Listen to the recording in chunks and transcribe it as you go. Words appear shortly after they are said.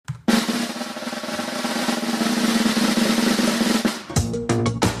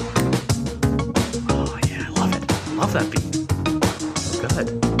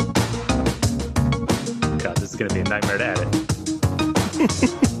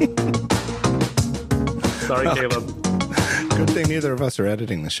Sorry, Caleb. Good thing neither of us are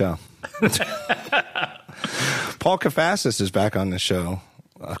editing the show. Paul Kafasis is back on the show,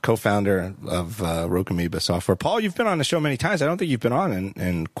 co-founder of Rogue Amoeba Software. Paul, you've been on the show many times. I don't think you've been on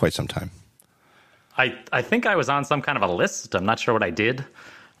in quite some time. I think I was on some kind of a list. I'm not sure what I did.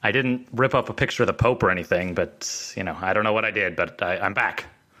 I didn't rip up a picture of the Pope or anything, but, I don't know what I did, but I'm back.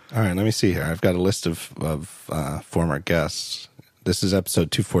 All right, let me see here. I've got a list of former guests. This is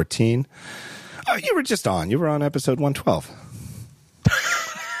episode 214. Oh, you were just on. You were on episode 112.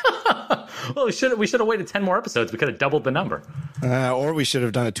 Well, we should have waited 10 more episodes. We could have doubled the number. Or we should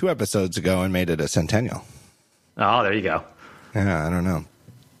have done it 2 episodes ago and made it a centennial. Oh, there you go. Yeah, I don't know.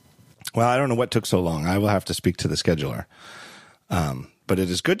 Well, I don't know what took so long. I will have to speak to the scheduler. But it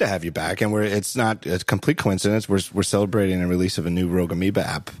is good to have you back, and it's not a complete coincidence. We're celebrating the release of a new Rogue Amoeba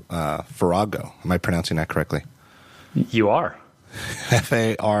app, Farrago. Am I pronouncing that correctly? You are.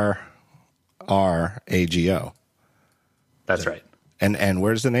 Farrago. That's right. And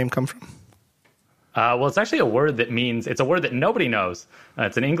where does the name come from? Well, it's actually a word that means, it's a word that nobody knows.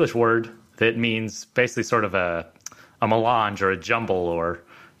 It's an English word that means basically sort of a melange or a jumble or,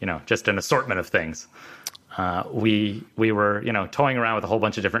 just an assortment of things. We were, toying around with a whole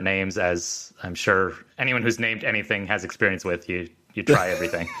bunch of different names, as I'm sure anyone who's named anything has experience with. You try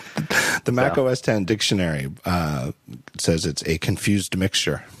everything. The Mac OS X dictionary says it's a confused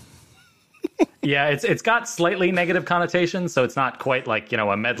mixture. Yeah, it's got slightly negative connotations, so it's not quite like,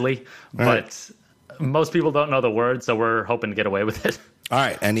 a medley, but most people don't know the word, so we're hoping to get away with it. All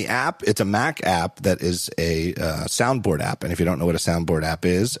right, and the app, it's a Mac app that is a soundboard app, and if you don't know what a soundboard app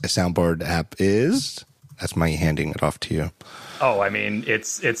is, that's my handing it off to you. Oh, I mean,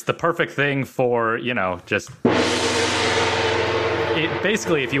 it's the perfect thing for, just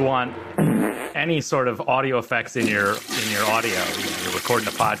basically if you want any sort of audio effects in your audio, you're recording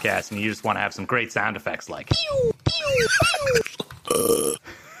a podcast and you just want to have some great sound effects like.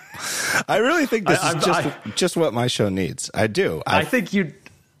 I really think this is just what my show needs. I do. I think you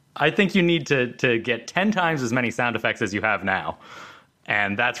need to get 10 times as many sound effects as you have now,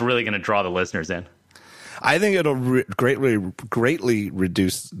 and that's really going to draw the listeners in. I think it'll greatly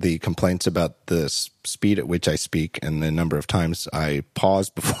reduce the complaints about the speed at which I speak and the number of times I pause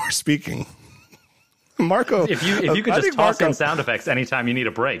before speaking. Marco, if you could just toss in sound effects anytime you need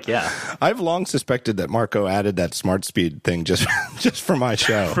a break, yeah. I've long suspected that Marco added that smart speed thing just for my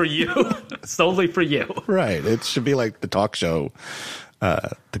show. For you, solely for you. Right. It should be like the talk show,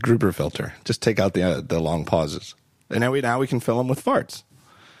 the Gruber filter. Just take out the long pauses, and now we can fill them with farts.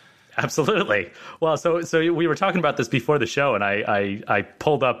 Absolutely. Well, so we were talking about this before the show, and I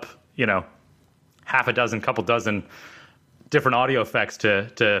pulled up, couple dozen different audio effects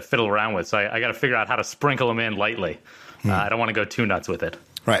to fiddle around with. So I got to figure out how to sprinkle them in lightly. I don't want to go too nuts with it.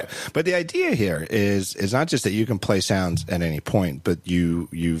 Right. But the idea here is not just that you can play sounds at any point, but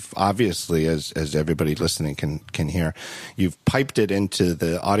you've obviously, as everybody listening can hear, you've piped it into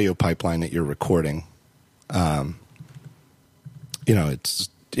the audio pipeline that you're recording. And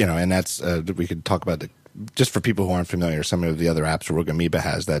that's we could talk about just for people who aren't familiar, some of the other apps Rogue Amoeba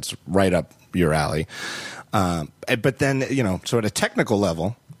has, that's right up your alley. But then, so at a technical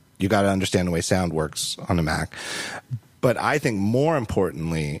level, you got to understand the way sound works on the Mac. But I think more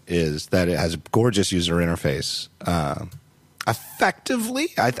importantly is that it has a gorgeous user interface. Effectively,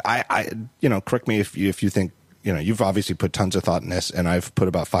 I correct me if you think, you've obviously put tons of thought in this, and I've put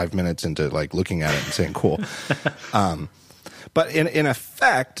about 5 minutes into like looking at it and saying, cool. But in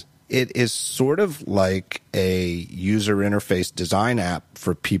effect, it is sort of like a user interface design app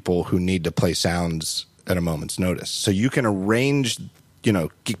for people who need to play sounds at a moment's notice. So you can arrange,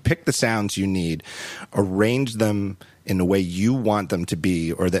 pick the sounds you need, arrange them in the way you want them to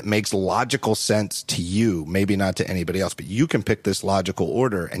be, or that makes logical sense to you, maybe not to anybody else, but you can pick this logical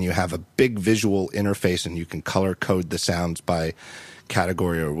order, and you have a big visual interface, and you can color code the sounds by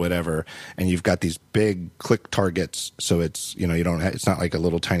category or whatever, and you've got these big click targets, so it's it's not like a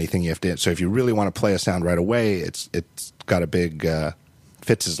little tiny thing you have to. So if you really want to play a sound right away, it's got a big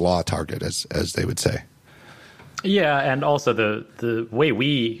Fitz's law target, as they would say. Yeah, and also the way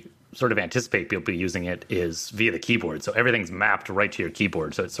we sort of anticipate people using it is via the keyboard. So everything's mapped right to your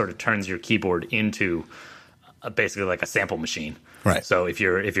keyboard, so it sort of turns your keyboard into basically like a sample machine. Right. So if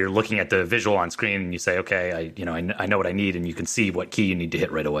you're looking at the visual on screen and you say, okay, I know what I need, and you can see what key you need to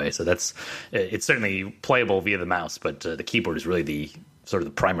hit right away. So it's certainly playable via the mouse, but the keyboard is really the sort of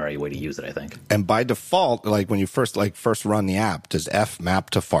the primary way to use it, I think. And by default, like when you first run the app, does F map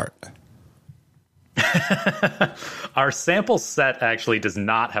to fart? Our sample set actually does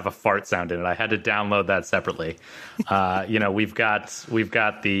not have a fart sound in it. I had to download that separately. We've got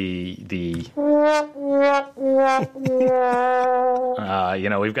the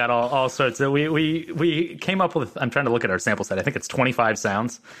we've got all sorts of we came up with. I'm trying to look at our sample set. I think it's 25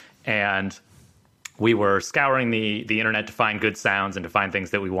 sounds, and we were scouring the internet to find good sounds and to find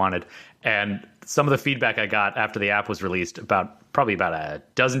things that we wanted. And some of the feedback I got after the app was released, probably about a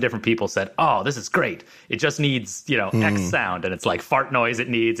dozen different people said, "Oh, this is great. It just needs, X sound." And it's like fart noise it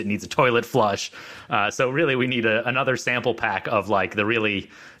needs a toilet flush. So really we need another sample pack of like the really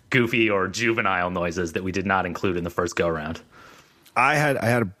goofy or juvenile noises that we did not include in the first go around. I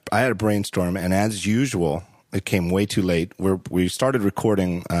had a brainstorm, and as usual, it came way too late. We started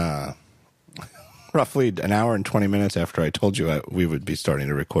recording roughly an hour and 20 minutes after I told you we would be starting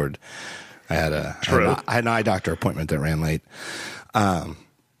to record. I had an eye doctor appointment that ran late, and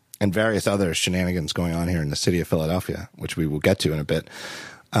various other shenanigans going on here in the city of Philadelphia, which we will get to in a bit.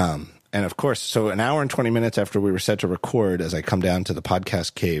 And of course, so an hour and 20 minutes after we were set to record, as I come down to the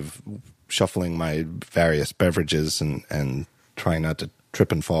podcast cave, shuffling my various beverages and trying not to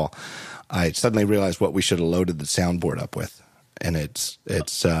trip and fall, I suddenly realized what we should have loaded the soundboard up with. And it's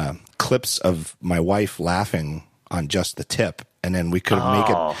clips of my wife laughing on just the tip, and then we could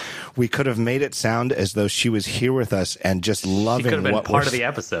have made it sound as though she was here with us and just loving. She could have been what part of the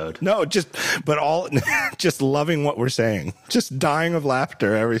episode. No, just loving what we're saying, just dying of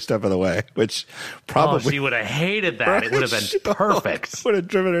laughter every step of the way. Which probably she would have hated that. It would have been perfect. Would have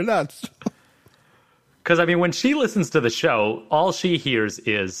driven her nuts. Because I mean, when she listens to the show, all she hears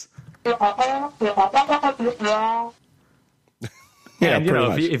is. Yeah, and,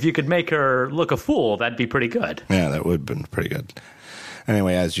 if you could make her look a fool, that'd be pretty good. Yeah, that would have been pretty good.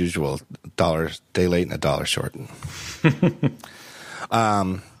 Anyway, as usual, day late and a dollar short.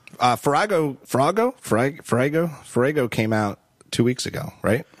 Farrago came out 2 weeks ago,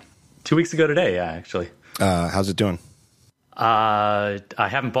 right? 2 weeks ago today, yeah, actually. How's it doing? I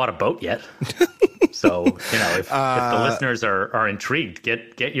haven't bought a boat yet. So, if the listeners are intrigued,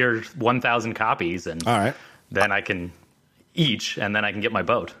 get your 1,000 copies, and all right. Then I can... and then I can get my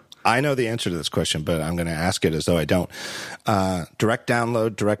boat. I know the answer to this question, but I'm going to ask it as though I don't. Direct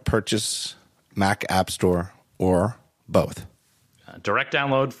download, direct purchase, Mac App Store, or both? Direct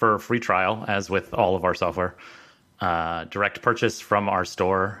download for free trial, as with all of our software. Direct purchase from our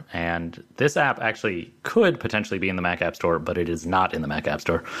store. And this app actually could potentially be in the Mac App Store, but it is not in the Mac App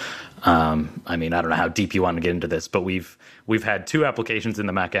Store. I don't know how deep you want to get into this, but we've had 2 applications in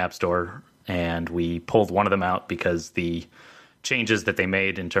the Mac App Store, and we pulled one of them out because the changes that they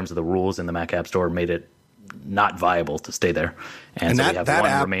made in terms of the rules in the Mac App Store made it not viable to stay there. And so we have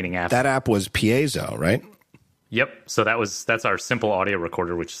one remaining app. That app was Piezo, right? Yep. So that's our simple audio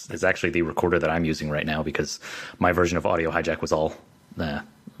recorder, which is actually the recorder that I'm using right now because my version of Audio Hijack was all,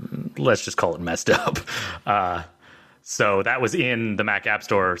 let's just call it messed up. So that was in the Mac App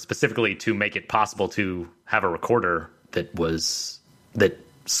Store specifically to make it possible to have a recorder that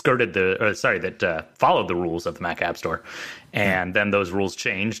followed the rules of the Mac App Store. And then those rules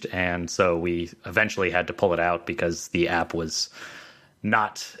changed, and so we eventually had to pull it out because the app was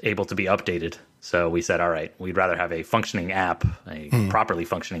not able to be updated. So we said, all right, we'd rather have a functioning app, a properly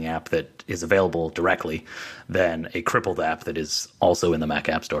functioning app that is available directly than a crippled app that is also in the Mac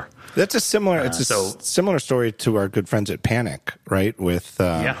App Store. That's a similar similar story to our good friends at Panic, right? With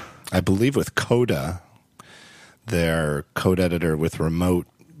I believe with Coda, their code editor with remote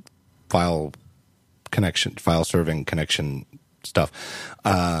file serving connection stuff,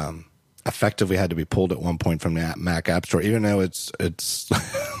 effectively had to be pulled at one point from the Mac App Store, even though it's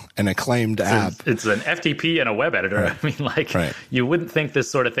an acclaimed app. It's an FTP and a web editor. Right. I mean, you wouldn't think this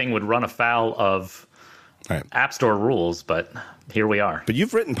sort of thing would run afoul of App Store rules, but here we are. But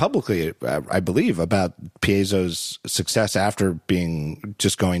you've written publicly, I believe, about Piezo's success after being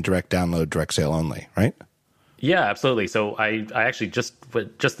just going direct download, direct sale only, right? Yeah, absolutely. So I actually just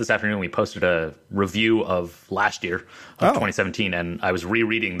this afternoon we posted a review of last year of 2017, and I was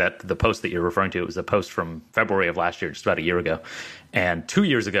rereading the post that you're referring to. It was a post from February of last year, just about a year ago. And 2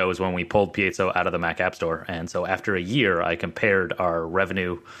 years ago is when we pulled Piezo out of the Mac App Store. And so after a year, I compared our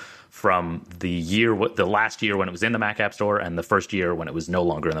revenue from the last year when it was in the Mac App Store and the first year when it was no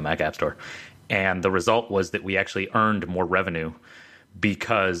longer in the Mac App Store. And the result was that we actually earned more revenue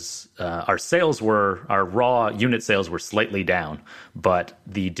because our raw unit sales were slightly down, but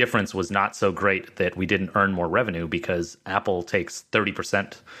the difference was not so great that we didn't earn more revenue because Apple takes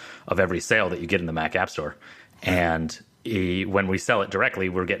 30% of every sale that you get in the Mac App Store. And when we sell it directly,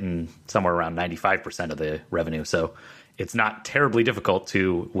 we're getting somewhere around 95% of the revenue. So it's not terribly difficult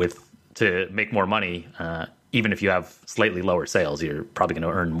to, with to make more money. Even if you have slightly lower sales, you're probably going to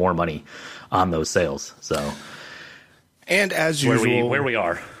earn more money on those sales. So, and as usual, where we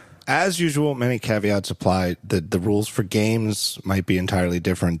are. As usual, many caveats apply. The rules for games might be entirely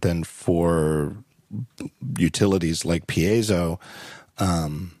different than for utilities like Piezo.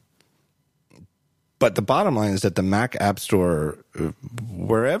 But the bottom line is that the Mac App Store,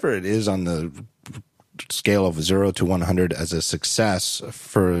 wherever it is on the scale of 0 to 100 as a success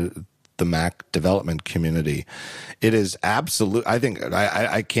for the Mac development community, it is absolute. I think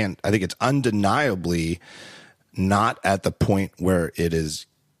it's undeniably not at the point where it is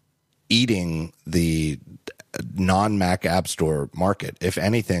eating the non-Mac App Store market. If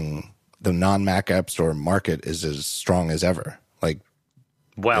anything, the non-Mac App Store market is as strong as ever.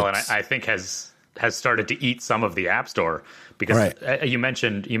 And I think has started to eat some of the App Store because you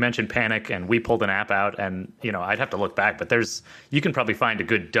mentioned Panic, and we pulled an app out, and I'd have to look back, but you can probably find a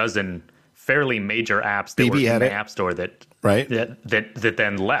good dozen fairly major apps that were in the App Store that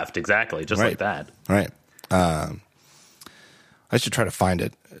then left exactly just like that. Right. I should try to find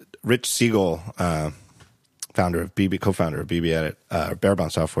it. Rich Siegel, co-founder of BB Edit,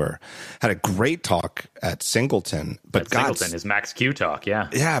 Barebound Software, had a great talk at Singleton. But Singleton is Max Q Talk, yeah.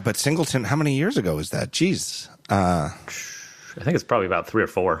 Yeah, but Singleton, how many years ago was that? Jeez. I think it's probably about 3 or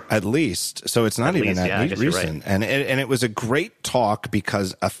 4. At least. So it's not even that recent. Right. And it was a great talk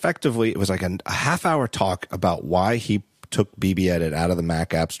because effectively it was like a half-hour talk about why he took BB Edit out of the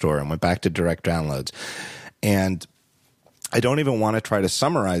Mac App Store and went back to direct downloads. And I don't even want to try to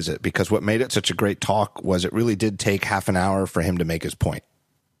summarize it because what made it such a great talk was it really did take half an hour for him to make his point.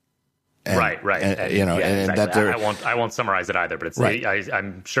 And, right. And, exactly. I won't summarize it either, but it's right.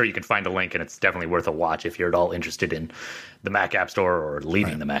 I'm sure you can find a link, and it's definitely worth a watch if you're at all interested in the Mac App Store or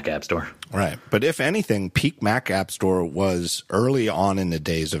leaving the Mac App Store. Right. But if anything, peak Mac App Store was early on in the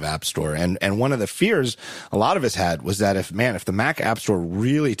days of App Store. And one of the fears a lot of us had was that if the Mac App Store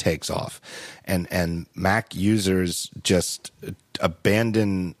really takes off and Mac users just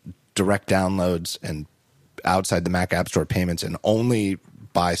abandon direct downloads and outside the Mac App Store payments and only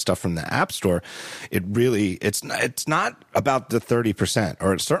buy stuff from the App Store, it's not about the 30%,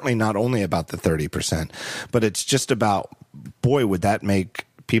 or it's certainly not only about the 30%, but it's just about, boy, would that make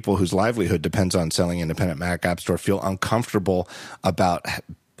people whose livelihood depends on selling independent Mac App Store feel uncomfortable about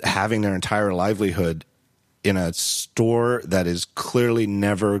having their entire livelihood in a store that is clearly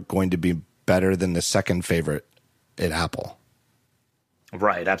never going to be better than the second favorite at Apple.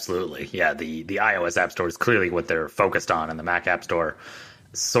 Right, absolutely. Yeah, the iOS App Store is clearly what they're focused on, and the Mac App Store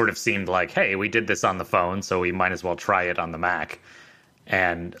sort of seemed like, hey, we did this on the phone, so we might as well try it on the Mac.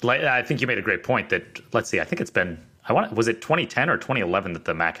 And I think you made a great point that, let's see, I think it's been, was it 2010 or 2011 that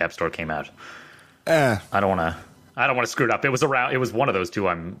the Mac App Store came out? I don't want to screw it up. It was one of those two,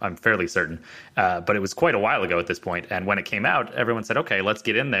 I'm fairly certain. But it was quite a while ago at this point. And when it came out, everyone said, okay, let's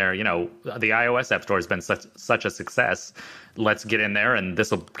get in there. The iOS App Store has been such a success. Let's get in there, and this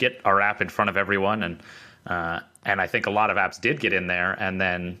will get our app in front of everyone. And I think a lot of apps did get in there, and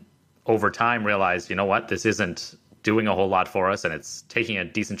then over time realized, you know what, this isn't doing a whole lot for us, and it's taking a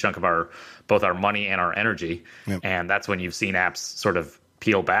decent chunk of both our money and our energy. Yep. And that's when you've seen apps sort of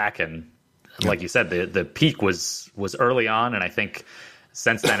peel back. And like you said, the peak was early on, and I think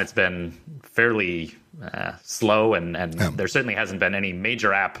since then it's been fairly slow, and there certainly hasn't been any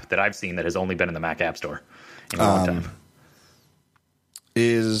major app that I've seen that has only been in the Mac App Store in a long time.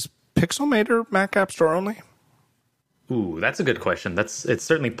 Is Pixelmator Mac App Store only? Ooh, that's a good question. It's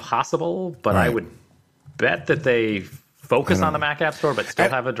certainly possible, but right. I would bet that they focus on the Mac App Store but still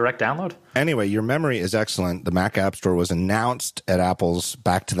have a direct download. Anyway, your memory is excellent. The Mac App Store was announced at Apple's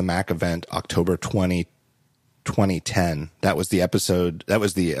Back to the Mac event October 2010. That was the episode. That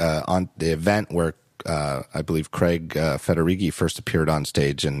was the on the event where I believe Craig Federighi first appeared on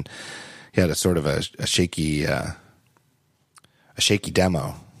stage, and he had a sort of a shaky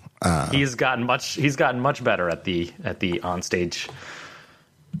demo. He's gotten much better at the onstage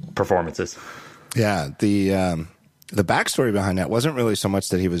performances. Yeah, the backstory behind that wasn't really so much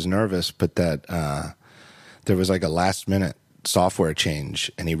that he was nervous, but that there was like a last minute software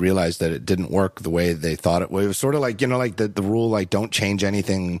change, and he realized that it didn't work the way they thought it would. It was sort of like, like the rule, like don't change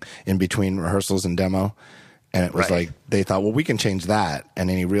anything in between rehearsals and demo. And it was right. Like they thought, well, we can change that, and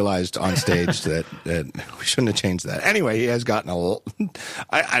then he realized on stage that we shouldn't have changed that. Anyway, he has gotten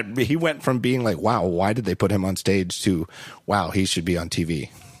he went from being like, wow, why did they put him on stage to, wow, he should be on TV.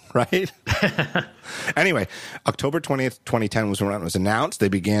 right? Anyway, October 20th, 2010 was when it was announced. They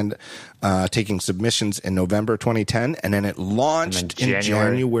began taking submissions in November 2010, and then it launched in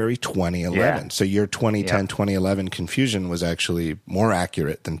January 2011. Yeah. So year 2010, 2011 confusion was actually more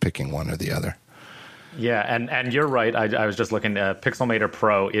accurate than picking one or the other. Yeah, and you're right. I was just looking. Pixelmator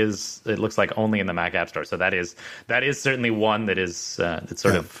Pro it looks like only in the Mac App Store. So that is certainly one that is it's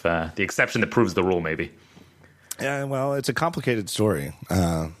sort of the exception that proves the rule, maybe. Yeah, well, it's a complicated story.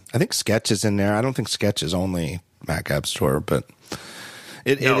 I think Sketch is in there. I don't think Sketch is only Mac App Store, but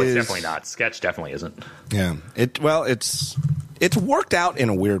it's definitely not. Sketch definitely isn't. Yeah, it's worked out in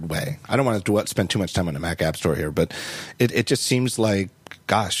a weird way. I don't want to spend too much time on the Mac App Store here, but it just seems like,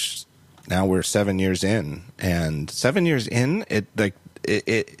 gosh. Now we're 7 years in, and 7 years in,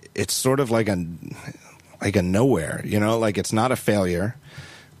 it's sort of like a nowhere, like it's not a failure,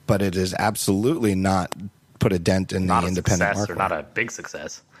 but it is absolutely not put a dent in the independent market. Or not a big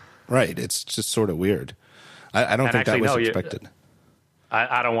success. Right. It's just sort of weird. I don't think that was expected.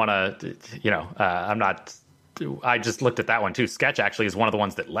 I don't want to, I'm not. I just looked at that one too. Sketch actually is one of the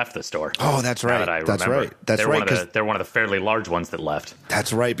ones that left the store. Oh, that's right. That's right. They're one of the fairly large ones that left.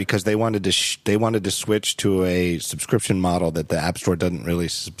 That's right, because they wanted to switch to a subscription model that the App Store doesn't really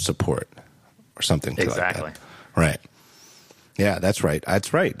support, or something. Exactly. Like that. Right. Yeah, that's right.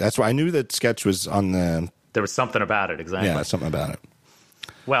 That's right. That's why I knew that Sketch was on the. There was something about it. Exactly. Yeah, something about it.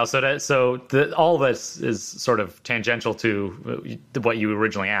 Well, all this is sort of tangential to what you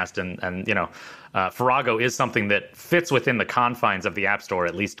originally asked, and Farrago is something that fits within the confines of the App Store,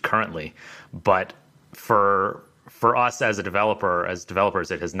 at least currently. But for us as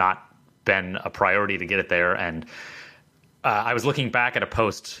developers, it has not been a priority to get it there. And I was looking back at a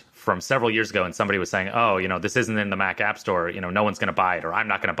post from several years ago, and somebody was saying, "Oh, this isn't in the Mac App Store. No one's going to buy it, or I'm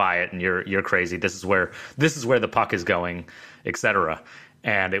not going to buy it, and you're crazy. This is where the puck is going, etc."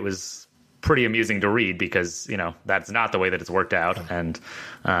 And it was pretty amusing to read because, that's not the way that it's worked out. And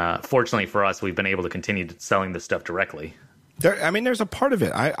fortunately for us, we've been able to continue selling this stuff directly. There's a part of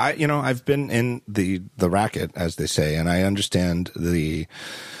it. I've been in the racket, as they say, and I understand when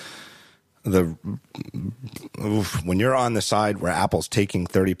you're on the side where Apple's taking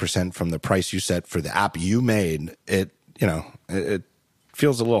 30% from the price you set for the app you made, it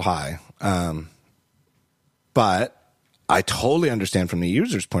feels a little high. But I totally understand from the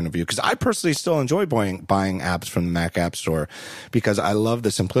user's point of view, because I personally still enjoy buying apps from the Mac App Store, because I love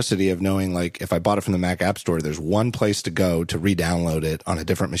the simplicity of knowing, like, if I bought it from the Mac App Store, there's one place to go to re-download it on a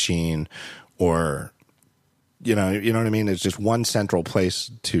different machine, or you know what I mean? There's just one central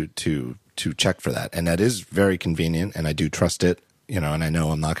place to check for that, and that is very convenient, and I do trust it, and I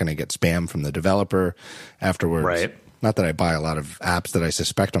know I'm not going to get spam from the developer afterwards. Right. Not that I buy a lot of apps that I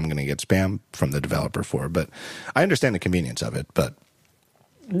suspect I'm going to get spam from the developer for, but I understand the convenience of it. But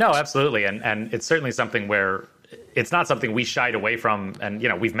no, absolutely, and it's certainly something where it's not something we shied away from. And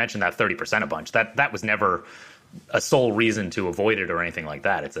we've mentioned that 30% a bunch. That was never a sole reason to avoid it or anything like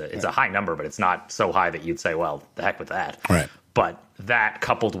that. It's a high number, but it's not so high that you'd say, well, the heck with that. Right. But that,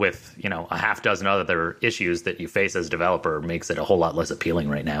 coupled with a half dozen other issues that you face as a developer, makes it a whole lot less appealing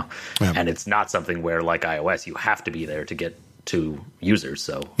right now. Yeah. And it's not something where, like iOS, you have to be there to get to users.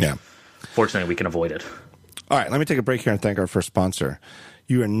 So yeah, fortunately, we can avoid it. All right, let me take a break here and thank our first sponsor.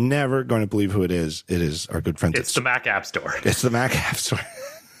 You are never going to believe who it is. It is our good friends. It's the Mac App Store. It's the Mac App Store.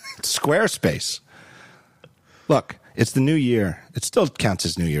 It's Squarespace. Look. It's the new year. It still counts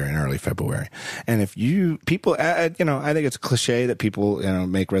as New Year in early February. And if people, I think it's a cliche that people,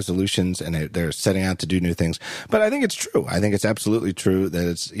 make resolutions and they're setting out to do new things. But I think it's true. I think it's absolutely true that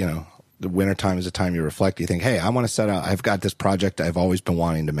it's, the winter time is a time you reflect. You think, hey, I want to set out, I've got this project I've always been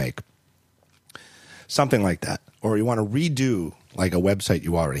wanting to make. Something like that. Or you want to redo like a website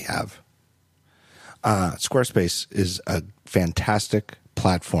you already have. Squarespace is a fantastic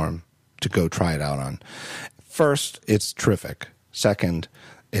platform to go try it out on. First, it's terrific. Second,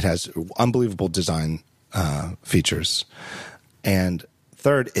 it has unbelievable design features. And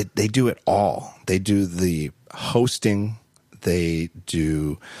third, they do it all. They do the hosting. They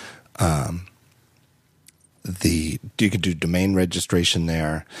do you can do domain registration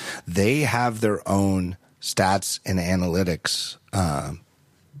there. They have their own stats and analytics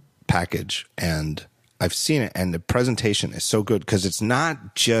package, and I've seen it, and the presentation is so good because it's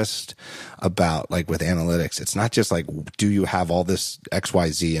not just about, like with analytics, it's not just like, do you have all this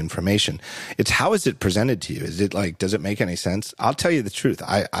XYZ information? It's how is it presented to you? Is it like, does it make any sense? I'll tell you the truth.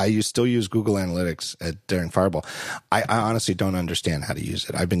 I still use Google Analytics during Fireball. I honestly don't understand how to use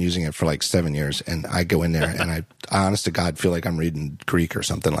it. I've been using it for like 7 years, and I go in there and I honest to God feel like I'm reading Greek or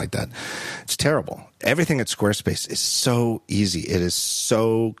something like that. It's terrible. everything at Squarespace is so easy. It is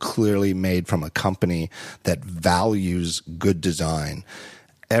so clearly made from a company that values good design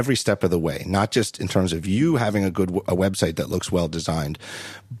every step of the way, not just in terms of you having a website that looks well designed,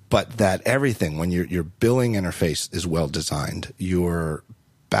 but that everything, when your billing interface is well designed, your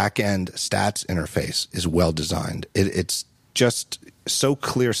back-end stats interface is well designed. It's just so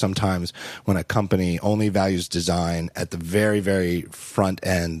clear sometimes when a company only values design at the very, very front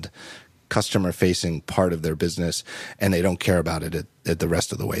end, customer-facing part of their business, and they don't care about it at the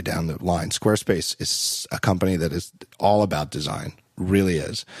rest of the way down the line. Squarespace is a company that is all about design, really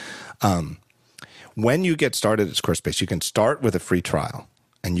is. When you get started at Squarespace, you can start with a free trial,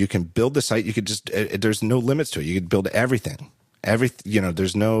 and you can build the site. You could just there's no limits to it. You could build everything.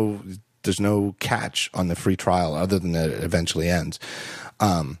 There's no catch on the free trial other than that it eventually ends.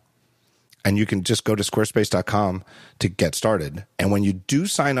 And you can just go to squarespace.com to get started. And when you do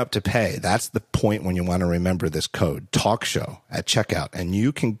sign up to pay, that's the point when you want to remember this code, TALKSHOW, at checkout, and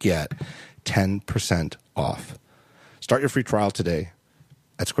you can get 10% off. Start your free trial today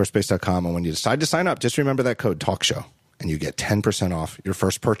at squarespace.com. And when you decide to sign up, just remember that code, TALKSHOW, and you get 10% off your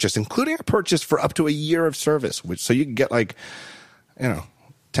first purchase, including a purchase for up to a year of service, so you can get 10%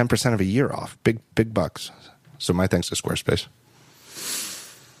 of a year off. Big bucks. So my thanks to Squarespace.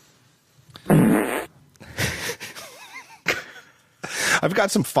 I've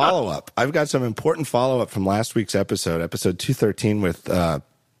got some follow-up. I've got some important follow-up from last week's episode 213 with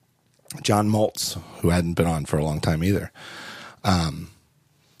John Moltz, who hadn't been on for a long time either.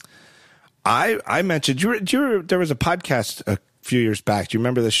 I mentioned there was a podcast a few years back. Do you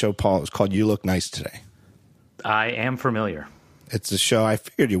remember this show, Paul? It was called You Look Nice Today. I am familiar. It's a show. I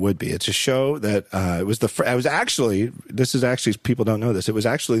figured you would be. It's a show that people don't know this. It was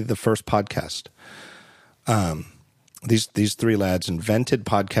actually the first podcast. These three lads invented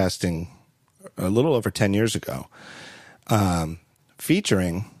podcasting a little over 10 years ago,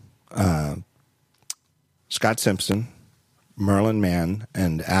 featuring Scott Simpson, Merlin Mann,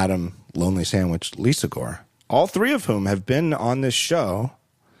 and Adam Lonely Sandwich Lisagor, all three of whom have been on this show,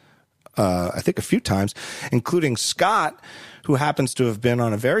 I think a few times, including Scott, who happens to have been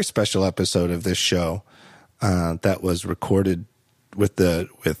on a very special episode of this show that was recorded with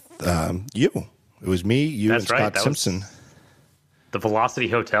you. It was me, you, That's and Scott right. Simpson. The Velocity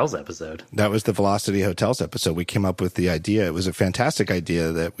Hotels episode. That was the Velocity Hotels episode. We came up with the idea. It was a fantastic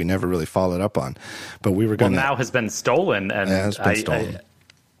idea that we never really followed up on. But we were going to... Well, now has been stolen. And it has been stolen.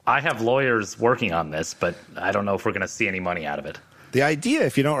 I have lawyers working on this, but I don't know if we're going to see any money out of it. The idea,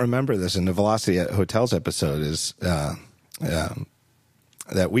 if you don't remember this, in the Velocity Hotels episode is that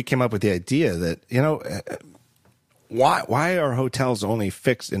we came up with the idea that, why are hotels only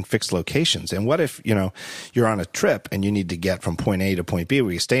fixed in fixed locations? And what if, you're on a trip and you need to get from point A to point B,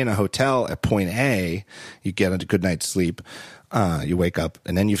 where you stay in a hotel at point A, you get a good night's sleep, you wake up,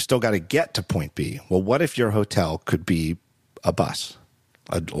 and then you've still got to get to point B. Well, what if your hotel could be a bus,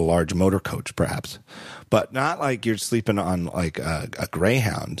 a large motor coach, perhaps, but not like you're sleeping on like a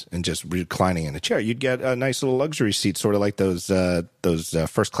Greyhound and just reclining in a chair. You'd get a nice little luxury seat, sort of like those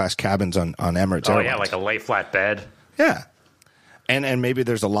first class cabins on Emirates. Oh, Airlines. Yeah, like a lay flat bed. Yeah. And maybe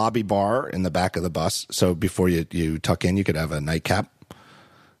there's a lobby bar in the back of the bus. So before you tuck in, you could have a nightcap.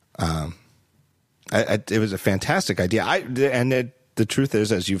 It was a fantastic idea. The truth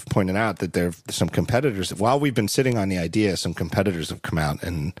is, as you've pointed out, that there are some competitors. While we've been sitting on the idea, some competitors have come out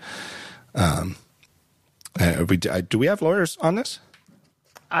and do we have lawyers on this?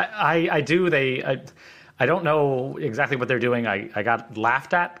 I do. I don't know exactly what they're doing. I got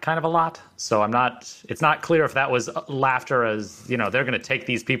laughed at kind of a lot. So it's not clear if that was laughter as, they're going to take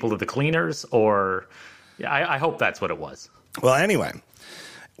these people to the cleaners, or I hope that's what it was. Well, anyway,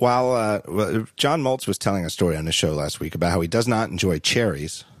 while John Moltz was telling a story on the show last week about how he does not enjoy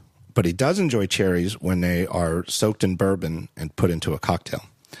cherries, but he does enjoy cherries when they are soaked in bourbon and put into a cocktail.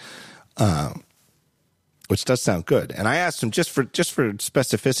 Which does sound good. And I asked him just for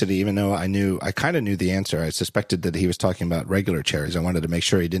specificity, even though I kind of knew the answer. I suspected that he was talking about regular cherries. I wanted to make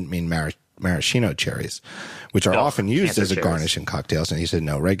sure he didn't mean maraschino cherries, which are often used as a garnish in cocktails. And he said,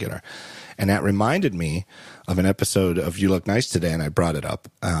 no, regular. And that reminded me of an episode of You Look Nice Today, and I brought it up,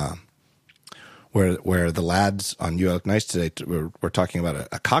 where the lads on You Look Nice Today were talking about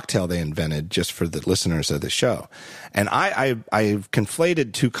a cocktail they invented just for the listeners of the show. And I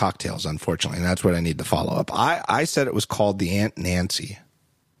conflated two cocktails, unfortunately, and that's what I need to follow up. I said it was called the Aunt Nancy,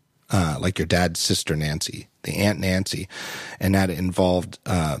 like your dad's sister Nancy, the Aunt Nancy, and that involved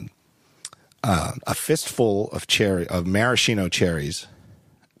a fistful of maraschino cherries,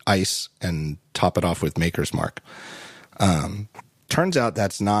 ice, and top it off with Maker's Mark. Turns out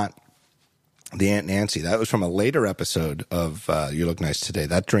that's not The Aunt Nancy. That was from a later episode of You Look Nice Today.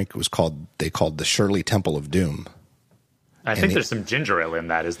 That drink was called the Shirley Temple of Doom. I think there's some ginger ale in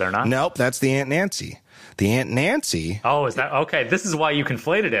that, is there not? Nope, that's the Aunt Nancy. The Aunt Nancy. Oh, is that okay? This is why you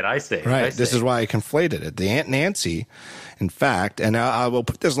conflated it. I see. Right. I see. This is why I conflated it. The Aunt Nancy, in fact, and I will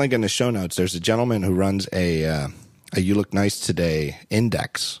put this link in the show notes. There's a gentleman who runs a You Look Nice Today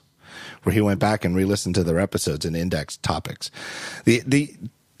index, where he went back and re-listened to their episodes and indexed topics.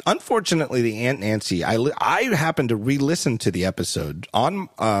 Unfortunately, the Aunt Nancy, I happened to re-listen to the episode on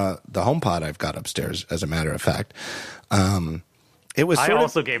the HomePod I've got upstairs, as a matter of fact. It was. I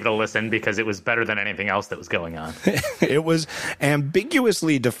also gave it a listen because it was better than anything else that was going on. It was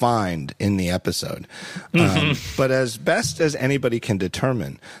ambiguously defined in the episode. But as best as anybody can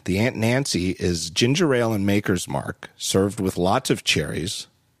determine, the Aunt Nancy is ginger ale and Maker's Mark, served with lots of cherries.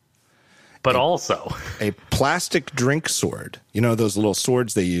 But also a plastic drink sword. You know those little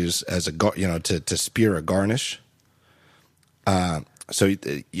swords they use as to spear a garnish. So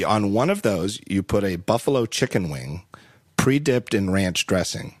on one of those, you put a buffalo chicken wing, pre-dipped in ranch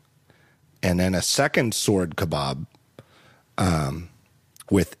dressing, and then a second sword kebab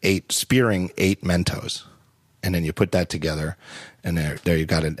with spearing 8 Mentos. And then you put that together, and there you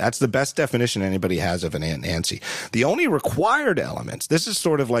got it. That's the best definition anybody has of an Aunt Nancy. The only required elements, this is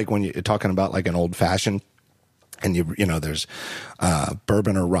sort of like when you're talking about like an old fashioned, and there's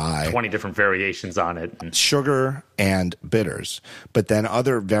bourbon or rye, 20 different variations on it, sugar and bitters. But then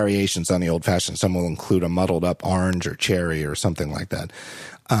other variations on the old fashioned, some will include a muddled up orange or cherry or something like that.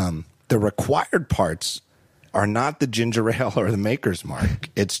 The required parts are not the ginger ale or the Maker's Mark.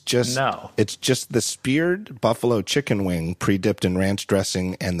 It's just the speared buffalo chicken wing pre-dipped in ranch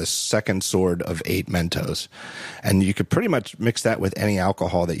dressing and the second sword of 8 Mentos. And you could pretty much mix that with any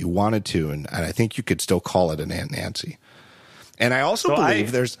alcohol that you wanted to, and I think you could still call it an Aunt Nancy. And I also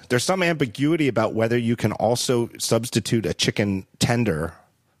believe there's some ambiguity about whether you can also substitute a chicken tender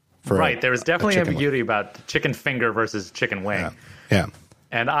for there's definitely ambiguity about chicken finger versus chicken wing. Yeah.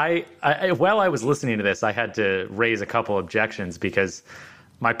 And while I was listening to this, I had to raise a couple objections because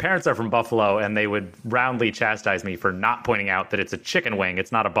my parents are from Buffalo, and they would roundly chastise me for not pointing out that it's a chicken wing.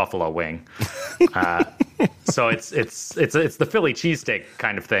 It's not a buffalo wing. So it's the Philly cheesesteak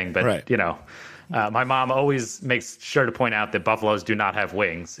kind of thing. But, my mom always makes sure to point out that buffaloes do not have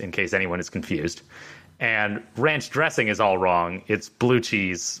wings, in case anyone is confused. And ranch dressing is all wrong. It's blue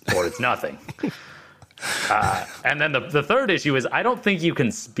cheese or it's nothing. And then the third issue is I don't think you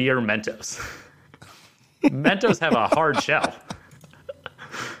can spear Mentos. Mentos have a hard shell.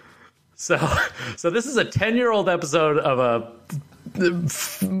 So this is a 10-year-old episode of a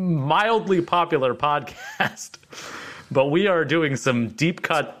mildly popular podcast, but we are doing some deep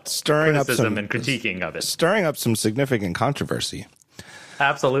cut criticism and critiquing of it. Stirring up some significant controversy.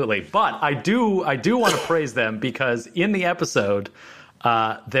 Absolutely. But I do want to praise them because in the episode,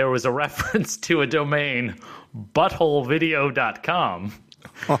 there was a reference to a domain, buttholevideo.com,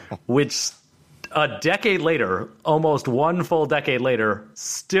 which a decade later, almost one full decade later,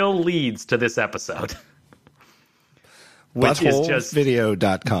 still leads to this episode. Which is just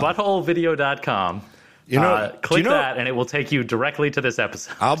buttholevideo.com. Buttholevideo.com. Click that and it will take you directly to this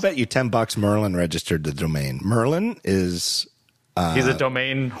episode. I'll bet you $10 Merlin registered the domain. Merlin is... he's a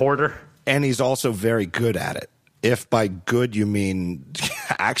domain hoarder. And he's also very good at it. If by good you mean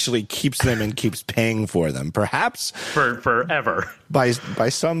actually keeps them and keeps paying for them, perhaps for forever. By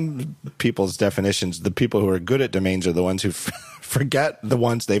some people's definitions, the people who are good at domains are the ones who forget the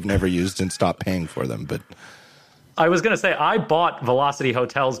ones they've never used and stop paying for them. But I was going to say I bought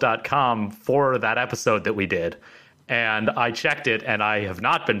velocityhotels.com for that episode that we did, and I checked it, and I have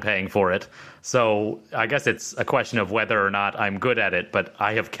not been paying for it. So I guess it's a question of whether or not I'm good at it. But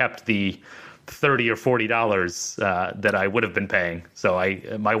I have kept the $30 or $40 that I would have been paying. So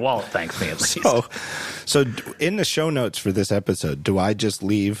my wallet thanks me at least. So in the show notes for this episode, do I just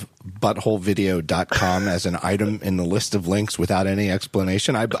leave buttholevideo.com as an item in the list of links without any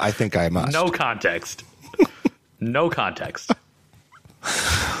explanation? I think I must. No context. No context.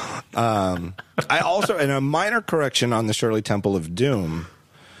 I also, and a minor correction on the Shirley Temple of Doom,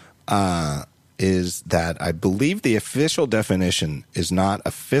 is that I believe the official definition is not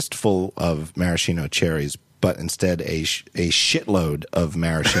a fistful of maraschino cherries, but instead a shitload of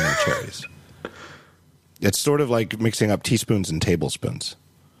maraschino cherries. It's sort of like mixing up teaspoons and tablespoons.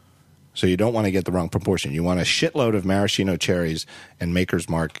 So you don't want to get the wrong proportion. You want a shitload of maraschino cherries and Maker's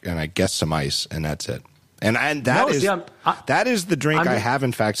Mark and I guess some ice, and that's it. And that is the drink I have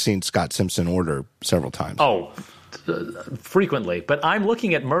in fact seen Scott Simpson order several times. Oh, frequently. But I'm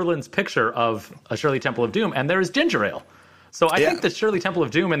looking at Merlin's picture of a Shirley Temple of Doom, and there is ginger ale. So I think the Shirley Temple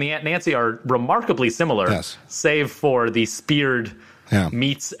of Doom and the Aunt Nancy are remarkably similar, Yes. save for the speared Yeah.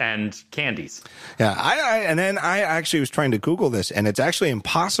 meats and candies. Yeah, and then I actually was trying to Google this, and it's actually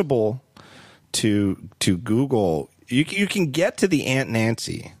impossible to Google. You can get to the Aunt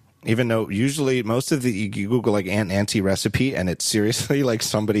Nancy, even though usually most of the you Google like Aunt Nancy recipe, and it's seriously like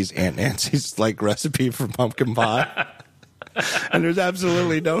somebody's Aunt Nancy's like recipe for pumpkin pie, and there's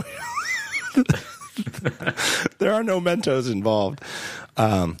absolutely no. There are no Mentos involved.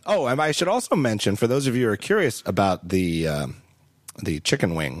 And I should also mention, for those of you who are curious about the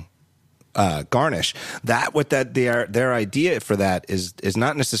chicken wing garnish, their idea for that is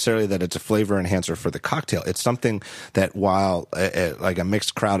not necessarily that it's a flavor enhancer for the cocktail. It's something that while like a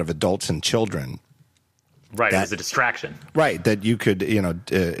mixed crowd of adults and children. Right, as a distraction. Right, that you could,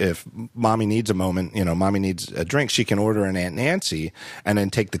 if mommy needs a moment, mommy needs a drink, she can order an Aunt Nancy and then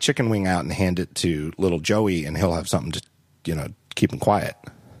take the chicken wing out and hand it to little Joey, and he'll have something to, keep him quiet.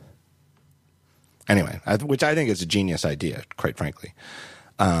 Anyway, which I think is a genius idea, quite frankly.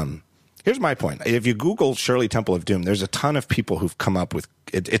 Here's my point. If you Google Shirley Temple of Doom, there's a ton of people who've come up with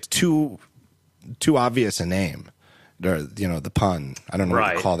it. It's too obvious a name. Or, the pun. I don't know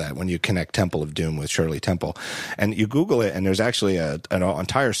what you call that when you connect Temple of Doom with Shirley Temple. And you Google it, and there's actually an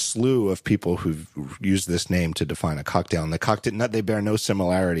entire slew of people who've used this name to define a cocktail. And the cocktail, they bear no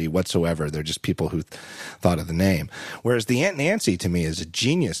similarity whatsoever. They're just people who thought of the name. Whereas the Aunt Nancy, to me, is a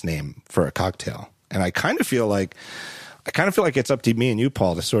genius name for a cocktail. And I kind of feel like it's up to me and you,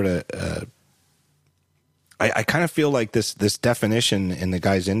 Paul, to sort of I kind of feel like this definition in the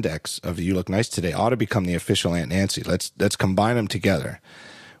guy's index of "You Look Nice Today" ought to become the official Aunt Nancy. Let's combine them together.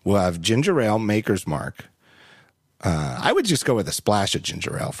 We'll have ginger ale, Maker's Mark. I would just go with a splash of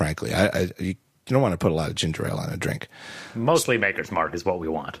ginger ale, frankly. You don't want to put a lot of ginger ale on a drink. Mostly Maker's Mark is what we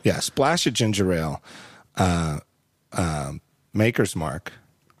want. Yeah, splash of ginger ale, Maker's Mark,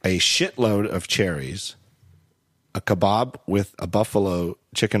 a shitload of cherries, a kebab with a buffalo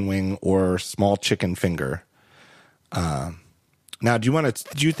chicken wing or small chicken finger. Now, do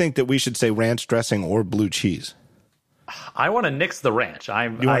you think that we should say ranch dressing or blue cheese? I want to nix the ranch. You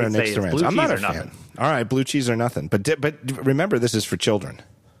want to nix the ranch? Blue I'm cheese not a or fan. nothing. All right, blue cheese or nothing. But remember, this is for children,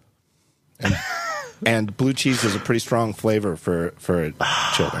 and blue cheese is a pretty strong flavor for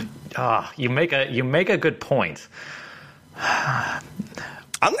children. You make a good point. I'm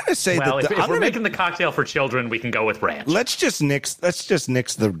going to say if we're making the cocktail for children, we can go with ranch. Let's just nix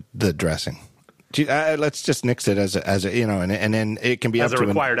the dressing. Let's just nix it as a and then it can be as up a to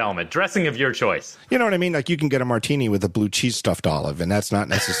required element. Dressing of your choice. You know what I mean? Like you can get a martini with a blue cheese stuffed olive, and that's not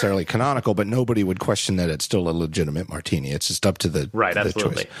necessarily canonical, but nobody would question that it's still a legitimate martini. It's just up to the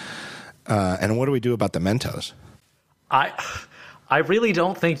absolutely. Choice. And what do we do about the Mentos? I really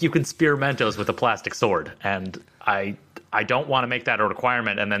don't think you can spear Mentos with a plastic sword, and I don't want to make that a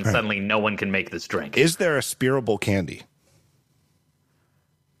requirement, and then suddenly no one can make this drink. Is there a spearable candy?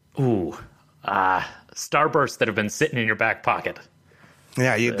 Ooh. Starbursts that have been sitting in your back pocket.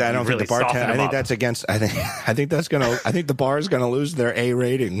 Yeah, I don't think the bartender. I think that's against. I think that's gonna. I think the bar is gonna lose their A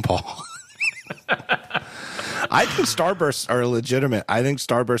rating, Paul. I think Starbursts are legitimate. I think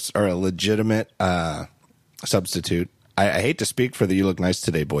Starbursts are a legitimate substitute. I hate to speak for the You Look Nice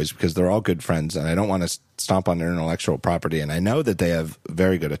Today boys because they're all good friends, and I don't want to stomp on their intellectual property. And I know that they have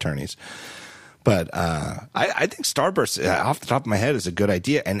very good attorneys. But I think Starburst, off the top of my head, is a good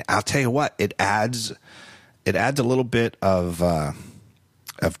idea. And I'll tell you what, it adds a little bit of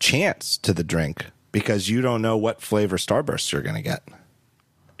chance to the drink because you don't know what flavor Starbursts you're going to get.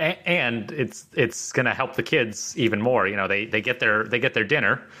 And it's going to help the kids even more. They get their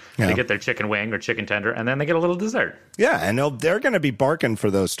dinner, they get their chicken wing or chicken tender, and then they get a little dessert. Yeah, and they're going to be barking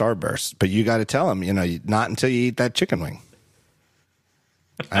for those Starbursts, but you got to tell them, not until you eat that chicken wing.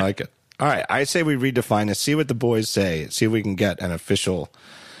 I like it. All right, I say we redefine this. See what the boys say. See if we can get an official,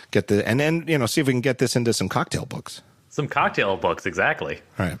 and then see if we can get this into some cocktail books. Some cocktail books, exactly.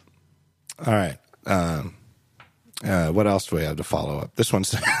 All right. What else do we have to follow up? This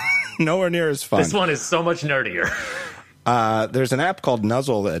one's nowhere near as fun. This one is so much nerdier. There's an app called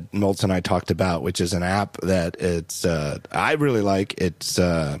Nuzzle that Moltz and I talked about, which is an app that I really like. It's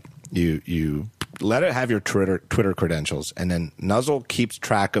you let it have your Twitter credentials, and then Nuzzle keeps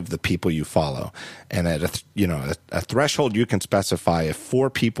track of the people you follow. And at a threshold, you can specify if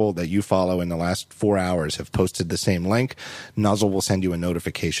 4 people that you follow in the last 4 hours have posted the same link, Nuzzle will send you a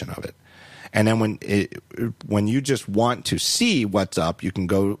notification of it. And then when you just want to see what's up, you can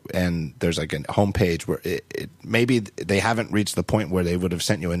go and there's like a homepage where maybe they haven't reached the point where they would have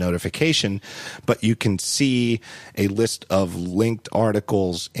sent you a notification, but you can see a list of linked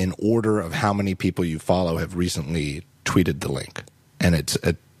articles in order of how many people you follow have recently tweeted the link. And it's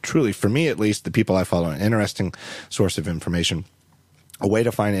truly, for me at least, the people I follow, an interesting source of information, a way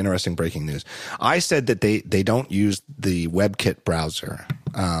to find interesting breaking news. I said that they don't use the WebKit browser.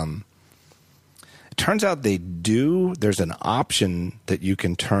 It turns out they do. There's an option that you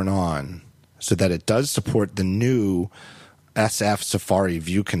can turn on so that it does support the new SF Safari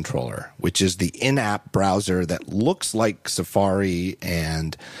View Controller, which is the in-app browser that looks like Safari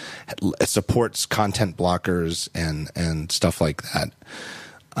and supports content blockers and stuff like that.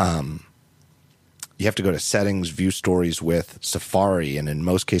 You have to go to Settings, View Stories with Safari, and in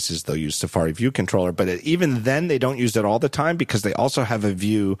most cases they'll use Safari View Controller. But even then, they don't use it all the time because they also have a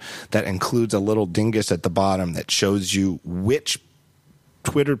view that includes a little dingus at the bottom that shows you which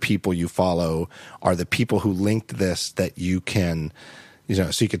Twitter people you follow are the people who linked this, that you can,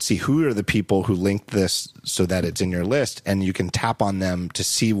 so you could see who are the people who linked this so that it's in your list, and you can tap on them to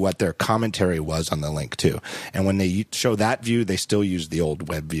see what their commentary was on the link too. And when they show that view, they still use the old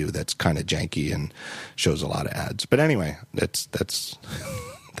web view that's kind of janky and shows a lot of ads. But anyway, that's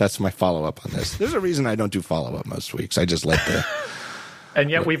my follow-up on this. There's a reason I don't do follow-up most weeks. I just let the... And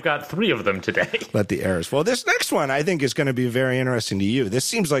yet we've got 3 of them today. Let the errors. Well, this next one I think is going to be very interesting to you. This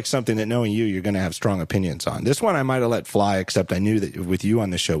seems like something that, knowing you, you're going to have strong opinions on. This one I might have let fly, except I knew that with you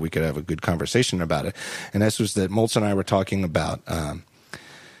on the show we could have a good conversation about it. And this was that Moltz and I were talking about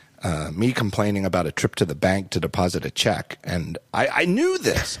me complaining about a trip to the bank to deposit a check. And I knew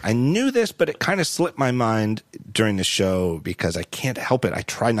this. I knew this, but it kind of slipped my mind during the show because I can't help it. I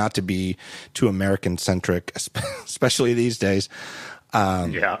try not to be too American-centric, especially these days.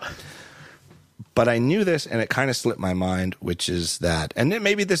 Yeah. But I knew this, and it kind of slipped my mind, which is that, and then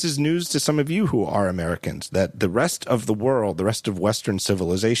maybe this is news to some of you who are Americans, that the rest of the world, the rest of Western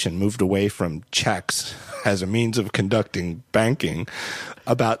civilization moved away from checks as a means of conducting banking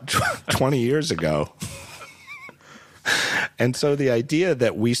about 20 years ago. And so the idea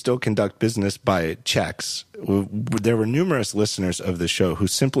that we still conduct business by checks, there were numerous listeners of the show who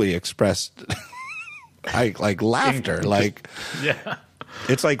simply expressed... like laughter, like yeah.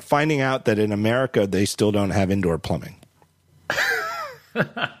 It's like finding out that in America they still don't have indoor plumbing.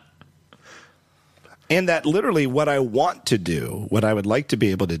 And that literally what I want to do, what I would like to be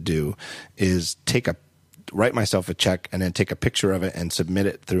able to do is write myself a check and then take a picture of it and submit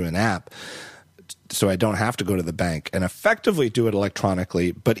it through an app so I don't have to go to the bank and effectively do it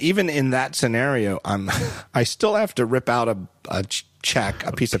electronically. But even in that scenario, I still have to rip out a check,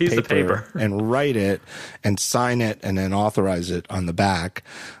 a piece of paper, and write it and sign it and then authorize it on the back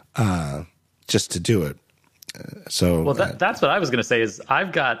just to do it. That's what I was going to say is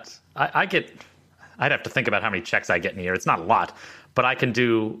I'd have to think about how many checks I get in a year. It's not a lot, but I can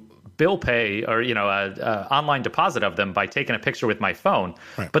do bill pay or online deposit of them by taking a picture with my phone.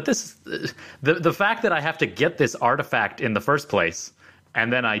 Right. But the fact that I have to get this artifact in the first place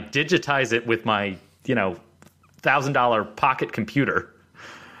and then I digitize it with my $1,000 pocket computer,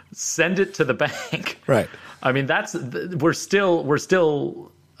 send it to the bank. Right. I mean, we're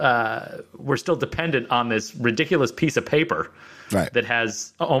still dependent on this ridiculous piece of paper, right, that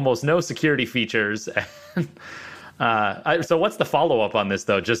has almost no security features. So what's the follow up on this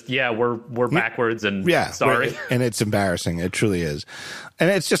though? Just we're backwards and sorry, and it's embarrassing. It truly is, and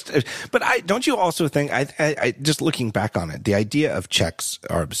it's just. But don't you also think? I just looking back on it, the idea of checks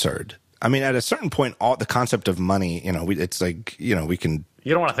are absurd. I mean, at a certain point, all the concept of money, it's like, we can.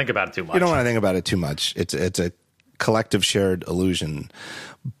 You don't want to think about it too much. You don't want to think about it too much. It's a collective shared illusion.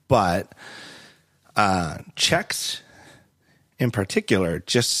 But checks, in particular,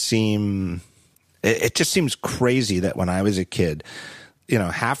 just seem. It just seems crazy that when I was a kid,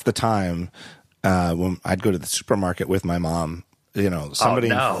 half the time when I'd go to the supermarket with my mom.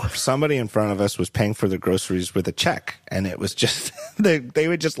 Somebody in front of us was paying for the groceries with a check, and it was just they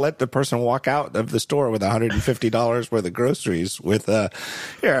would just let the person walk out of the store with $150 worth of groceries with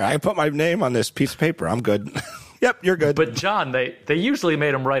here, I put my name on this piece of paper, I'm good. Yep, you're good. But John, they usually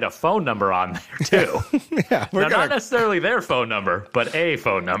made them write a phone number on there too. Yeah, not necessarily their phone number, but a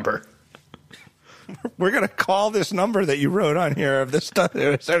phone number. We're gonna call this number that you wrote on here if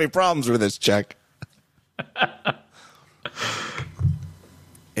there's any problems with this check.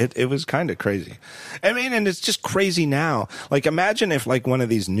 It was kind of crazy. I mean, and it's just crazy now. Like, imagine if one of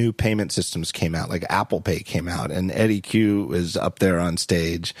these new payment systems came out, like Apple Pay came out, and Eddie Q was up there on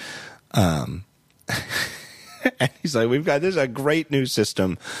stage. And he's like, this is a great new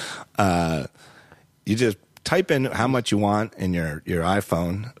system. You just type in how much you want in your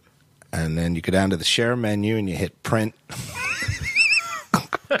iPhone, and then you go down to the share menu and you hit print.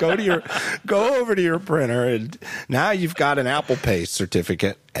 Go over to your printer, and now you've got an Apple Pay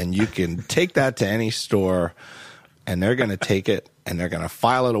certificate, and you can take that to any store and they're going to take it and they're going to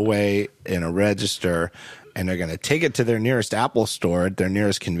file it away in a register, and they're going to take it to their nearest Apple store at their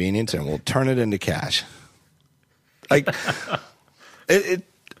nearest convenience, and we'll turn it into cash. Like,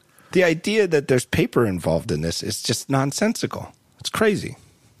 the idea that there's paper involved in this is just nonsensical. It's crazy.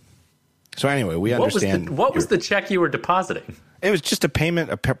 So anyway, we understand. What was the check you were depositing? It was just a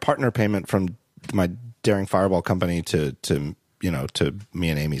payment, a partner payment from my Daring Fireball company to me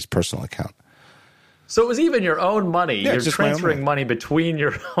and Amy's personal account. So it was even your own money. Yeah, You're transferring money between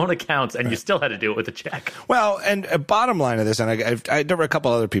your own accounts, and you still had to do it with a check. Well, and bottom line of this, and there were a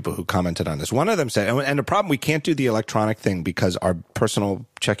couple other people who commented on this. One of them said, and the problem, we can't do the electronic thing because our personal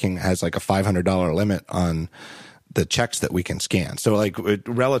checking has like a $500 limit on the checks that we can scan. So like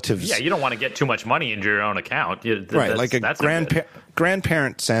relatives. Yeah, you don't want to get too much money into your own account. Right, like a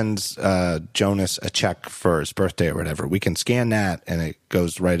grandparent sends Jonas a check for his birthday or whatever. We can scan that and it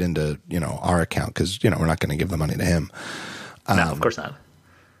goes right into, our account because, we're not going to give the money to him. No, of course not.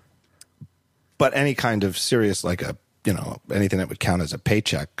 But any kind of serious, like anything that would count as a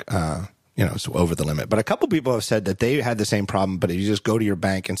paycheck, it's over the limit. But a couple people have said that they had the same problem, but if you just go to your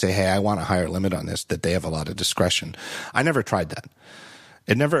bank and say, hey, I want a higher limit on this, that they have a lot of discretion. I never tried that.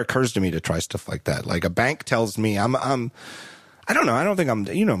 It never occurs to me to try stuff like that. Like a bank tells me I don't know. I don't think I'm,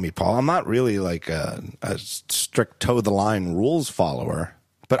 me, Paul. I'm not really like a strict toe the line rules follower,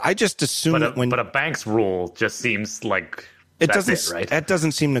 but I just assume but a bank's rule just seems like right? That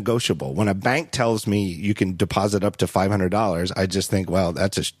doesn't seem negotiable. When a bank tells me you can deposit up to $500, I just think, well,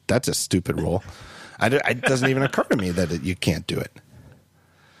 that's a stupid rule. It doesn't even occur to me that you can't do it.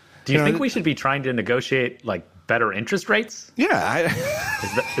 Do you think we should be trying to negotiate like better interest rates? Yeah.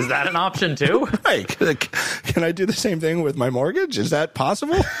 Is that an option too? Right. Can I do the same thing with my mortgage? Is that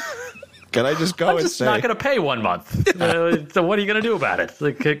possible? Can I just go I'm just not going to pay 1 month. Yeah. So what are you going to do about it?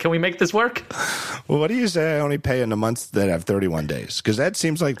 Like, can we make this work? Well, what do you say I only pay in the months that have 31 days? Because that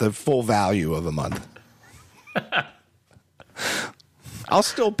seems like the full value of a month. I'll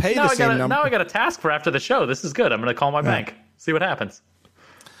still pay the same number. Now I got a task for after the show. This is good. I'm going to call my bank. See what happens.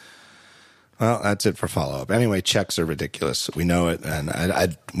 Well, that's it for follow-up. Anyway, checks are ridiculous. We know it,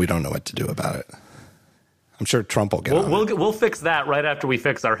 and we don't know what to do about it. I'm sure Trump will get on it. We'll fix that right after we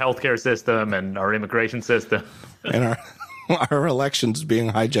fix our healthcare system and our immigration system. And our elections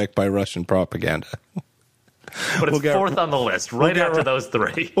being hijacked by Russian propaganda. But it's fourth on the list, right after those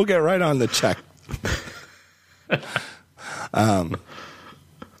three. We'll get right on the check. Well,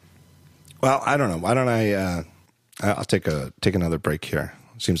 I don't know. Why don't I'll take another break here.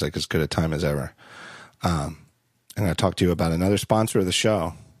 Seems like as good a time as ever. I'm going to talk to you about another sponsor of the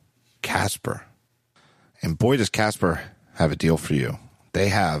show, Casper. And boy, does Casper have a deal for you. They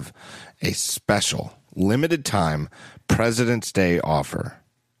have a special limited time President's Day offer.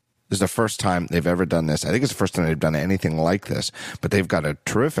 This is the first time they've ever done this. I think it's the first time they've done anything like this, but they've got a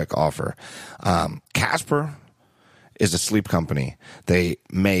terrific offer. Casper is a sleep company. They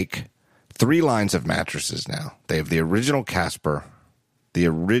make 3 lines of mattresses now. They have the original Casper,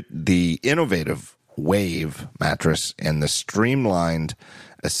 the innovative Wave mattress, and the streamlined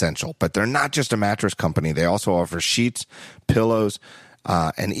Essential. But they're not just a mattress company. They also offer sheets, pillows,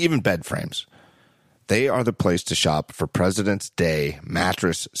 and even bed frames. They are the place to shop for President's Day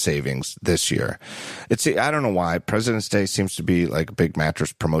mattress savings this year. I don't know why. President's Day seems to be like a big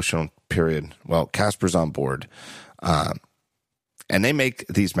mattress promotional period. Well, Casper's on board. And they make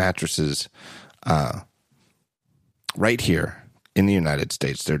these mattresses right here in the United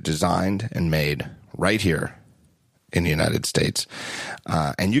States. They're designed and made right here in the United States.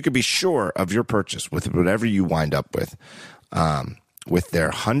 And you can be sure of your purchase with whatever you wind up with their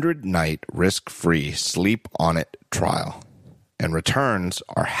 100-night risk-free Sleep On It trial. And returns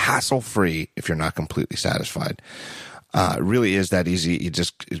are hassle-free if you're not completely satisfied. It really is that easy. You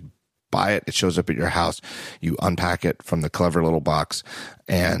just buy it. It shows up at your house. You unpack it from the clever little box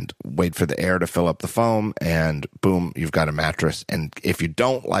and wait for the air to fill up the foam, and boom, you've got a mattress. And if you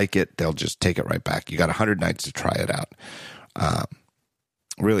don't like it, they'll just take it right back. You got 100 nights to try it out.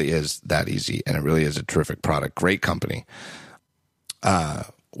 Really is that easy, and it really is a terrific product. Great company.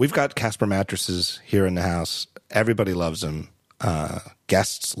 We've got Casper mattresses here in the house. Everybody loves them.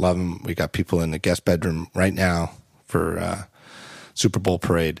 Guests love them. We got people in the guest bedroom right now for Super Bowl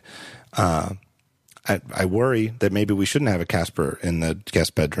parade. I worry that maybe we shouldn't have a Casper in the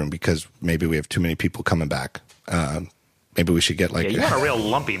guest bedroom because maybe we have too many people coming back. Maybe we should get like you want a real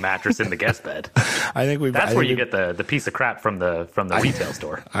lumpy mattress in the guest bed. That's where you get the piece of crap from the retail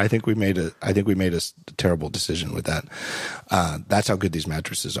store. I think we made a terrible decision with that. That's how good these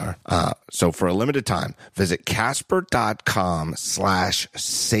mattresses are. So for a limited time, visit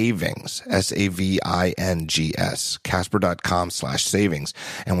Casper.com/savings, SAVINGS, Casper.com/savings.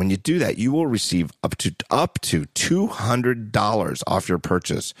 And when you do that, you will receive up to $200 off your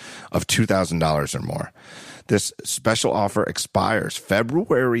purchase of $2,000 or more. This special offer expires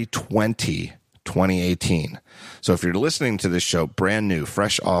February 20, 2018. So if you're listening to this show brand new,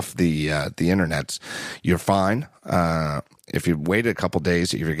 fresh off the internets, you're fine. If you wait a couple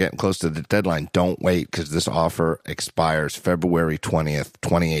days, if you're getting close to the deadline, don't wait, because this offer expires February 20th,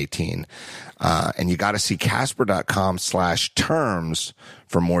 2018. And you got to see Casper.com/terms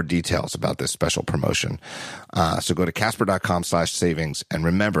for more details about this special promotion. So go to Casper.com/savings, and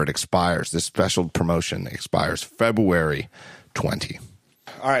remember, it expires. This special promotion expires February 20.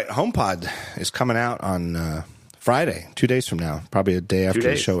 All right, HomePod is coming out on Friday, 2 days from now, probably a day after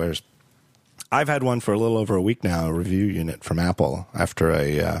the show airs. I've had one for a little over a week now, a review unit from Apple, after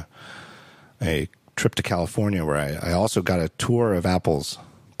a trip to California, where I also got a tour of Apple's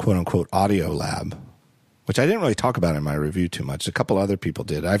quote-unquote audio lab, which I didn't really talk about in my review too much. A couple other people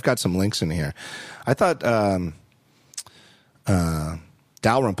did. I've got some links in here. I thought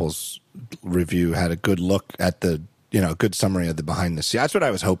Dalrymple's review had a good look at the, good summary of the behind the scenes. That's what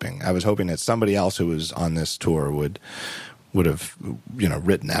I was hoping. I was hoping that somebody else who was on this tour would have,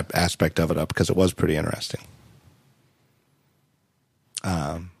 written that aspect of it up, because it was pretty interesting.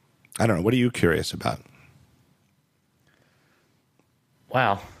 I don't know. What are you curious about?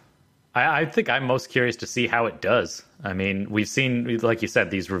 Wow. I think I'm most curious to see how it does. I mean, we've seen, like you said,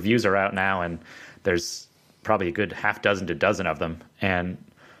 these reviews are out now, and there's probably a good half dozen to dozen of them. And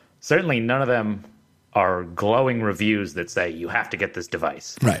certainly none of them are glowing reviews that say you have to get this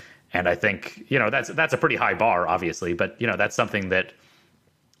device. Right. And I think, that's a pretty high bar, obviously, but that's something that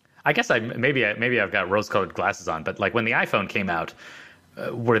I guess maybe I've got rose-colored glasses on, but like when the iPhone came out,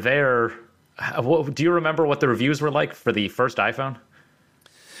 do you remember what the reviews were like for the first iPhone?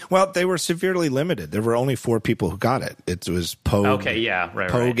 Well, they were severely limited. There were only 4 people who got it. It was Pogue,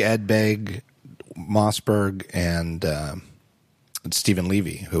 Pogue, Edbeg, Mossberg, and Stephen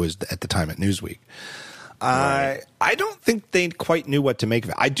Levy, who was at the time at Newsweek. Right. I don't think they quite knew what to make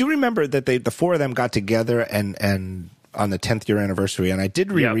of it. I do remember that the 4 of them got together and on the 10th year anniversary, and I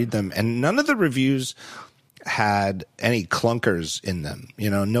did reread them, and none of the reviews had any clunkers in them.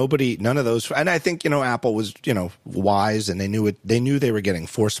 None of those. And I think, Apple was, wise, and they knew they were getting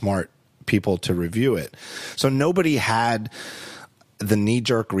 4 smart people to review it. So nobody had the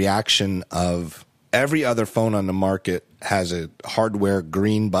knee-jerk reaction of every other phone on the market has a hardware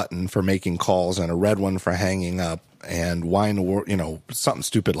green button for making calls and a red one for hanging up, and why in the world, something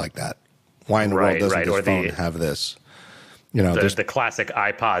stupid like that. Why in the world doesn't this phone have this? The classic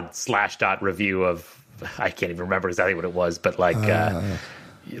iPod Slashdot review of, I can't even remember exactly what it was, but like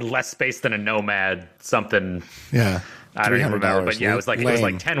less space than a Nomad, something. Yeah. I don't even remember, but it was like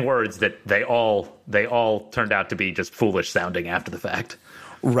 10 words that they all turned out to be just foolish sounding after the fact.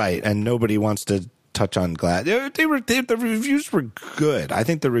 Right, and nobody wants to touch on glass. The reviews were good. I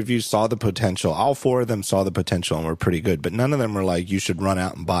think the reviews saw the potential. All 4 of them saw the potential and were pretty good, but none of them were like, you should run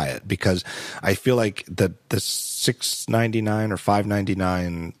out and buy it, because I feel like the $699 or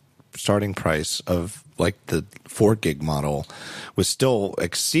 $599 starting price of like the 4 gig model was still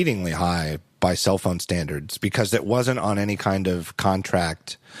exceedingly high by cell phone standards, because it wasn't on any kind of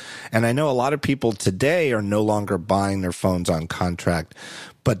contract. And I know a lot of people today are no longer buying their phones on contract,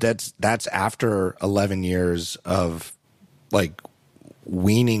 but that's after 11 years of like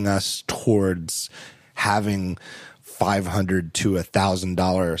weaning us towards having $500 to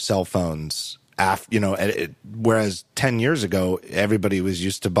 $1,000 cell phones. Whereas 10 years ago, everybody was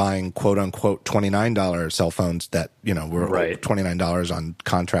used to buying quote unquote $29 cell phones that, were $29 on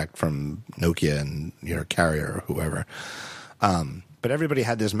contract from Nokia and your carrier or whoever. But everybody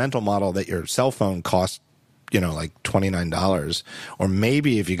had this mental model that your cell phone cost, like $29, or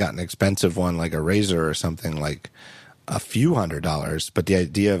maybe if you got an expensive one like a Razor or something, like a few $100s. But the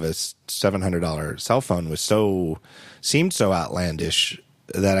idea of a $700 cell phone seemed so outlandish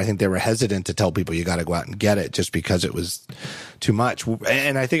that I think they were hesitant to tell people you got to go out and get it, just because it was too much.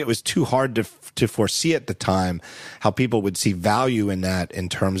 And I think it was too hard to foresee at the time how people would see value in that, in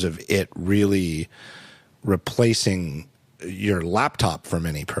terms of it really replacing your laptop for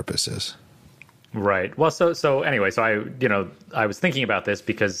many purposes. Right. Well, so anyway, I was thinking about this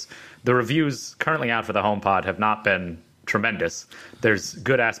because the reviews currently out for the HomePod have not been tremendous. There's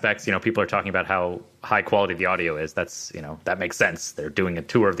good aspects. People are talking about how high quality the audio is. That's, that makes sense. They're doing a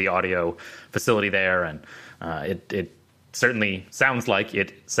tour of the audio facility there, and it certainly sounds like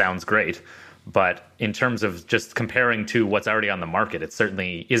it sounds great. But in terms of just comparing to what's already on the market, it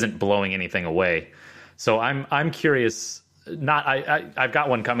certainly isn't blowing anything away. So I'm curious. I've got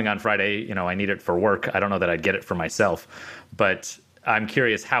one coming on Friday. I need it for work. I don't know that I'd get it for myself, but I'm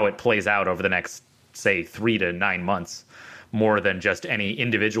curious how it plays out over the next, say, 3 to 9 months, more than just any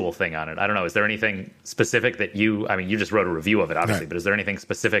individual thing on it. I don't know. Is there anything specific that you just wrote a review of it, obviously, right, but is there anything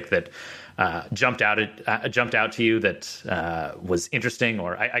specific that jumped out to you that was interesting?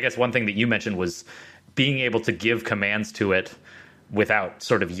 Or I guess one thing that you mentioned was being able to give commands to it without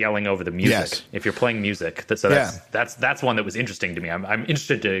sort of yelling over the music. Yes. If you're playing music. That's one that was interesting to me. I'm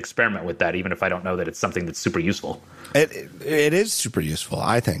interested to experiment with that, even if I don't know that it's something that's super useful. It is super useful,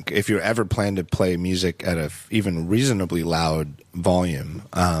 I think, if you ever plan to play music at a even reasonably loud volume.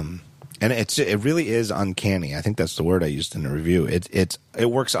 And it really is uncanny. I think that's the word I used in the review. It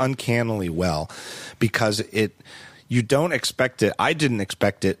works uncannily well because you don't expect it. I didn't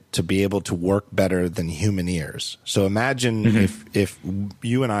expect it to be able to work better than human ears. So imagine if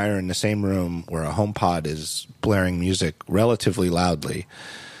you and I are in the same room where a HomePod is blaring music relatively loudly,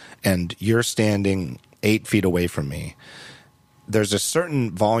 and you're standing 8 feet away from me. There's a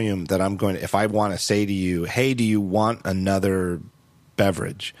certain volume that I'm going to, if I want to say to you, hey, do you want another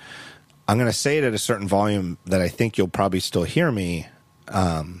beverage? I'm going to say it at a certain volume that I think you'll probably still hear me.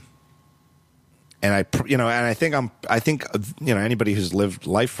 And I think anybody who's lived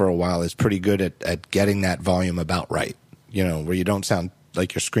life for a while is pretty good at getting that volume about right. Where you don't sound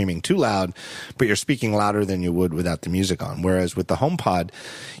like you're screaming too loud, but you're speaking louder than you would without the music on. Whereas with the HomePod,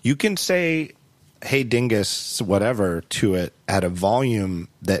 you can say, hey, dingus, whatever, to it at a volume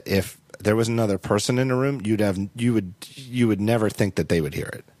that if there was another person in the room, you would never think that they would hear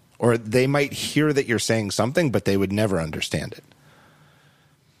it. Or they might hear that you're saying something, but they would never understand it.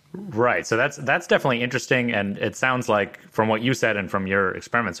 Right. So that's definitely interesting. And it sounds like from what you said and from your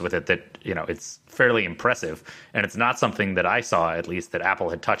experiments with it that, it's fairly impressive. And it's not something that I saw, at least, that Apple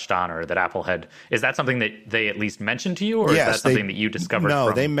had touched on or that Apple had. Is that something that they at least mentioned to you? Or yes, is that something that you discovered?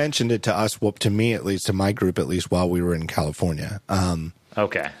 No, they mentioned it to us, well, to me at least, to my group at least, while we were in California.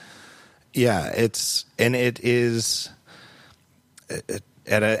 Okay. Yeah, it is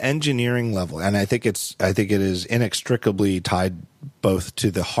at an engineering level, and I think it is inextricably tied both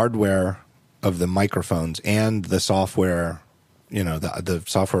to the hardware of the microphones and the software. The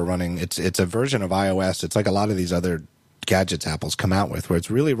software running. It's a version of iOS. It's like a lot of these other gadgets Apple's come out with, where it's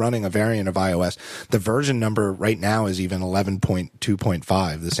really running a variant of iOS. The version number right now is even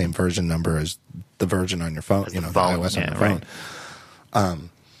 11.2.5, the same version number as the version on your phone. The iOS on your phone. Right.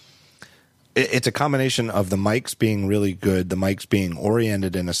 It's a combination of the mics being really good, the mics being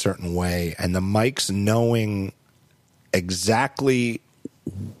oriented in a certain way, and the mics knowing exactly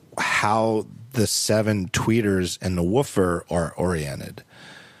how the 7 tweeters and the woofer are oriented.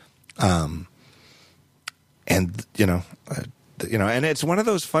 And it's one of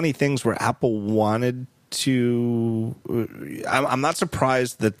those funny things where Apple wanted to. I'm not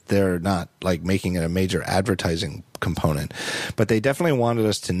surprised that they're not like making it a major advertising component, but they definitely wanted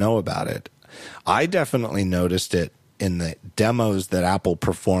us to know about it. I definitely noticed it in the demos that Apple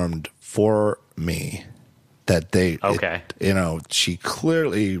performed for me. That she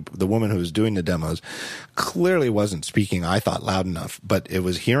clearly, the woman who was doing the demos, clearly wasn't speaking, I thought, loud enough, but it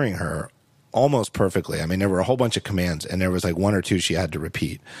was hearing her almost perfectly. I mean, there were a whole bunch of commands, and there was like 1 or 2 she had to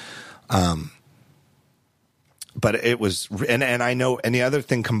repeat. But it was, and I know, and the other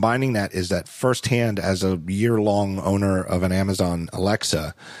thing combining that is that firsthand as a year-long owner of an Amazon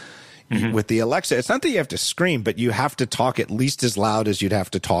Alexa. With the Alexa, it's not that you have to scream, but you have to talk at least as loud as you'd have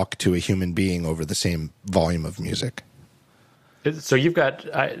to talk to a human being over the same volume of music. So you've got,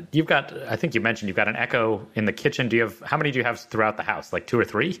 I think you mentioned you've got an Echo in the kitchen. How many do you have throughout the house? Like 2 or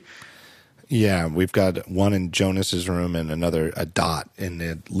 3? Yeah, we've got one in Jonas's room and a Dot in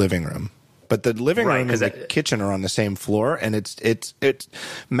the living room. But the living room and the kitchen are on the same floor, and it's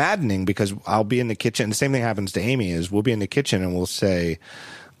maddening because I'll be in the kitchen. The same thing happens to Amy is we'll be in the kitchen and we'll say,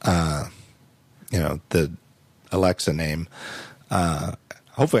 the Alexa name.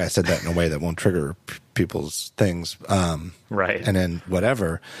 Hopefully I said that in a way that won't trigger people's things. Right. And then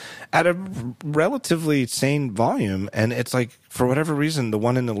whatever at a relatively sane volume. And it's like, for whatever reason, the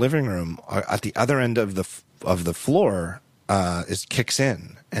one in the living room at the other end of the floor, kicks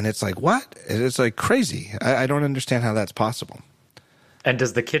in. And it's like, what? It's like crazy. I don't understand how that's possible. And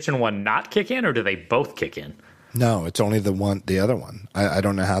does the kitchen one not kick in, or do they both kick in? No, it's only the other one. I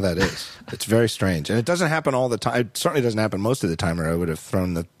don't know how that is. It's very strange. And it doesn't happen all the time. It certainly doesn't happen most of the time, or I would have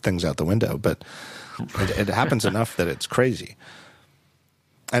thrown the things out the window. But it happens enough that it's crazy.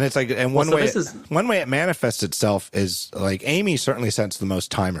 And it's like, and one way it manifests itself is like Amy certainly sets the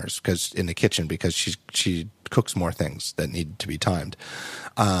most timers in the kitchen because she cooks more things that need to be timed.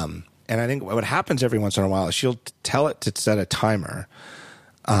 And I think what happens every once in a while is she'll tell it to set a timer,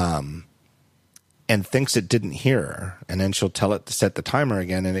 and thinks it didn't hear her, and then she'll tell it to set the timer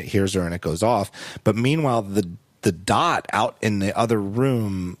again, and it hears her and it goes off. But meanwhile, the dot out in the other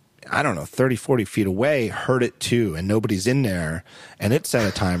room, I don't know, 30, 40 feet away, heard it too, and nobody's in there, and it set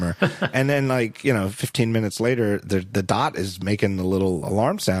a timer. And then 15 minutes later, the dot is making the little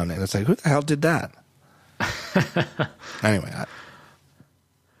alarm sound, and it's like, who the hell did that? Anyway.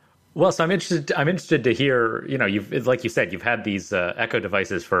 Well, so I'm interested to hear, like you said, you've had these Echo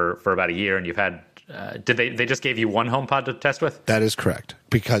devices for about a year, and you've had, they just gave you one HomePod to test with? That is correct,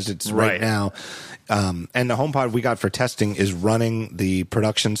 because it's right now, and the HomePod we got for testing is running the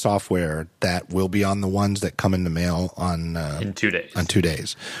production software that will be on the ones that come in the mail in 2 days. On 2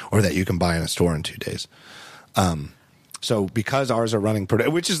 days, or that you can buy in a store in 2 days. So because ours are running,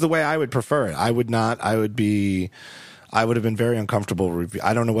 which is the way I would prefer it, I would have been very uncomfortable.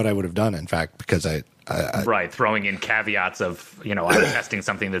 I don't know what I would have done, in fact, because throwing in caveats of, I'm testing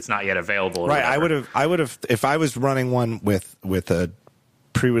something that's not yet available. Right. I would have, if I was running one with a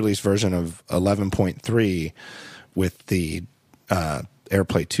pre-release version of 11.3 with the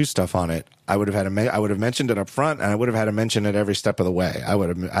AirPlay 2 stuff on it, I would have mentioned it up front, and I would have had to mention it every step of the way. I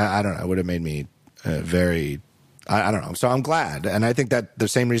don't know. It would have made me very, I don't know. So I'm glad. And I think that the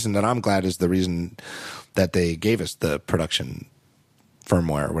same reason that I'm glad is the reason that they gave us the production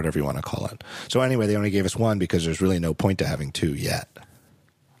firmware, or whatever you want to call it. So anyway, they only gave us one because there's really no point to having two yet.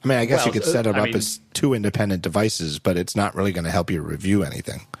 I mean, I guess you could set it up as two independent devices, but it's not really going to help you review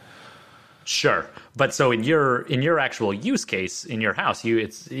anything. Sure. But so in your actual use case in your house,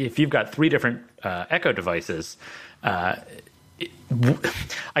 if you've got three different Echo devices, I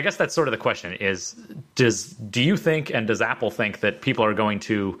guess that's sort of the question is, do you think, and does Apple think that people are going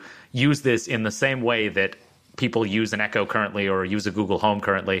to use this in the same way that people use an Echo currently or use a Google Home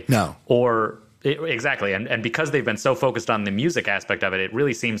currently? No. Exactly. And because they've been so focused on the music aspect of it, it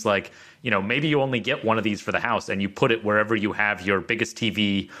really seems like, maybe you only get one of these for the house and you put it wherever you have your biggest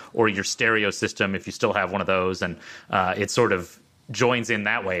TV or your stereo system, if you still have one of those. And it sort of joins in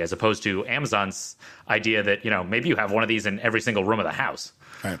that way, as opposed to Amazon's idea that, maybe you have one of these in every single room of the house.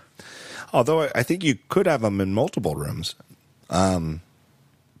 Right. Although I think you could have them in multiple rooms. I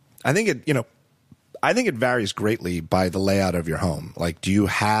think it varies greatly by the layout of your home. Like, do you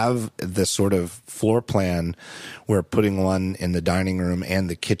have the sort of floor plan where putting one in the dining room and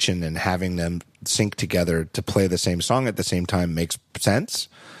the kitchen and having them sync together to play the same song at the same time makes sense?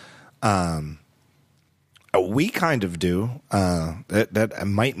 We kind of do. That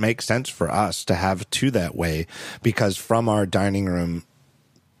might make sense for us to have two that way, because from our dining room,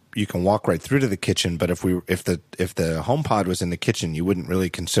 you can walk right through to the kitchen. But if the HomePod was in the kitchen, you wouldn't really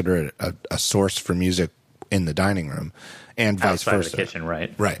consider it a source for music in the dining room, and vice versa. Outside of the kitchen,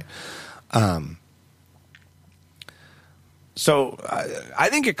 right? Right. So I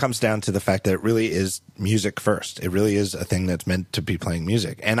think it comes down to the fact that it really is music first. It really is a thing that's meant to be playing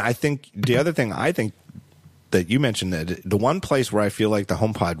music. And I think the other thing that you mentioned, that the one place where I feel like the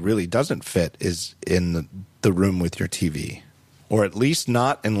HomePod really doesn't fit is in the room with your TV. Or at least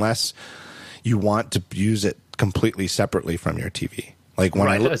not unless you want to use it completely separately from your TV. Like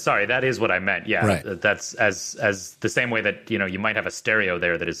when sorry, that is what I meant. Yeah, right. That's as the same way that you might have a stereo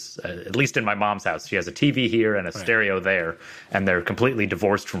there that is at least in my mom's house. She has a TV here and a stereo there, and they're completely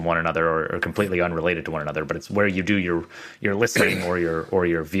divorced from one another or completely unrelated to one another. But it's where you do your listening or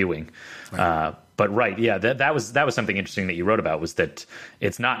your viewing. Right. But that was something interesting that you wrote about, was that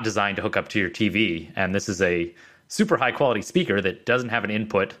it's not designed to hook up to your TV, and this is a super high quality speaker that doesn't have an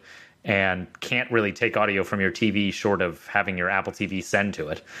input and can't really take audio from your TV short of having your Apple TV send to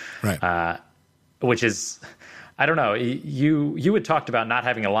it. Right. Which is, I don't know. You had talked about not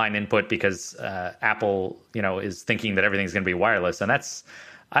having a line input because Apple, is thinking that everything's going to be wireless, and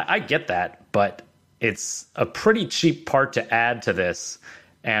I get that, but it's a pretty cheap part to add to this.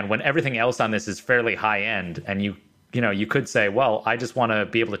 And when everything else on this is fairly high end, and you could say, well, I just want to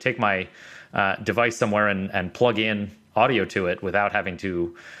be able to take my device somewhere and plug in audio to it without having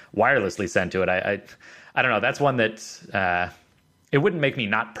to wirelessly send to it. I don't know. That's one that it wouldn't make me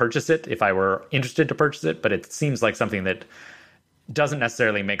not purchase it if I were interested to purchase it, but it seems like something that doesn't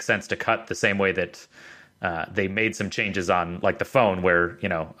necessarily make sense to cut the same way that they made some changes on, like the phone, where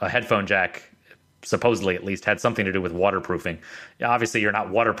a headphone jack supposedly at least had something to do with waterproofing. Obviously, you're not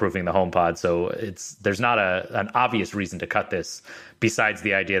waterproofing the HomePod, so there's not an obvious reason to cut this besides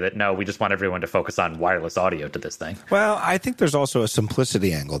the idea that, no, we just want everyone to focus on wireless audio to this thing. Well, I think there's also a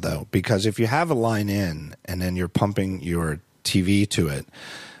simplicity angle, though, because if you have a line in and then you're pumping your TV to it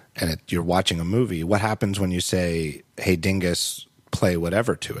and you're watching a movie, what happens when you say, hey, Dingus, play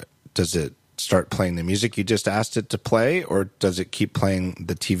whatever to it? Does it start playing the music you just asked it to play, or does it keep playing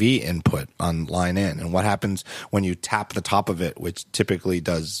the TV input on line in? And what happens when you tap the top of it, which typically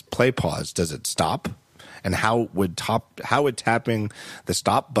does play pause? Does it stop? And how would tapping the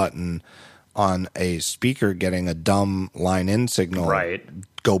stop button on a speaker getting a dumb line in signal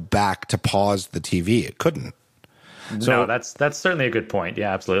go back to pause the TV? It couldn't. So, no, that's certainly a good point.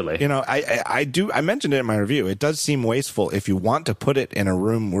 Yeah, absolutely. You know, I mentioned it in my review. It does seem wasteful if you want to put it in a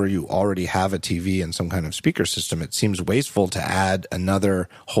room where you already have a TV and some kind of speaker system. It seems wasteful to add another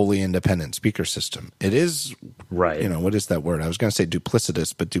wholly independent speaker system. It is, right. You know, what is that word? I was going to say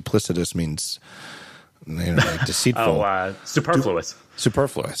duplicitous, but duplicitous means, you know, like deceitful. Superfluous.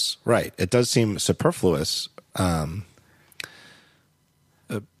 Superfluous, right. It does seem superfluous.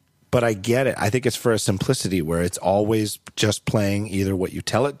 But I get it. I think it's for a simplicity where it's always just playing either what you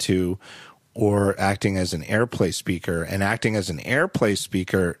tell it to or acting as an AirPlay speaker. And acting as an AirPlay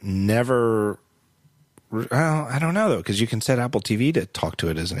speaker never – well, I don't know, though, because you can set Apple TV to talk to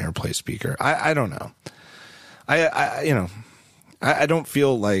it as an AirPlay speaker. I don't know. I don't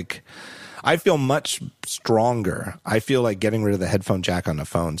feel like – I feel much stronger. I feel like getting rid of the headphone jack on the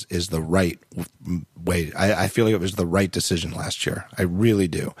phones is the right way. I feel like it was the right decision last year. I really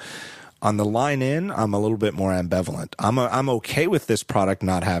do. On the line in, I'm a little bit more ambivalent. I'm okay with this product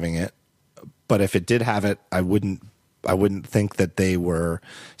not having it, but if it did have it, I wouldn't think that they were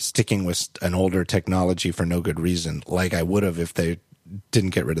sticking with an older technology for no good reason, like I would have if they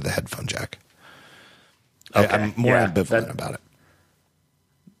didn't get rid of the headphone jack. Okay. I'm more ambivalent about it.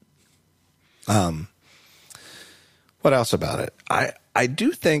 What else about it? I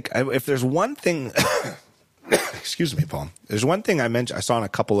do think if there's one thing, excuse me, Paul, there's one thing I saw in a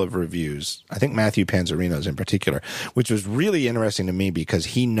couple of reviews, I think Matthew Panzarino's in particular, which was really interesting to me because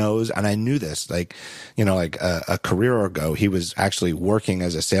he knows, and I knew this, like, you know, like a career ago, he was actually working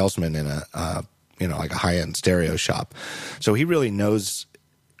as a salesman in like a high-end stereo shop. So he really knows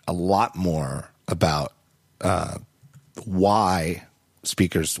a lot more about, why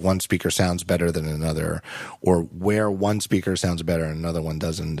one speaker sounds better than another, or where one speaker sounds better and another one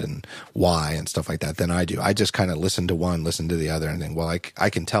doesn't, and why, and stuff like that, than I do. I just kind of listen to one, listen to the other, and think, well, I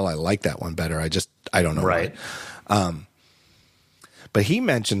can tell I like that one better. I don't know. Right. Why. But he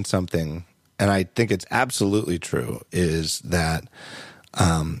mentioned something, and I think it's absolutely true, is that,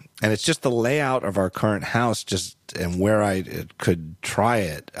 and it's just the layout of our current house, and where I could try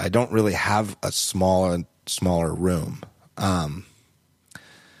it. I don't really have a smaller room.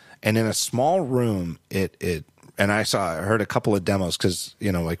 And in a small room, and I heard a couple of demos because,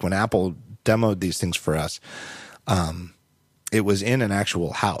 you know, like when Apple demoed these things for us, it was in an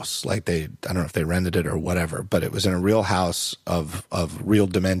actual house. Like I don't know if they rented it or whatever, but it was in a real house of real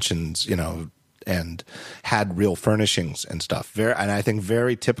dimensions, you know, and had real furnishings and stuff. And I think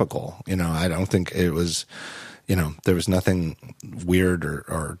very typical, you know, I don't think it was, you know, there was nothing weird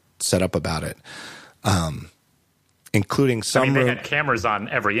or set up about it. Including some. I mean, they had cameras on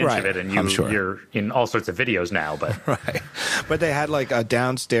every inch of it, and you're in all sorts of videos now. But right, but they had like a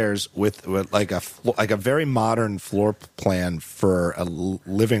downstairs with like a very modern floor plan for a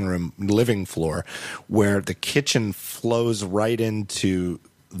living floor, where the kitchen flows right into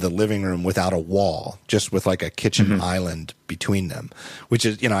the living room without a wall, just with like a kitchen island between them, which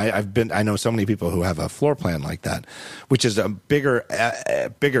is, you know, I know so many people who have a floor plan like that, which is a much bigger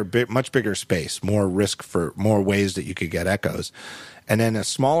space, more risk for more ways that you could get echoes. And then a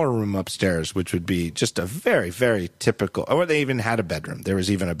smaller room upstairs, which would be just a very, very typical, or they even had a bedroom. There was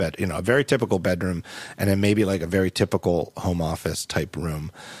even a bed, you know, a very typical bedroom, and then maybe like a very typical home office type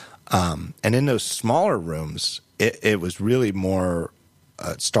room. And in those smaller rooms, it was really more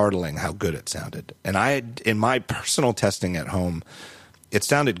startling how good it sounded. And in my personal testing at home, it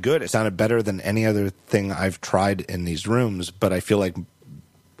sounded good. It sounded better than any other thing I've tried in these rooms, but I feel like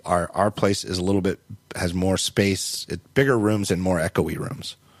our place is has more space, bigger rooms and more echoey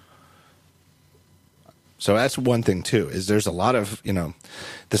rooms. So that's one thing too, is there's a lot of, you know,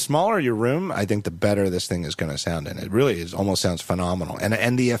 the smaller your room, I think the better this thing is going to sound. And it really almost sounds phenomenal.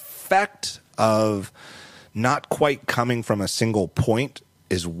 And the effect of not quite coming from a single point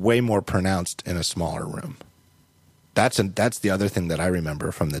is way more pronounced in a smaller room. That's the other thing that I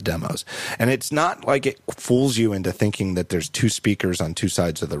remember from the demos. And it's not like it fools you into thinking that there's two speakers on two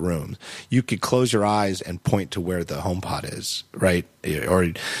sides of the room. You could close your eyes and point to where the HomePod is, right?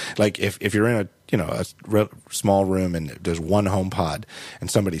 Or like if you're in a small room and there's one HomePod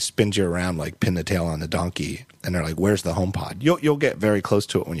and somebody spins you around like pin the tail on the donkey and they're like, "Where's the HomePod?" You'll get very close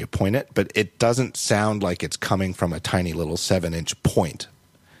to it when you point it, but it doesn't sound like it's coming from a tiny little 7-inch point.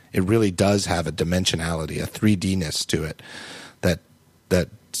 It really does have a dimensionality, a 3D-ness to it that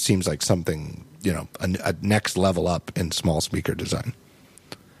seems like something, a next level up in small speaker design.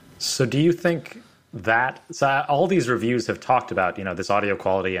 So do you think that, so all these reviews have talked about, this audio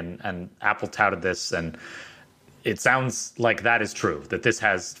quality and Apple touted this, and it sounds like that is true, that this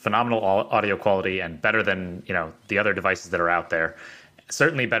has phenomenal audio quality and better than, the other devices that are out there,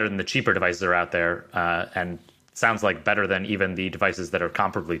 certainly better than the cheaper devices that are out there, and sounds like better than even the devices that are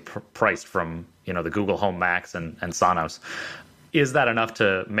comparably priced from, the Google Home Max and Sonos. Is that enough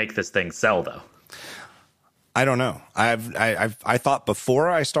to make this thing sell, though? I don't know. I thought before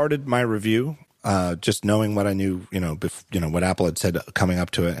I started my review, just knowing what I knew, what Apple had said coming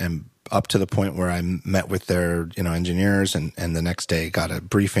up to it, and up to the point where I met with their, engineers, and the next day got a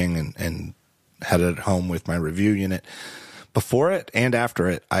briefing and headed home with my review unit. Before it and after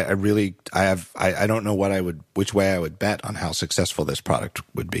it, I don't know which way I would bet on how successful this product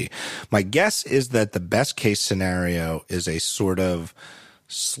would be. My guess is that the best case scenario is a sort of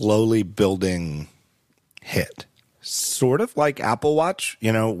slowly building hit, sort of like Apple Watch,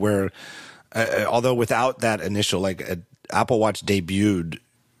 where although without that initial, Apple Watch debuted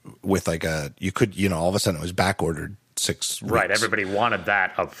with all of a sudden it was back ordered 6 weeks. Right, everybody wanted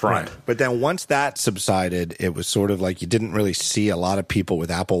that up front. Right. But then once that subsided, it was sort of like you didn't really see a lot of people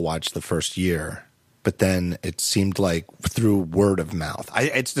with Apple Watch the first year. But then it seemed like through word of mouth.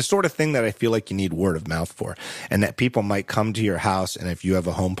 It's the sort of thing that I feel like you need word of mouth for. And that people might come to your house, and if you have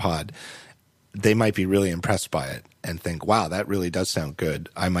a HomePod, they might be really impressed by it and think, wow, that really does sound good.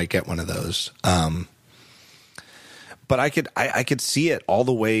 I might get one of those. But I could see it all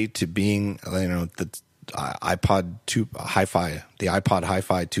the way to being, the iPod Hi-Fi, the iPod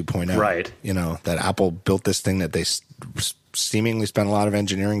Hi-Fi 2.0. Right. That Apple built this thing that they seemingly spent a lot of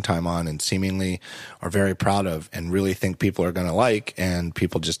engineering time on and seemingly are very proud of and really think people are going to like, and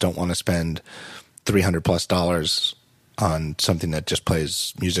people just don't want to spend $300+ on something that just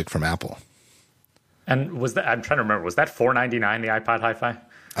plays music from Apple. And I'm trying to remember, was that $499, the iPod Hi-Fi?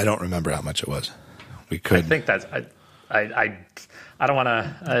 I don't remember how much it was. We could. I think that's, I don't want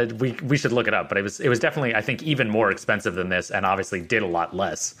to. We should look it up, but it was definitely, I think, even more expensive than this, and obviously did a lot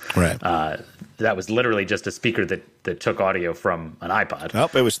less. Right. That was literally just a speaker that took audio from an iPod.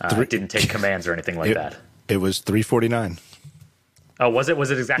 Nope, it was it didn't take commands or anything like that. It was $349. Oh, was it?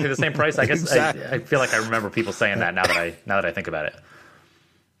 Was it exactly the same price? I guess Exactly. I feel like I remember people saying that now that I think about it.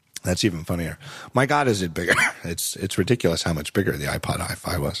 That's even funnier. My God, is it bigger? It's ridiculous how much bigger the iPod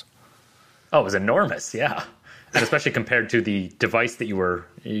Hi-Fi was. Oh, it was enormous. Yeah. And especially compared to the device that you were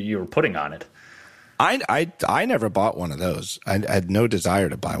putting on it. I never bought one of those. I had no desire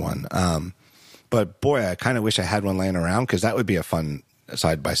to buy one. But boy, I kind of wish I had one laying around, because that would be a fun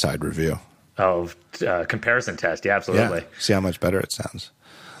side-by-side review. Oh, comparison test. Yeah, absolutely. Yeah, see how much better it sounds.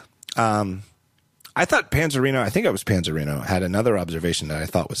 I thought Panzerino, I think it was Panzerino, had another observation that I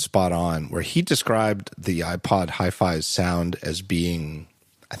thought was spot on, where he described the iPod Hi-Fi's sound as being,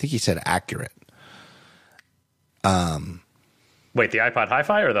 I think he said, accurate. Wait, the iPod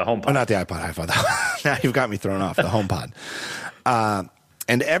Hi-Fi or the HomePod? Oh, not the iPod Hi-Fi. Now you've got me thrown off. The HomePod.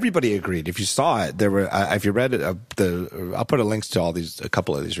 And everybody agreed. If you saw it, there were. If you read it, I'll put a links to a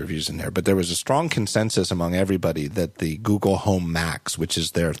couple of these reviews in there. But there was a strong consensus among everybody that the Google Home Max, which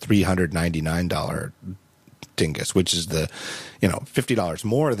is their $399 dingus, which is the $50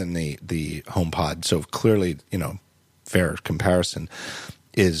 more than the HomePod, so clearly fair comparison,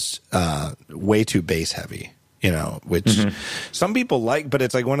 is way too bass heavy. Which some people like, but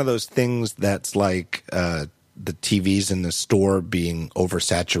it's like one of those things that's like the TVs in the store being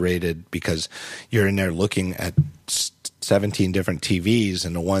oversaturated, because you're in there looking at 17 different TVs,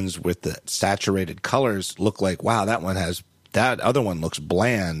 and the ones with the saturated colors look like, wow, that other one looks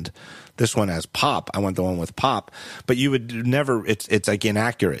bland. This one has pop. I want the one with pop. But you would never, it's like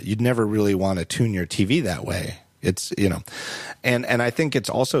inaccurate. You'd never really want to tune your TV that way. It's, and I think it's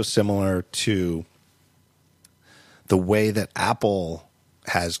also similar to the way that Apple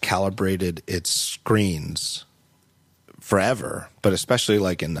has calibrated its screens forever, but especially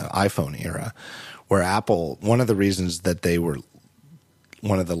like in the iPhone era, where Apple, one of the reasons that they were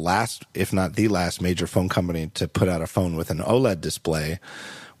one of the last, if not the last major phone company to put out a phone with an OLED display,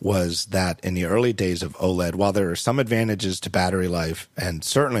 was that in the early days of OLED, while there are some advantages to battery life, and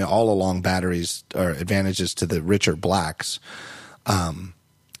certainly all along batteries are advantages to the richer blacks,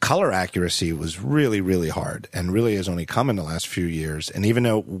 color accuracy was really, really hard and really has only come in the last few years. And even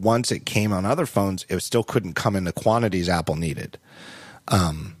though once it came on other phones, it still couldn't come in the quantities Apple needed.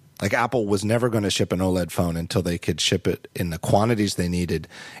 Like Apple was never going to ship an OLED phone until they could ship it in the quantities they needed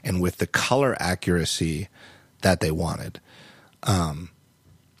and with the color accuracy that they wanted.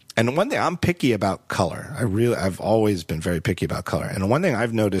 And one thing, I'm picky about color. I've always been very picky about color. And one thing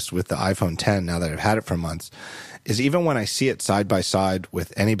I've noticed with the iPhone 10, now that I've had it for months, is even when I see it side by side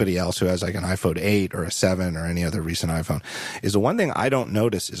with anybody else who has like an iPhone 8 or a 7 or any other recent iPhone, is the one thing I don't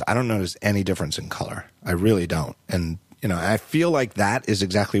notice is I don't notice any difference in color. I really don't. And, you know, I feel like that is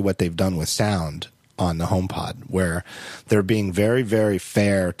exactly what they've done with sound on the HomePod, where they're being very, very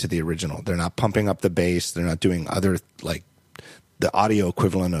fair to the original. They're not pumping up the bass. They're not doing other, like, the audio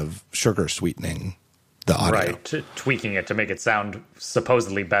equivalent of sugar sweetening the audio. Right, tweaking it to make it sound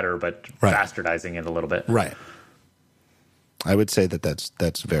supposedly better, but bastardizing it a little bit. Right. I would say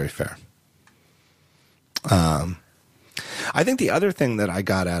that's very fair. I think the other thing that I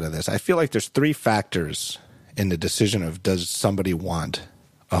got out of this, I feel like there's 3 factors in the decision of does somebody want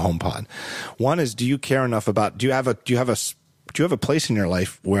a HomePod. One is, do you care enough about, do you have a place in your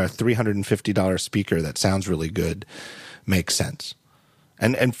life where a $350 speaker that sounds really good makes sense?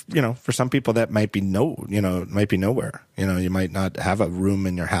 And you know, for some people that might be might be nowhere. You know, you might not have a room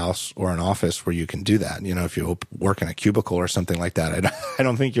in your house or an office where you can do that. You know, if you work in a cubicle or something like that, I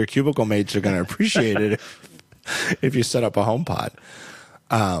don't think your cubicle mates are going to appreciate it if you set up a HomePod.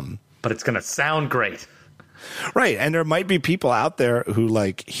 But it's going to sound great. Right. And there might be people out there who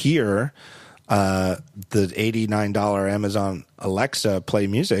like hear the $89 Amazon Alexa play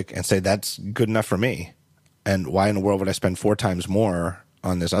music and say, that's good enough for me. And why in the world would I spend 4 times more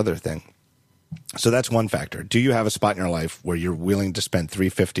on this other thing? So that's one factor. Do you have a spot in your life where you're willing to spend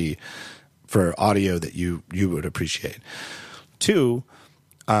 $350 for audio that you would appreciate? 2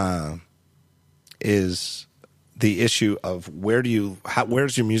 is the issue of where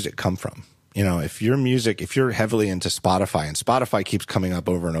does your music come from? You know, if you're heavily into Spotify, and Spotify keeps coming up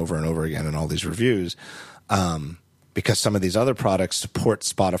over and over and over again in all these reviews, because some of these other products support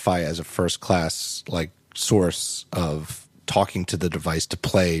Spotify as a first class, like, source of talking to the device to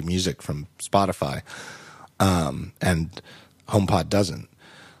play music from Spotify, and HomePod doesn't.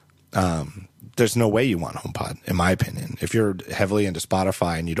 There's no way you want HomePod, in my opinion. If you're heavily into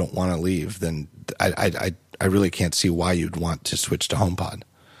Spotify and you don't want to leave, then I really can't see why you'd want to switch to HomePod,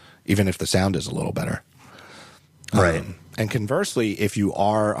 even if the sound is a little better. Right. And conversely, if you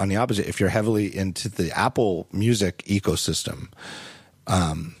are on the opposite, if you're heavily into the Apple Music ecosystem,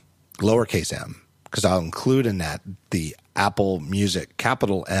 lowercase m, because I'll include in that the Apple Music,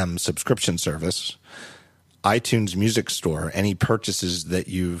 capital M, subscription service, iTunes Music Store, any purchases that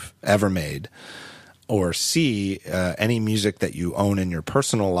you've ever made, or C, any music that you own in your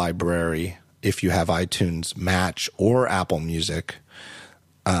personal library, if you have iTunes Match or Apple Music,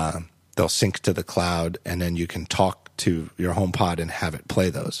 they'll sync to the cloud, and then you can talk to your HomePod and have it play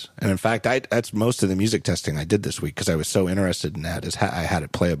those. And in fact, that's most of the music testing I did this week, because I was so interested in that, is I had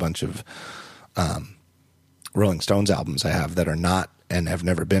it play a bunch of Rolling Stones albums I have that are not and have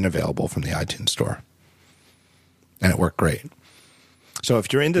never been available from the iTunes store. And it worked great. So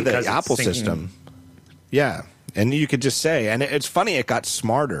if you're into the Apple system, yeah, and you could just say, and it's funny, it got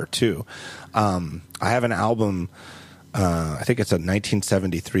smarter too. I have an album, I think it's a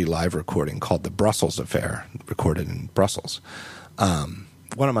 1973 live recording called The Brussels Affair, recorded in Brussels. One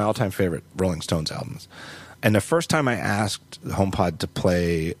of my all-time favorite Rolling Stones albums. And the first time I asked HomePod to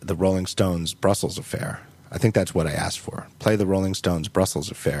play the Rolling Stones Brussels Affair, I think that's what I asked for, play the Rolling Stones Brussels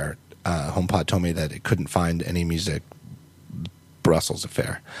Affair, HomePod told me that it couldn't find any music Brussels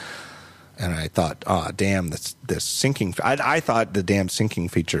Affair. And I thought, oh, damn, this syncing. I thought the damn syncing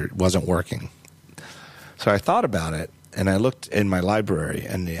feature wasn't working. So I thought about it, and I looked in my library,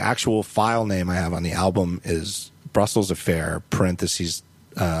 and the actual file name I have on the album is Brussels Affair, parentheses,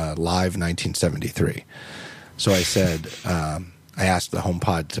 live 1973. So I said, I asked the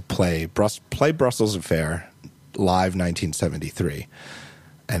HomePod to play Brussels Affair live 1973.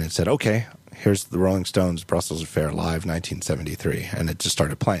 And it said, okay, here's the Rolling Stones Brussels Affair live 1973. And it just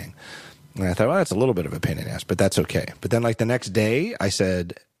started playing. And I thought, well, that's a little bit of a pain in the ass, but that's okay. But then like the next day I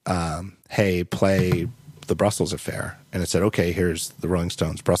said, hey, play the Brussels Affair. And it said, okay, here's the Rolling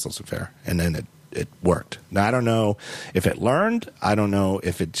Stones Brussels Affair. And then it worked. Now, I don't know if it learned. I don't know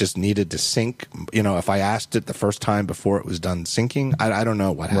if it just needed to sync. You know, if I asked it the first time before it was done syncing, I don't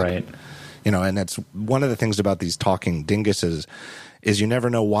know what happened. Right. You know, and that's one of the things about these talking dinguses is you never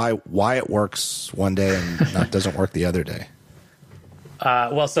know why it works one day and not doesn't work the other day.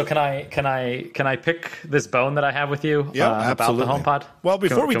 Well, so can I pick this bone that I have with you about the HomePod? Well,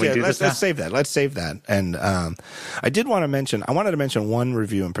 before we do, let's save that. Let's save that. And I wanted to mention one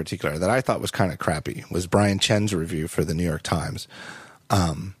review in particular that I thought was kind of crappy, was Brian Chen's review for the New York Times.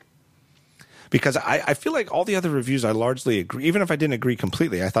 Because I feel like all the other reviews I largely agree, even if I didn't agree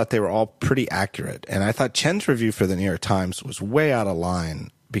completely, I thought they were all pretty accurate. And I thought Chen's review for the New York Times was way out of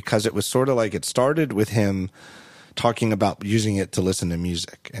line because it was sort of like it started with him talking about using it to listen to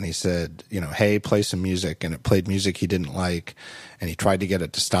music. And he said, hey, play some music. And it played music he didn't like. And he tried to get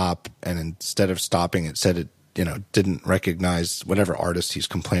it to stop. And instead of stopping, it said it, didn't recognize whatever artist he's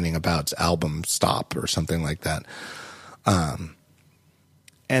complaining about's album stop or something like that.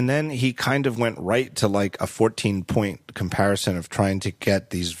 And then he kind of went right to like a 14-point comparison of trying to get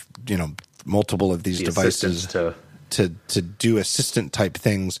these, multiple of these devices to do assistant type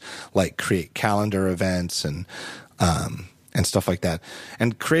things like create calendar events and stuff like that.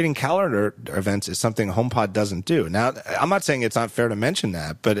 And creating calendar events is something HomePod doesn't do. Now, I'm not saying it's not fair to mention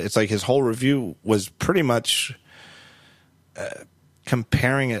that, but it's like his whole review was pretty much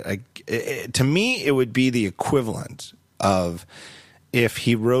comparing it. To me, it would be the equivalent of if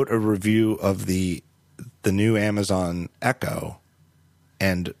he wrote a review of the new Amazon Echo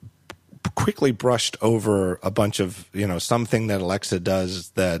and quickly brushed over a bunch of, something that Alexa does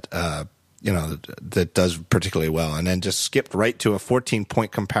that, that does particularly well, and then just skipped right to a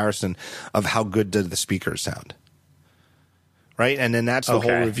 14-point comparison of how good did the speakers sound. Right. And then that's the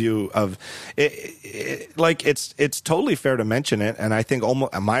whole review of it. It's totally fair to mention it. And I think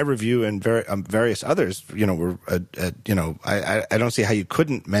almost my review and various others, were, I don't see how you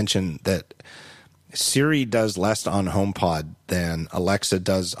couldn't mention that Siri does less on HomePod than Alexa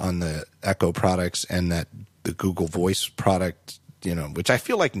does on the Echo products, and that the Google Voice product, which I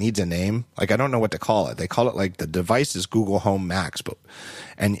feel like needs a name. Like, I don't know what to call it. They call it like the device is Google Home Max, but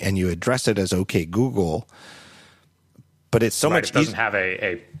and you address it as OK Google. But it's so much easier. It doesn't have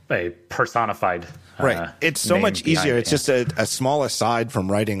a personified right. It's so much easier. It's just a small aside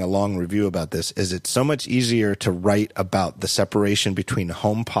from writing a long review about this. Is it's so much easier to write about the separation between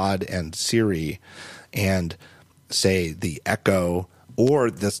HomePod and Siri, and say the Echo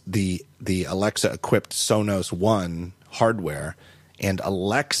or the Alexa equipped Sonos One hardware, and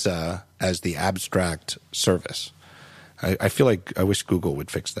Alexa as the abstract service. I feel like I wish Google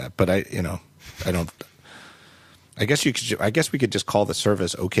would fix that, but I don't. I guess we could just call the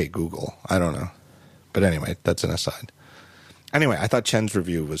service OK Google. I don't know. But anyway, that's an aside. Anyway, I thought Chen's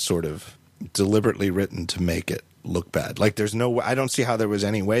review was sort of deliberately written to make it look bad. Like, I don't see how there was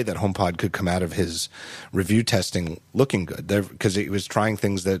any way that HomePod could come out of his review testing looking good, because he was trying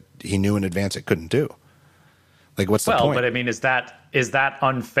things that he knew in advance it couldn't do. Like, what's the point? Well, but I mean, is that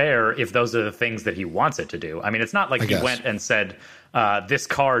unfair if those are the things that he wants it to do? I mean, it's not like he went and said, this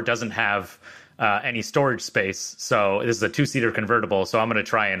car doesn't have any storage space, so this is a 2-seater convertible, so I'm going to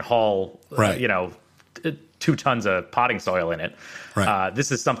try and haul, 2 tons of potting soil in it. Right.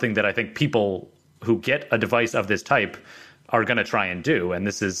 This is something that I think people who get a device of this type are going to try and do, and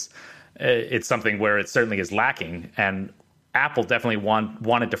it's something where it certainly is lacking. And Apple definitely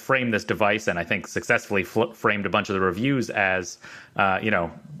wanted to frame this device, and I think successfully framed a bunch of the reviews as,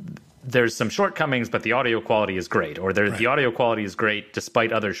 there's some shortcomings, but the audio quality is great, or the audio quality is great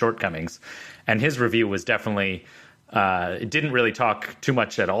despite other shortcomings. And his review was definitely, it didn't really talk too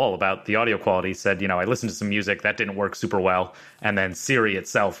much at all about the audio quality. He said, I listened to some music that didn't work super well, and then Siri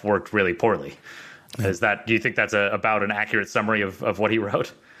itself worked really poorly. Yeah. Do you think that's about an accurate summary of what he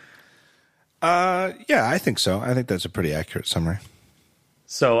wrote? Yeah, I think so. I think that's a pretty accurate summary.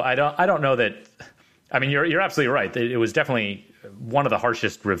 So I don't know that. I mean, you're absolutely right. It was definitely one of the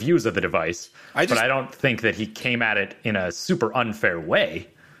harshest reviews of the device, but I don't think that he came at it in a super unfair way.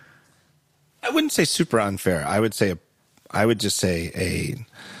 I wouldn't say super unfair. I would just say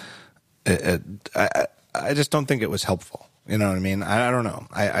I just don't think it was helpful. You know what I mean? I don't know.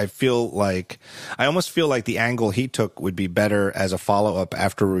 I almost feel like the angle he took would be better as a follow-up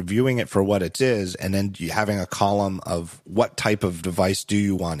after reviewing it for what it is, and then having a column of what type of device do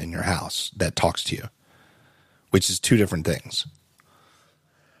you want in your house that talks to you, which is 2 different things.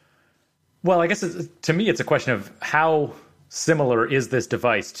 Well, I guess to me, it's a question of how similar is this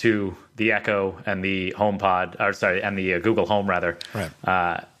device to the Echo and the HomePod, and the Google Home rather. Right.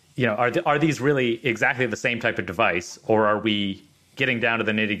 Are these really exactly the same type of device, or are we getting down to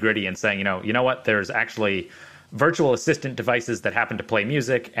the nitty gritty and saying, you know what, there's actually virtual assistant devices that happen to play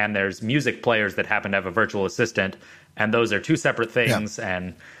music, and there's music players that happen to have a virtual assistant, and those are 2 separate things. Yeah.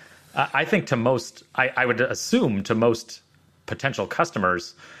 And I think I would assume to most potential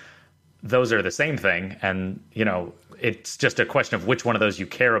customers, those are the same thing. And, it's just a question of which one of those you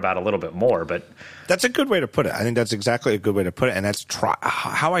care about a little bit more. But that's a good way to put it. I think that's exactly a good way to put it. And that's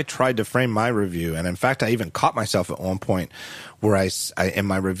how I tried to frame my review. And in fact, I even caught myself at one point where I in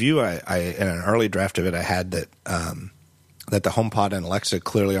my review, I in an early draft of it, I had that the HomePod and Alexa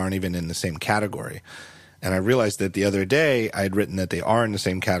clearly aren't even in the same category. And I realized that the other day I had written that they are in the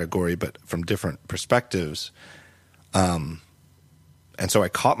same category, but from different perspectives. And so I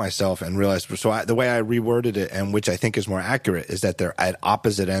caught myself and realized, the way I reworded it, and which I think is more accurate, is that they're at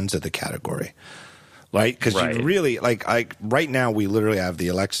opposite ends of the category, right? Because you really, right now we literally have the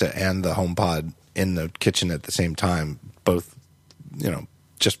Alexa and the HomePod in the kitchen at the same time, both,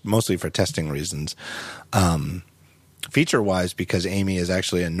 just mostly for testing reasons. Feature-wise, because Amy is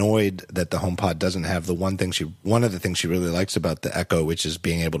actually annoyed that the HomePod doesn't have one of the things she really likes about the Echo, which is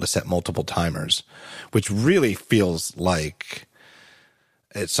being able to set multiple timers, which really feels like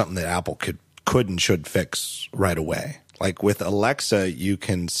it's something that Apple could and should fix right away. Like with Alexa, you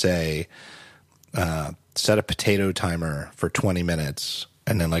can say, set a potato timer for 20 minutes,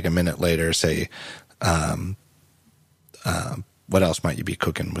 and then like a minute later say, what else might you be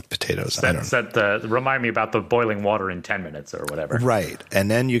cooking with potatoes? Remind me about the boiling water in 10 minutes or whatever. Right.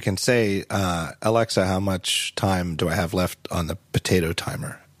 And then you can say, Alexa, how much time do I have left on the potato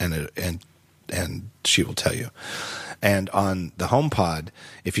timer? And she will tell you. And on the HomePod,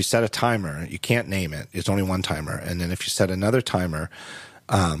 if you set a timer, you can't name it. It's only one timer. And then if you set another timer,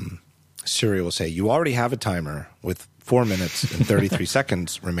 Siri will say, you already have a timer with 4 minutes and 33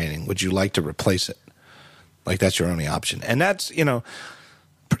 seconds remaining. Would you like to replace it? Like, that's your only option. And that's,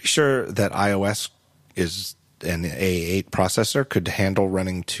 pretty sure that iOS is an A8 processor could handle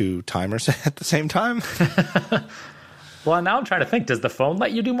running 2 timers at the same time. Well, now I'm trying to think. Does the phone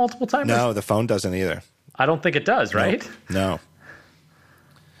let you do multiple timers? No, the phone doesn't either. I don't think it does, right? No.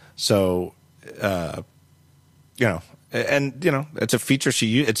 So, it's a feature she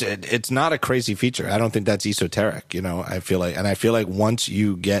used. It's not a crazy feature. I don't think that's esoteric. I feel like once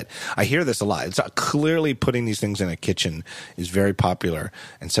you get, I hear this a lot. It's clearly putting these things in a kitchen is very popular,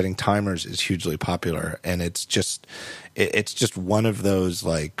 and setting timers is hugely popular. And it's just one of those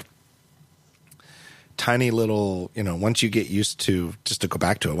like tiny little, once you get used to, just to go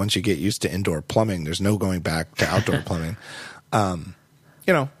back to it, once you get used to indoor plumbing, there's no going back to outdoor plumbing.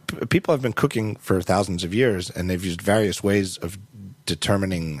 People have been cooking for thousands of years, and they've used various ways of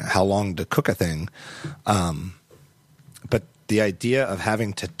determining how long to cook a thing. But the idea of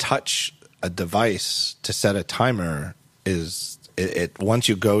having to touch a device to set a timer is it once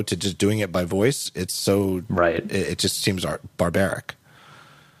you go to just doing it by voice, it's so right. It just seems barbaric.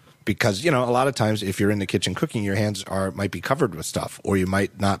 Because, a lot of times if you're in the kitchen cooking, your hands might be covered with stuff, or you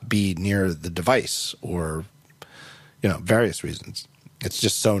might not be near the device, or, various reasons. It's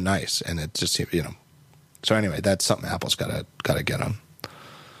just so nice, and it just, So anyway, that's something Apple's got to get on.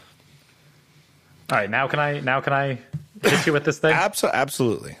 All right, now can I hit you with this thing?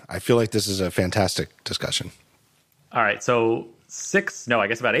 Absolutely. I feel like this is a fantastic discussion. All right, so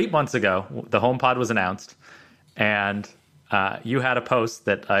about 8 months ago, the HomePod was announced, and you had a post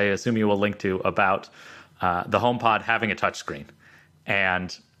that I assume you will link to about the HomePod having a touchscreen.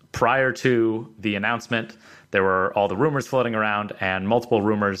 And prior to the announcement, there were all the rumors floating around, and multiple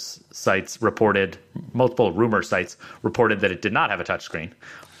rumor sites reported that it did not have a touchscreen.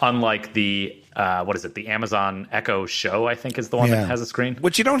 Unlike the the Amazon Echo Show, I think is the one that has a screen,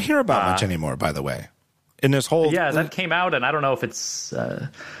 which you don't hear about much anymore, by the way. In this whole that came out, and I don't know if it's I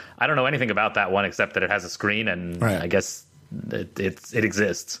don't know anything about that one except that it has a screen, and I guess it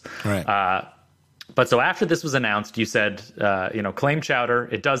exists. Right. But so after this was announced, you said, claim chowder,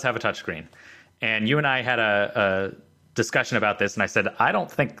 it does have a touchscreen. And you and I had a discussion about this, and I said, I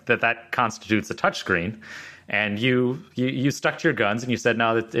don't think that constitutes a touchscreen. And you stuck to your guns, and you said,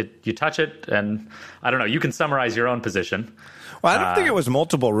 no, you touch it, and I don't know. You can summarize your own position. Well, I don't think it was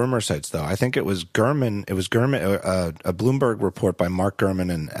multiple rumor sites, though. I think it was Gurman. It was Gurman, a Bloomberg report by Mark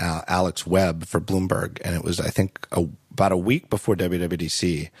Gurman and Alex Webb for Bloomberg, and it was, I think, about a week before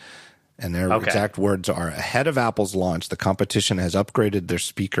WWDC. And their exact words are, ahead of Apple's launch, the competition has upgraded their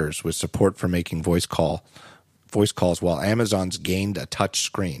speakers with support for making voice calls, while Amazon's gained a touch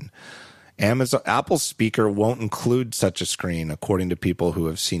screen. Apple's speaker won't include such a screen, according to people who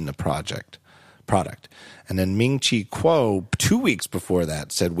have seen the product. And then Ming-Chi Kuo, 2 weeks before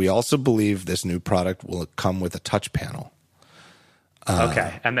that, said, we also believe this new product will come with a touch panel.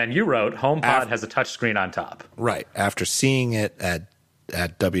 And then you wrote, HomePod has a touch screen on top. Right, after seeing it at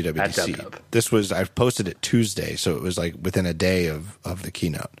WWDC. This was, I posted it Tuesday, so it was like within a day of the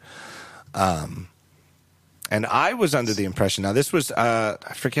keynote. And I was under the impression, now this was, I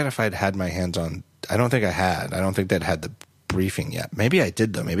forget if I'd had my hands on, I don't think I had. I don't think they'd had the briefing yet. Maybe I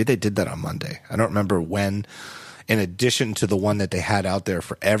did, though. Maybe they did that on Monday. I don't remember when, in addition to the one that they had out there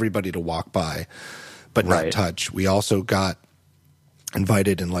for everybody to walk by, but not touch. We also got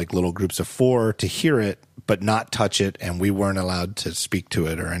invited in like little groups of 4 to hear it, but not touch it, and we weren't allowed to speak to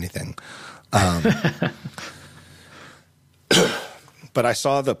it or anything. But I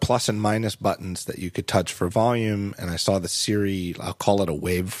saw the plus and minus buttons that you could touch for volume, and I saw the Siri, I'll call it a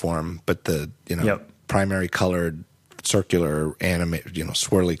waveform, but the primary colored circular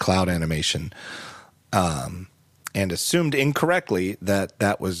swirly cloud animation, and assumed incorrectly that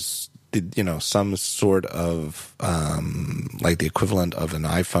that was some sort of like the equivalent of an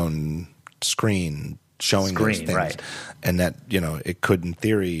iPhone screen showing those things, right. And that it could in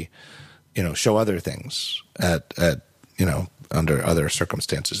theory show other things at under other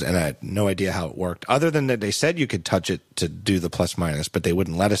circumstances. And I had no idea how it worked, other than that they said you could touch it to do the plus minus, but they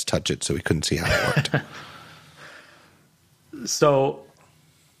wouldn't let us touch it, so we couldn't see how it worked. So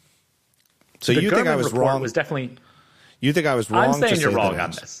you think I was wrong? Was definitely. You think I was wrong? I'm saying to you're say wrong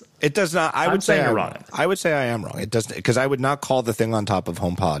on this. It does not. I would say you're wrong. I would say I am wrong. It doesn't, because I would not call the thing on top of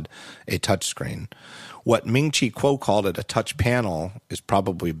HomePod a touch screen. What Ming-Chi Kuo called it, a touch panel, is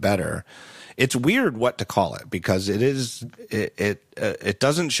probably better. It's weird what to call it, because it is it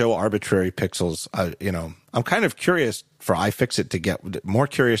doesn't show arbitrary pixels. I'm kind of curious for iFixit to get more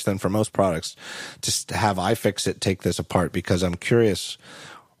curious than for most products to have iFixit take this apart, because I'm curious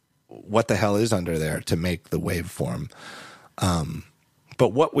what the hell is under there to make the waveform.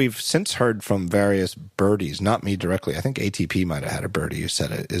 But what we've since heard from various birdies, not me directly, I think ATP might have had a birdie who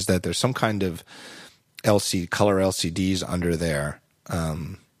said it, is that there's some kind of color LCDs under there.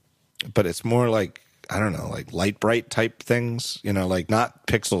 But it's more like, I don't know, like light bright type things, like not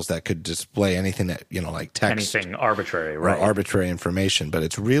pixels that could display anything that, like text. Anything arbitrary, right? Or arbitrary information. But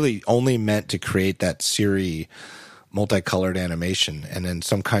it's really only meant to create that Siri multicolored animation, and then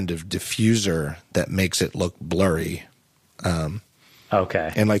some kind of diffuser that makes it look blurry.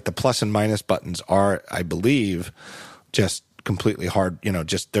 Okay. And like the plus and minus buttons are, I believe, just completely hard,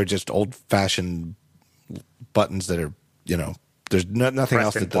 they're just old fashioned buttons that are, there's nothing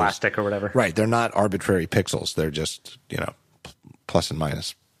else that plastic or whatever. Right. They're not arbitrary pixels. They're just, plus and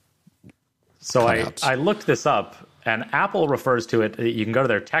minus. So I looked this up, and Apple refers to it, you can go to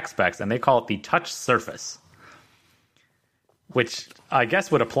their tech specs, and they call it the Touch Surface, which I guess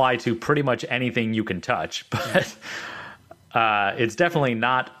would apply to pretty much anything you can touch, but it's definitely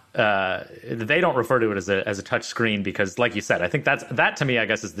not. They don't refer to it as a touch screen, because, like you said, I think that to me, I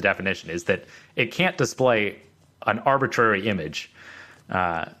guess, is the definition, is that it can't display an arbitrary image,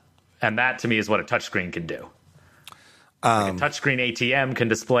 and that to me is what a touch screen can do. Like a touchscreen ATM can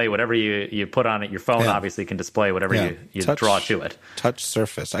display whatever you put on it. Your phone obviously can display whatever you draw to it. Touch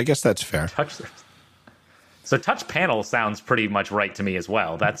surface, I guess that's fair. Touch surface. So touch panel sounds pretty much right to me as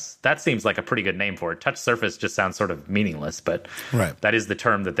well. That seems like a pretty good name for it. Touch surface just sounds sort of meaningless, but that is the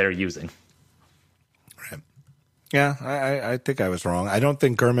term that they're using. Right. Yeah, I think I was wrong. I don't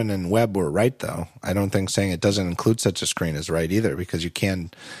think Gurman and Webb were right, though. I don't think saying it doesn't include such a screen is right either, because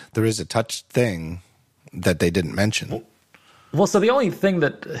there is a touch thing that they didn't mention. Well, so the only thing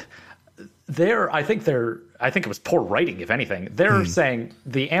that I think it was poor writing, if anything. They're saying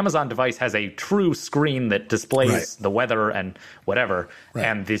the Amazon device has a true screen that displays the weather and whatever,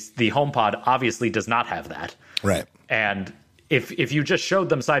 and the HomePod obviously does not have that. Right. And if you just showed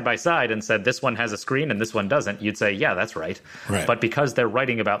them side by side and said this one has a screen and this one doesn't, you'd say, yeah, that's right. But because they're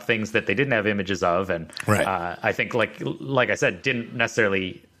writing about things that they didn't have images of, and I think, like I said, didn't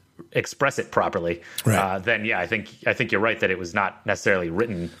necessarily express it properly, then I think you're right that it was not necessarily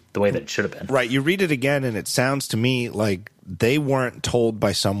written the way that it should have been. Right. You read it again, and it sounds to me like they weren't told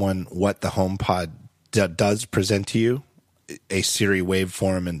by someone what the HomePod does present to you, a Siri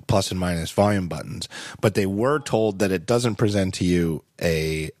waveform and plus and minus volume buttons, but they were told that it doesn't present to you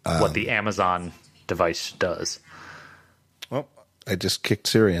what the Amazon device does. Well, I just kicked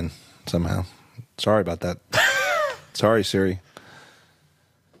Siri in somehow. Sorry about that. Sorry, Siri.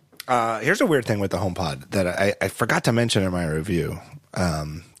 Here's a weird thing with the HomePod that I forgot to mention in my review.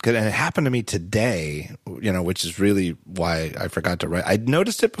 And it happened to me today, which is really why I forgot to write. I'd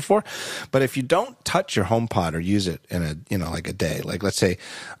noticed it before, but if you don't touch your HomePod or use it in like a day, like let's say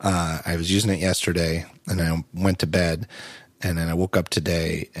I was using it yesterday and I went to bed, and then I woke up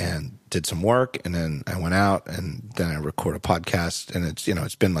today and did some work, and then I went out, and then I record a podcast, and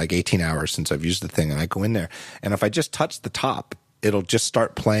it's been like 18 hours since I've used the thing, and I go in there, and if I just touch the top, it'll just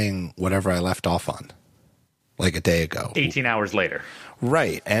start playing whatever I left off on. like a day ago. 18 hours later.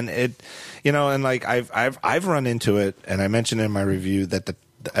 Right. And it, and like I've run into it, and I mentioned in my review that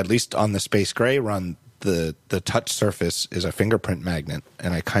at least on the Space Gray run, the touch surface is a fingerprint magnet,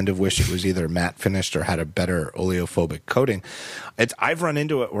 and I kind of wish it was either matte finished or had a better oleophobic coating. I've run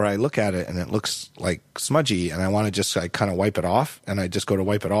into it where I look at it and it looks like smudgy, and I want to just kind of wipe it off, and I just go to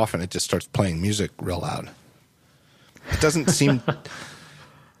wipe it off, and it just starts playing music real loud. It doesn't seem.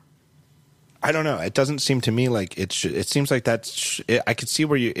 I don't know. It doesn't seem to me like it should. It seems like I could see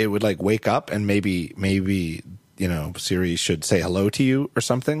where it would like wake up, and maybe Siri should say hello to you or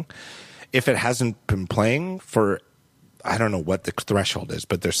something. If it hasn't been playing for, I don't know what the threshold is,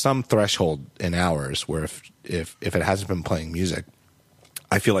 but there's some threshold in hours where if it hasn't been playing music,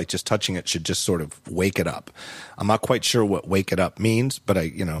 I feel like just touching it should just sort of wake it up. I'm not quite sure what wake it up means, but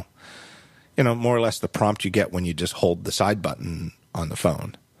more or less the prompt you get when you just hold the side button on the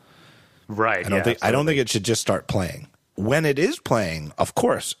phone. Right. I don't think it should just start playing. When it is playing, of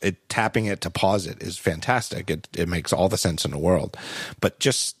course, tapping it to pause it is fantastic. It makes all the sense in the world. But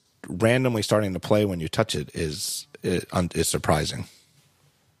just randomly starting to play when you touch it is surprising.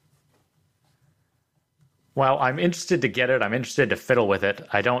 Well, I'm interested to get it. I'm interested to fiddle with it.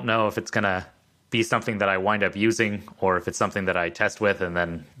 I don't know if it's going to be something that I wind up using or if it's something that I test with and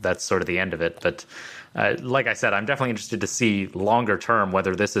then that's sort of the end of it. But like I said, I'm definitely interested to see longer term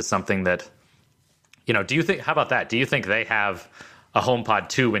whether this is something that, do you think, how about that? Do you think they have a HomePod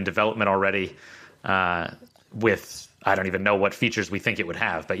 2 in development already with, I don't even know what features we think it would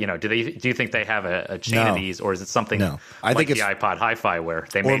have, but do you think they have a chain of these, or is it something like the iPod Hi-Fi where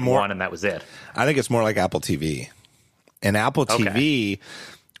they made one and that was it? I think it's more like Apple TV. And Apple TV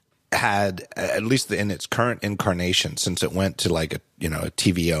had, at least in its current incarnation, since it went to like a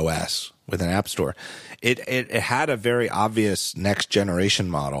TV OS with an app store, it had a very obvious next generation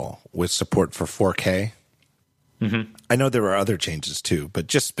model with support for 4K. Mm-hmm. I know there were other changes too, but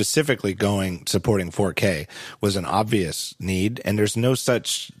just specifically supporting 4K was an obvious need, and there's no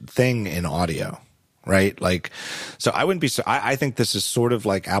such thing in audio, right? Like, so I wouldn't be. I think this is sort of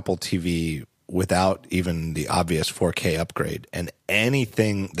like Apple TV without even the obvious 4K upgrade, and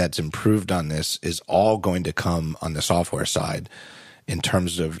anything that's improved on this is all going to come on the software side in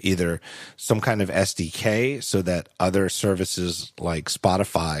terms of either some kind of SDK so that other services like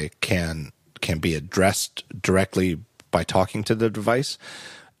Spotify can be addressed directly by talking to the device,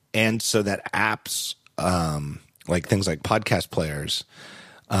 and so that apps like things like podcast players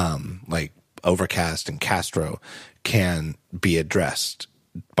like Overcast and Castro can be addressed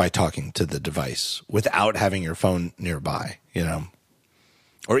by talking to the device without having your phone nearby,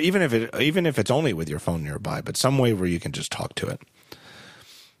 or even if it's only with your phone nearby, but some way where you can just talk to it.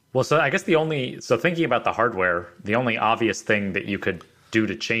 Well, so I guess thinking about the hardware, the only obvious thing that you could do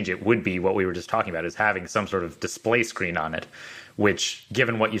to change it would be what we were just talking about, is having some sort of display screen on it, which,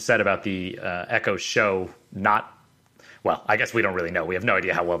 given what you said about the Echo Show, I guess we don't really know. We have no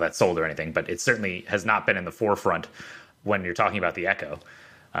idea how well that sold or anything, but it certainly has not been in the forefront when you're talking about the Echo.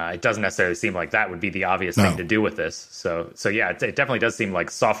 It doesn't necessarily seem like that would be the obvious thing to do with this. So yeah, it definitely does seem like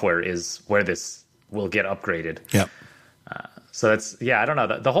software is where this will get upgraded. Yep. So I don't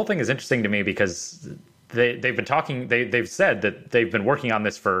know. The whole thing is interesting to me because they've been talking. They've said that they've been working on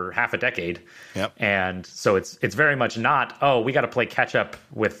this for half a decade. Yep. And so it's very much not, we got to play catch up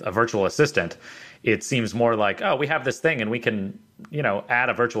with a virtual assistant. It seems more like, we have this thing and we can, add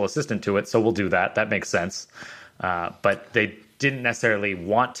a virtual assistant to it. So we'll do that. That makes sense. But they didn't necessarily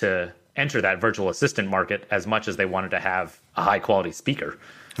want to enter that virtual assistant market as much as they wanted to have a high quality speaker.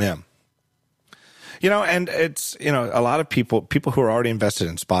 Yeah. And it's, a lot of people who are already invested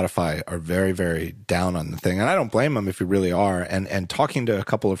in Spotify are very, very down on the thing. And I don't blame them if you really are. And talking to a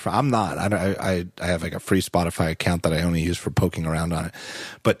couple of, I'm not, I have like a free Spotify account that I only use for poking around on it.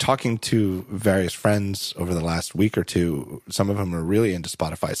 But talking to various friends over the last week or two, some of them are really into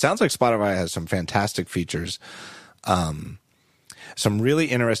Spotify. It sounds like Spotify has some fantastic features. Some really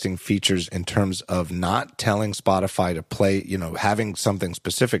interesting features in terms of not telling Spotify to play, having something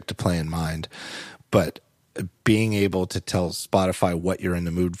specific to play in mind, but being able to tell Spotify what you're in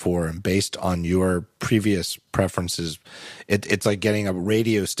the mood for, and based on your previous preferences, it's like getting a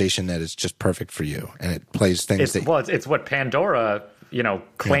radio station that is just perfect for you, and it plays things. It's what Pandora,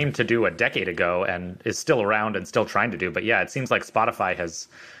 claimed to do a decade ago, and is still around and still trying to do. But yeah, it seems like Spotify has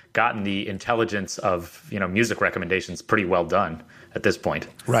gotten the intelligence of music recommendations pretty well done at this point.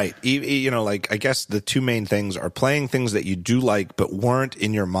 Right. Like, I guess the two main things are playing things that you do like but weren't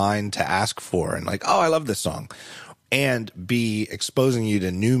in your mind to ask for, and like, I love this song, and B, exposing you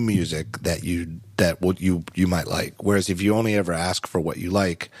to new music that you might like. Whereas if you only ever ask for what you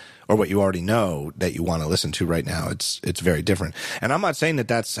like or what you already know that you want to listen to right now, it's very different. And I'm not saying that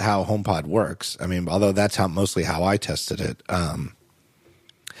that's how HomePod works. I mean, although that's mostly how I tested it.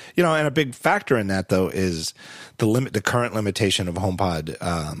 You know, and a big factor in that though is the current limitation of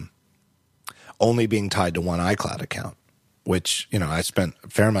HomePod only being tied to one iCloud account, which, you know, I spent a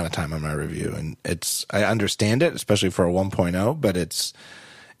fair amount of time on my review, and I understand it, especially for a 1.0, but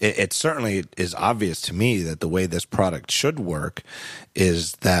it certainly is obvious to me that the way this product should work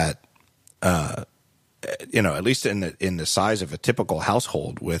is that, you know, at least in the size of a typical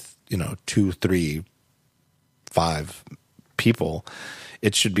household with, you know, 2, 3, 5 people,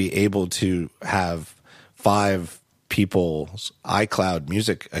 it should be able to have 5 people's iCloud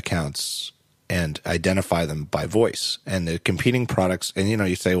music accounts and identify them by voice. And the competing products, and, you know,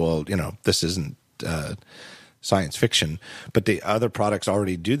 you say, well, you know, this isn't science fiction, but the other products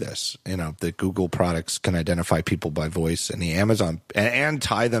already do this. You know, the Google products can identify people by voice, and the Amazon, and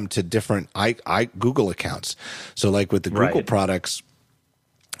tie them to different Google accounts. So like with the Google products,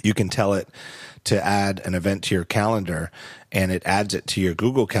 you can tell it to add an event to your calendar, and it adds it to your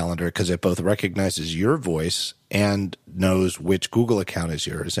Google Calendar because it both recognizes your voice and knows which Google account is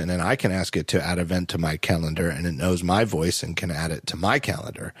yours. And then I can ask it to add an event to my calendar, and it knows my voice and can add it to my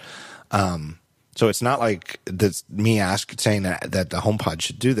calendar. So it's not like that's me saying that the HomePod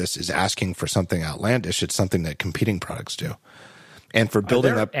should do this is asking for something outlandish. It's something that competing products do. And for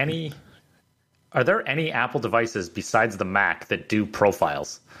building up... Are there any Apple devices besides the Mac that do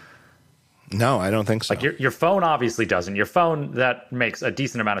profiles? No, I don't think so. Like your phone obviously doesn't. Your phone, that makes a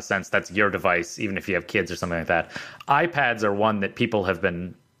decent amount of sense. That's your device, even if you have kids or something like that. iPads are one that people have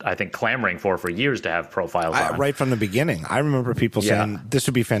been, I think, clamoring for years to have profiles on. Right from the beginning. I remember people saying, this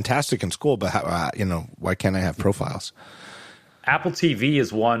would be fantastic in school, but how, you know, why can't I have profiles? Apple TV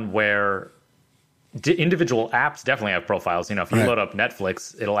is one where individual apps definitely have profiles. You know, if you load up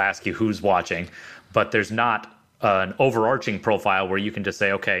Netflix, it'll ask you who's watching, but there's not an overarching profile where you can just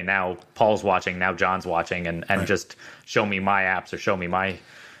say, okay, now Paul's watching, now John's watching, and just show me my apps or show me my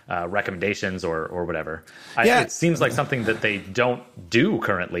recommendations or whatever. It seems like something that they don't do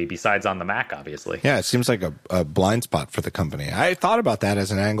currently, besides on the Mac, obviously. Yeah, it seems like a blind spot for the company. I thought about that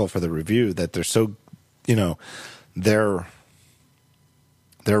as an angle for the review, that they're so, you know, their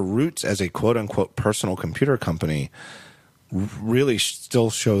roots as a quote-unquote personal computer company really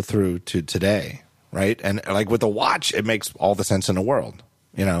still show through to today. Right. And like with the watch, it makes all the sense in the world,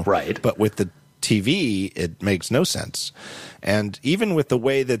 you know. Right. But with the TV, it makes no sense. And even with the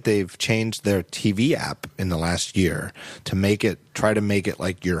way that they've changed their TV app in the last year to try to make it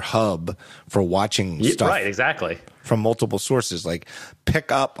like your hub for watching stuff. Right, exactly. From multiple sources, like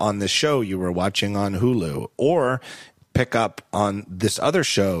pick up on the show you were watching on Hulu, or pick up on this other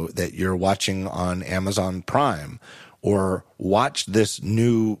show that you're watching on Amazon Prime, or watch this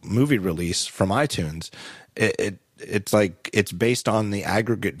new movie release from iTunes. It's like it's based on the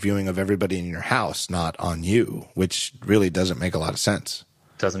aggregate viewing of everybody in your house, not on you, which really doesn't make a lot of sense.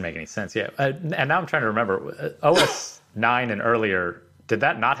 Doesn't make any sense, yeah. And now I'm trying to remember, OS 9 and earlier, did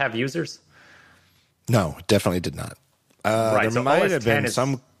that not have users? No, definitely did not. There so might have been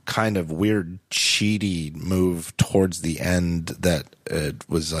some kind of weird cheaty move towards the end that it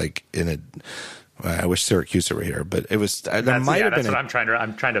was like in a... I wish Syracuse were here, but it was. There might have been. That's what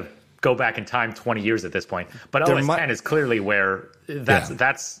I'm trying to go back in time 20 years at this point. But OS 10 is clearly where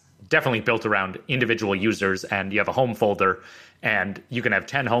that's definitely built around individual users, and you have a home folder, and you can have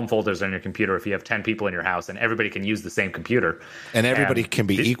 10 home folders on your computer if you have 10 people in your house, and everybody can use the same computer. And everybody can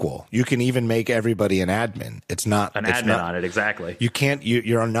be equal. You can even make everybody an admin. It's not an admin on it, exactly. You can't.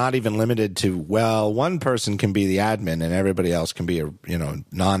 You're not even limited to, well, one person can be the admin and everybody else can be a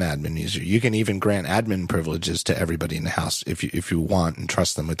non-admin user. You can even grant admin privileges to everybody in the house if you want and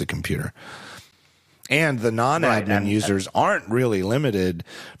trust them with the computer. And the non-admin users aren't really limited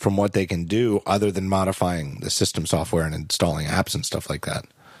from what they can do other than modifying the system software and installing apps and stuff like that.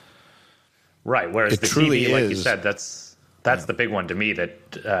 Right. Whereas the TV, like you said, that's the big one to me,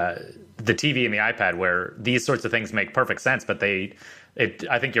 that the TV and the iPad, where these sorts of things make perfect sense, but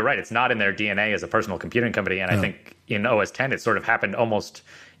I think you're right. It's not in their DNA as a personal computing company. And I think in OS 10, it sort of happened almost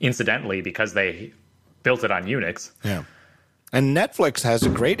incidentally because they built it on Unix. Yeah. And Netflix has a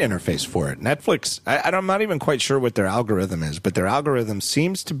great interface for it. Netflix, I'm not even quite sure what their algorithm is, but their algorithm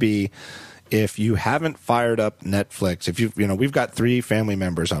seems to be, if you haven't fired up Netflix, we've got 3 family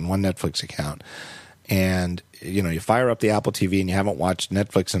members on one Netflix account, and you fire up the Apple TV and you haven't watched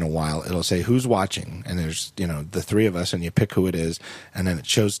Netflix in a while, it'll say who's watching, and there's the 3 of us, and you pick who it is, and then it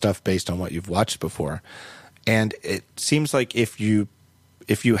shows stuff based on what you've watched before. And it seems like if you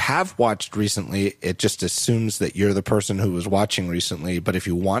have watched recently, it just assumes that you're the person who was watching recently. But if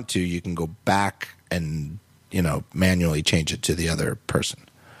you want to, you can go back and, manually change it to the other person.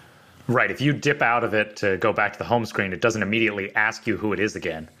 Right. If you dip out of it to go back to the home screen, it doesn't immediately ask you who it is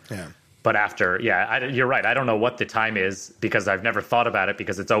again. Yeah. But after, you're right. I don't know what the time is because I've never thought about it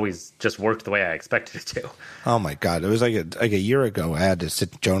because it's always just worked the way I expected it to. Oh my God. It was like a year ago. I had to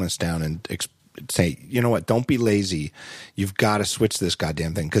sit Jonas down and say, you know what? Don't be lazy. You've got to switch this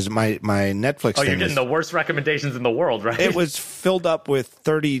goddamn thing. Because my Netflix thing, you're getting the worst recommendations in the world, right? It was filled up with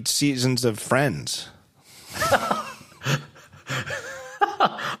 30 seasons of Friends.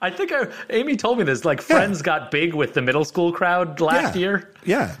 I think Amy told me this. Like, Friends got big with the middle school crowd last year.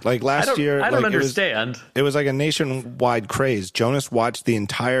 Yeah, like last year. I don't understand. It was like a nationwide craze. Jonas watched the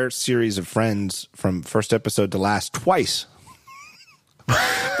entire series of Friends from first episode to last twice.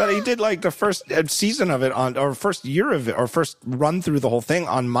 But he did like the first season of it or first year of it, or first run through the whole thing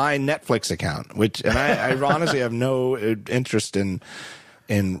on my Netflix account, and I honestly have no interest in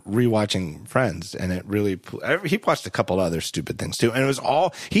rewatching Friends, and it really, he watched a couple other stupid things too, and it was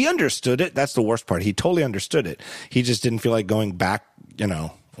all, he understood it. That's the worst part. He totally understood it. He just didn't feel like going back,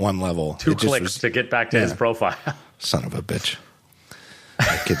 one level. Two clicks to get back to his profile. Son of a bitch.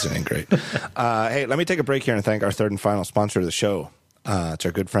 That kid's ain't great. Hey, let me take a break here and thank our third and final sponsor of the show. It's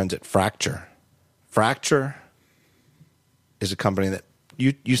our good friends at Fracture. Fracture is a company that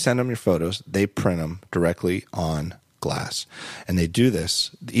you send them your photos, they print them directly on glass. And they do this.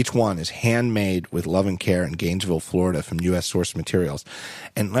 Each one is handmade with love and care in Gainesville, Florida from U.S. source materials.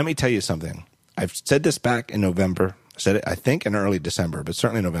 And let me tell you something. I've said this back in November. I said it, I think, in early December, but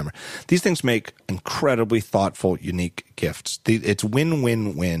certainly November. These things make incredibly thoughtful, unique gifts. It's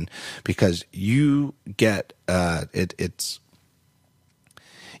win-win-win because you get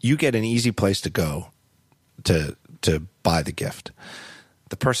you get an easy place to go to buy the gift.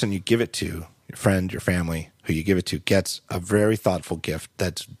 The person you give it to, your friend, your family, who you give it to, gets a very thoughtful gift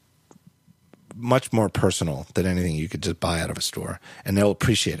that's much more personal than anything you could just buy out of a store. And they'll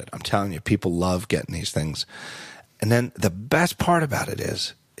appreciate it. I'm telling you, people love getting these things. And then the best part about it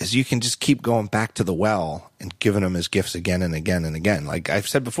is you can just keep going back to the well and giving them as gifts again and again and again. Like I've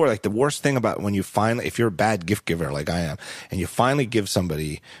said before, like the worst thing about when you finally, if you're a bad gift giver like I am, and you finally give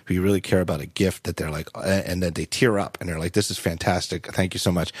somebody who you really care about a gift that they're like, and then they tear up and they're like, this is fantastic. Thank you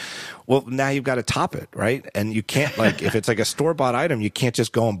so much. Well, now you've got to top it, right? And you can't, like, if it's like a store-bought item, you can't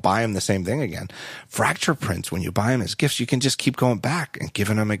just go and buy them the same thing again. Fracture prints, when you buy them as gifts, you can just keep going back and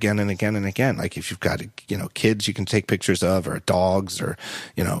giving them again and again and again. Like if you've got, kids you can take pictures of, or dogs, or,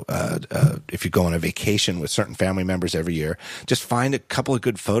 if you go on a vacation with certain family members every year, just find a couple of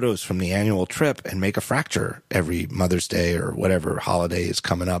good photos from the annual trip and make a fracture every Mother's Day or whatever holiday is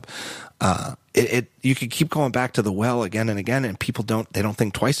coming up. You can keep going back to the well again and again, and people don't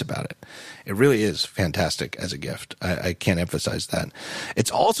think twice about it. It really is fantastic as a gift. I can't emphasize that.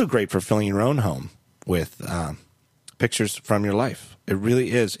 It's also great for filling your own home with pictures from your life. It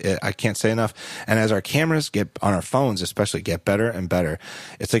really is. I can't say enough. And as our cameras get on our phones, especially, get better and better,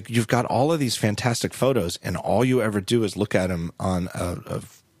 it's like you've got all of these fantastic photos, and all you ever do is look at them on a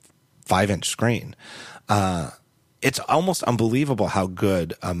 5-inch screen. It's almost unbelievable how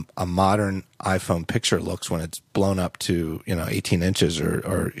good a modern iPhone picture looks when it's blown up to 18 inches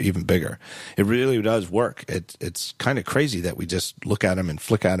or even bigger. It really does work. It's kind of crazy that we just look at them and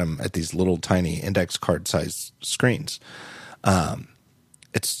flick at them at these little tiny index card sized screens.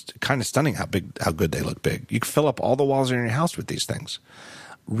 It's kind of stunning how good they look big. You can fill up all the walls in your house with these things.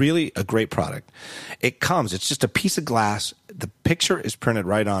 Really a great product. It's just a piece of glass. The picture is printed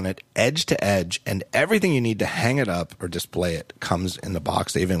right on it, edge to edge, and everything you need to hang it up or display it comes in the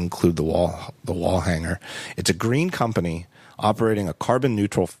box. They even include the wall hanger. It's a green company operating a carbon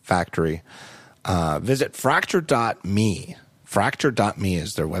neutral factory. Visit fracture.me. Fracture.me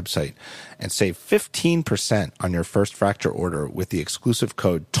is their website, and save 15% on your first Fracture order with the exclusive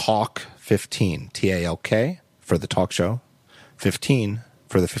code TALK15, TALK, for the talk show, 15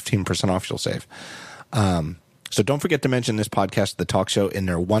 for the 15% off you'll save. So don't forget to mention this podcast, The Talk Show, in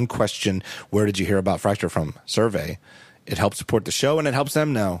their one question, where did you hear about Fracture from survey. It helps support the show, and it helps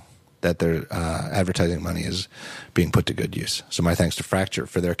them know that their advertising money is being put to good use. So my thanks to Fracture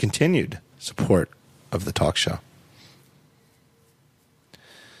for their continued support of The Talk Show.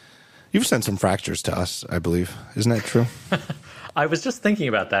 You've sent some fractures to us, I believe. Isn't that true? I was just thinking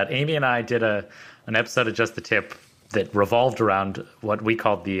about that. Amy and I did an episode of Just the Tip that revolved around what we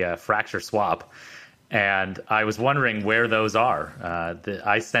called the fracture swap. And I was wondering where those are.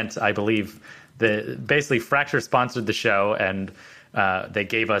 I sent, I believe, basically Fracture sponsored the show, and they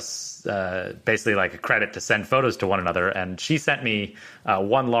gave us basically like a credit to send photos to one another. And she sent me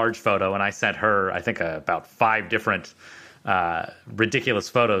one large photo, and I sent her, I think, about 5 different ridiculous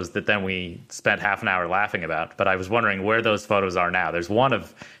photos that then we spent half an hour laughing about. But I was wondering where those photos are now. There's one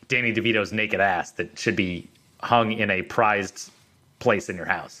of Danny DeVito's naked ass that should be hung in a prized place in your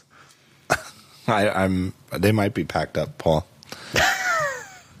house. They might be packed up, Paul.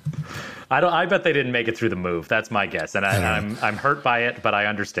 I bet they didn't make it through the move. That's my guess, and I'm hurt by it, but I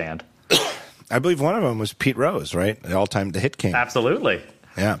understand. I believe one of them was Pete Rose, right? The hit king. Absolutely.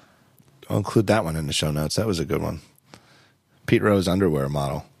 Yeah, I'll include that one in the show notes. That was a good one. Pete Rose underwear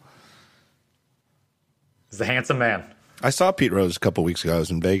model. He's a handsome man. I saw Pete Rose a couple weeks ago. I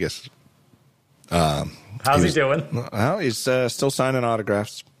was in Vegas. How's he doing? Well, he's still signing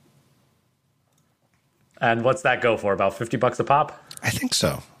autographs. And what's that go for? About $50 a pop? I think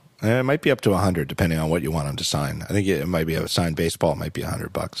so. It might be up to 100, depending on what you want him to sign. I think it might be a signed baseball. It might be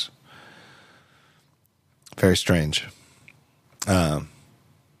 $100. Very strange.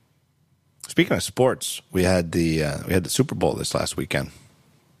 Speaking of sports, we had the Super Bowl this last weekend.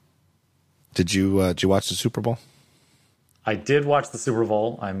 Did you watch the Super Bowl? I did watch the Super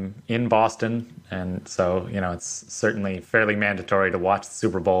Bowl. I'm in Boston, and so it's certainly fairly mandatory to watch the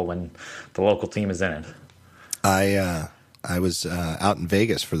Super Bowl when the local team is in it. I was out in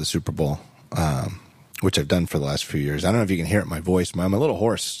Vegas for the Super Bowl, which I've done for the last few years. I don't know if you can hear it in my voice. I'm a little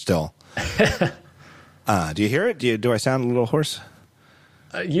hoarse still. Do you hear it? Do I sound a little hoarse?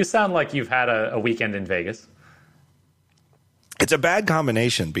 You sound like you've had a weekend in Vegas. It's a bad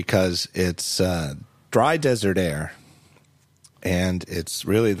combination because it's dry desert air, and it's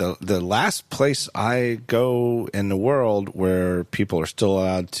really the last place I go in the world where people are still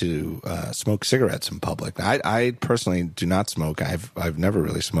allowed to smoke cigarettes in public. I personally do not smoke. I've never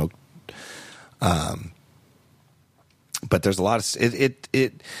really smoked, but there's a lot of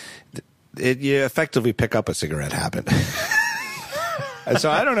you effectively pick up a cigarette habit.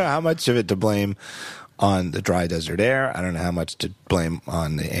 So I don't know how much of it to blame on the dry desert air. I don't know how much to blame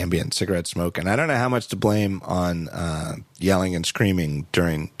on the ambient cigarette smoke, and I don't know how much to blame on yelling and screaming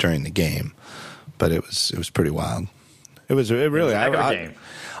during the game. But it was pretty wild. It really. Game.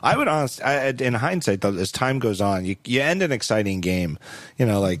 I would honestly, in hindsight, though, as time goes on, you end an exciting game.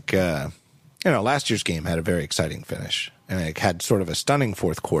 Last year's game had a very exciting finish, and it had sort of a stunning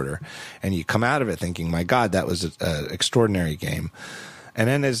fourth quarter, and you come out of it thinking, "My God, that was an extraordinary game." And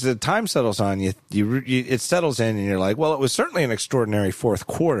then as the time settles on, it settles in, and you're like, well, it was certainly an extraordinary fourth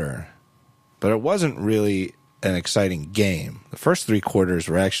quarter, but it wasn't really an exciting game. The first 3 quarters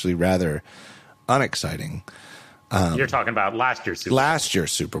were actually rather unexciting. You're talking about last year's Super Bowl. Last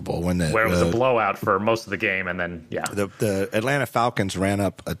year's Super Bowl, where it was a blowout for most of the game, and then the Atlanta Falcons ran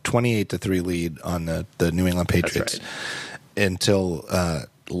up a 28-3 lead on the New England Patriots until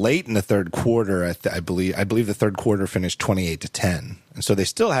late in the third quarter. I believe the third quarter finished 28-10, and so they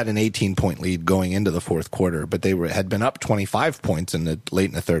still had an 18-point lead going into the fourth quarter, but they had been up 25 points late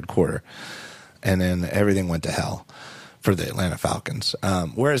in the third quarter, and then everything went to hell for the Atlanta Falcons.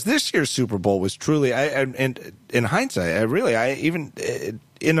 Whereas this year's Super Bowl was truly, and in hindsight,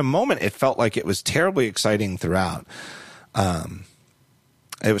 in a moment, it felt like it was terribly exciting throughout.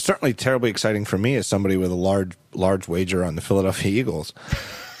 It was certainly terribly exciting for me as somebody with a large wager on the Philadelphia Eagles.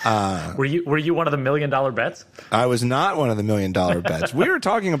 Were you one of the $1 million bets? I was not one of the $1 million bets. We were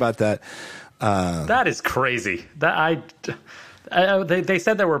talking about that. That is crazy. They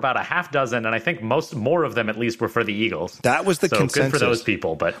said there were about a half dozen, and I think more of them at least were for the Eagles. That was the consensus. Good for those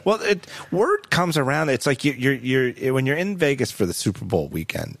people. But word comes around. It's like you're when you're in Vegas for the Super Bowl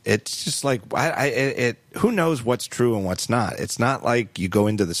weekend. It's just like who knows what's true and what's not. It's not like you go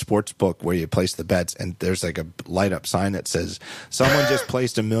into the sports book where you place the bets and there's like a light up sign that says someone just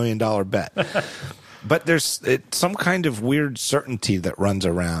placed $1 million bet. But there's some kind of weird certainty that runs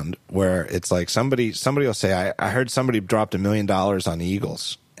around where it's like somebody will say, I heard somebody dropped $1 million on the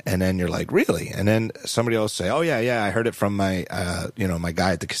Eagles. And then you're like, really? And then somebody else say, oh, yeah, I heard it from my, my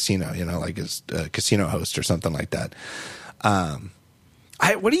guy at the casino, like his casino host or something like that.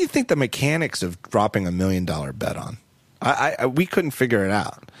 What do you think the mechanics of dropping $1 million bet on? We couldn't figure it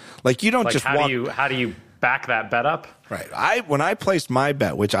out. Like, you don't just how do you back that bet up? Right. When I placed my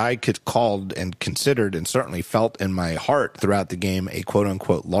bet, which I called and considered and certainly felt in my heart throughout the game a quote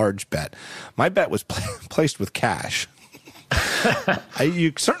unquote large bet, my bet was placed with cash.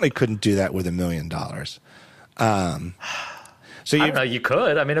 You certainly couldn't do that with $1 million. So I don't know. You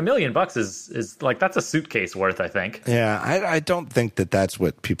could. I mean, $1 million is like, that's a suitcase worth, I think. Yeah, I don't think that's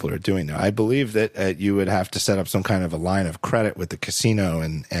what people are doing now. I believe that you would have to set up some kind of a line of credit with the casino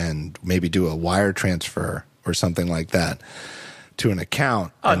and maybe do a wire transfer or something like that to an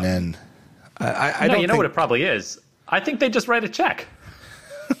account, and then I no, don't. You know what it probably is? I think they just write a check.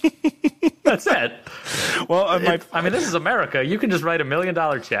 That's it. Well, I mean, this is America. You can just write $1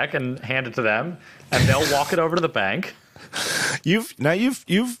 million check and hand it to them, and they'll walk it over to the bank. You've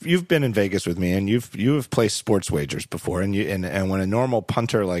been in Vegas with me, and you have placed sports wagers before, and when a normal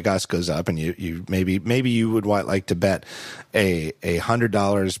punter like us goes up, and you maybe you would like to bet $100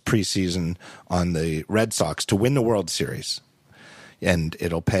 preseason on the Red Sox to win the World Series, and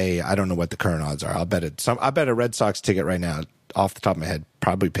it'll pay. I don't know what the current odds are. I bet a Red Sox ticket right now, off the top of my head,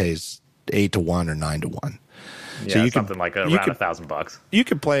 probably pays 8 to 1 or 9 to 1. Yeah, so something like around $1,000. You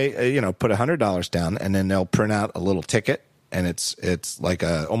could play, put $100 down, and then they'll print out a little ticket, and it's like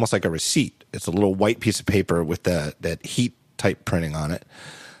almost like a receipt. It's a little white piece of paper with that heat type printing on it.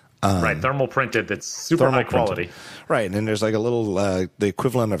 Right, thermal printed. That's super high quality. Right, and then there's like a little the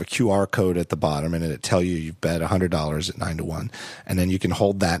equivalent of a QR code at the bottom, and it tell you bet $100 at 9 to 1, and then you can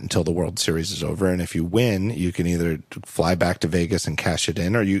hold that until the World Series is over. And if you win, you can either fly back to Vegas and cash it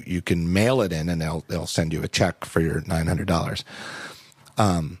in, or you can mail it in, and they'll send you a check for your $900.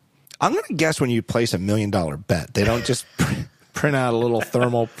 I'm going to guess when you place $1 million bet, they don't just print out a little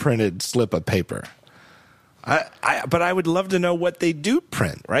thermal printed slip of paper. But I would love to know what they do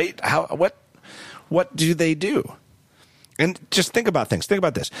print, right? What do they do? And just think about things. Think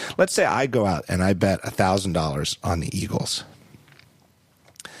about this. Let's say I go out and I bet $1,000 on the Eagles,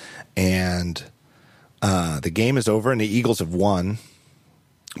 and the game is over and the Eagles have won,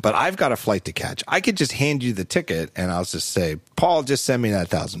 but I've got a flight to catch. I could just hand you the ticket and I'll just say, Paul, just send me that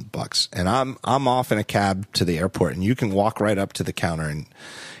 $1,000, and I'm off in a cab to the airport, and you can walk right up to the counter and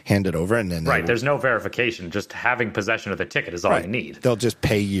hand it over, and then there's no verification. Just having possession of the ticket is all you need. They'll just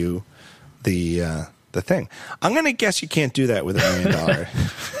pay you the thing. I'm going to guess you can't do that with $1 million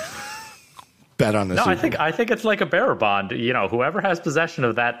bet on the Super Bowl. I think it's like a bearer bond. Whoever has possession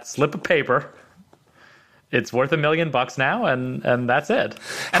of that slip of paper, it's worth $1 million now, and that's it.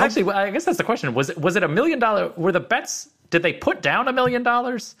 And actually, I guess that's the question: was it $1 million? Were the bets? Did they put down $1 million,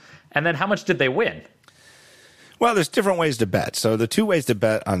 and then how much did they win? Well, there's different ways to bet. So the two ways to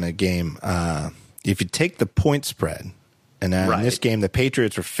bet on a game, if you take the point spread, and in this game the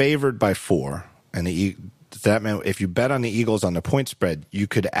Patriots were favored by 4, and that meant if you bet on the Eagles on the point spread, you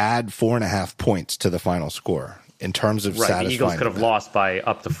could add 4.5 points to the final score in terms of satisfying. The Eagles could have lost by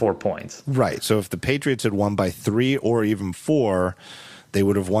up to 4 points. Right. So if the Patriots had won by 3 or even 4, they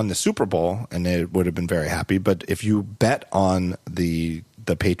would have won the Super Bowl, and they would have been very happy. But if you bet on the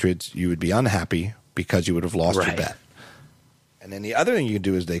Patriots, you would be unhappy, because you would have lost your bet. And then the other thing you can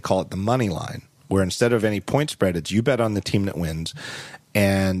do is they call it the money line, where instead of any point spread, it's you bet on the team that wins.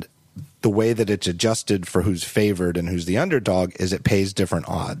 And the way that it's adjusted for who's favored and who's the underdog is it pays different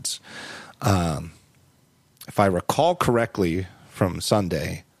odds. If I recall correctly from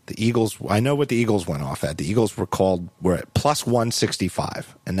Sunday, the Eagles, I know what the Eagles went off at. The Eagles were at plus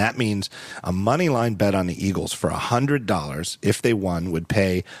 165. And that means a money line bet on the Eagles for $100, if they won, would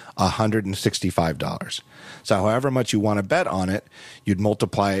pay $165. So however much you want to bet on it, you'd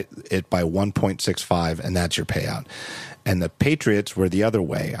multiply it by 1.65, and that's your payout. And the Patriots were the other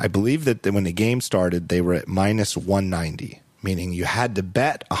way. I believe that when the game started, they were at minus 190, meaning you had to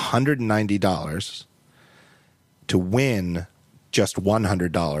bet $190 to win just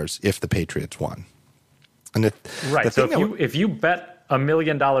 $100 if the Patriots won. And so if you bet $1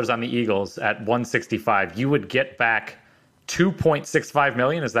 million on the Eagles at 165, you would get back $2.65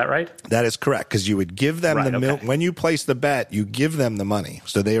 million. Is that right? That is correct, because you would give them when you place the bet, you give them the money.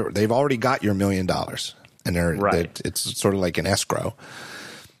 So they've already got your $1 million, and it's sort of like an escrow.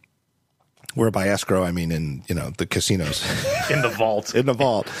 Where by escrow I mean in the casinos, in the vault, in the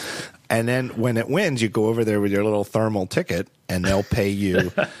vault. And then when it wins, you go over there with your little thermal ticket, and they'll pay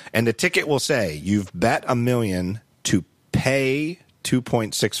you. And the ticket will say, you've bet $1 million to pay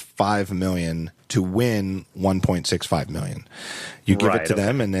 $2.65 million to win $1.65 million. You give it to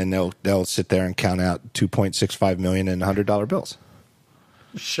them, and then they'll sit there and count out $2.65 million in $100 bills.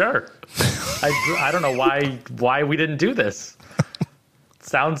 Sure. I don't know why we didn't do this.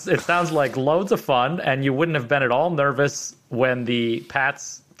 It sounds like loads of fun, and you wouldn't have been at all nervous when the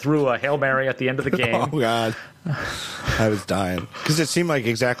Pats threw a Hail Mary at the end of the game. Oh God, I was dying, because it seemed like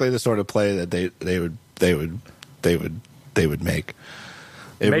exactly the sort of play that they would make.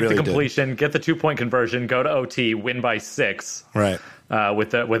 Make really the completion, get the 2-point conversion, go to OT, win by 6, right?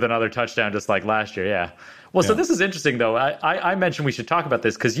 With another touchdown, just like last year. Yeah. Well, so this is interesting, though. I mentioned we should talk about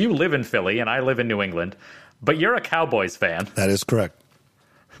this because you live in Philly and I live in New England, but you're a Cowboys fan. That is correct.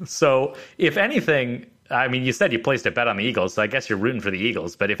 So, if anything, I mean, you said you placed a bet on the Eagles, so I guess you're rooting for the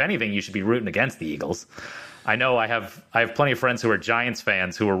Eagles. But if anything, you should be rooting against the Eagles. I know I have plenty of friends who are Giants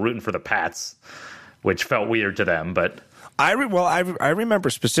fans who are rooting for the Pats, which felt weird to them. But I remember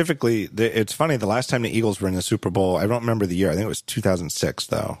specifically. It's funny. The last time the Eagles were in the Super Bowl, I don't remember the year. I think it was 2006,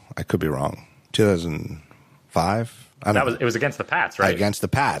 though. I could be wrong. 2005. It was against the Pats, right? Against the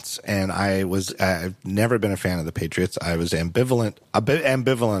Pats, and I've never been a fan of the Patriots. I was a bit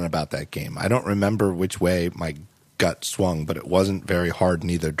ambivalent about that game. I don't remember which way my gut swung, but it wasn't very hard in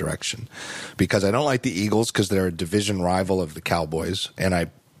either direction, because I don't like the Eagles because they're a division rival of the Cowboys, and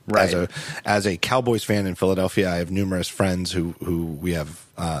as a Cowboys fan in Philadelphia, I have numerous friends who we have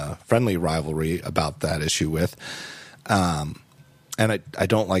friendly rivalry about that issue with, and I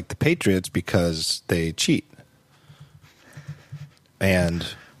don't like the Patriots because they cheat. And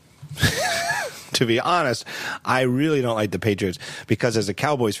to be honest, I really don't like the Patriots because as a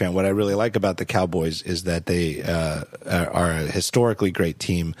Cowboys fan, what I really like about the Cowboys is that they are a historically great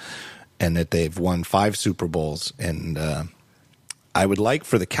team and that they've won 5 Super Bowls. And I would like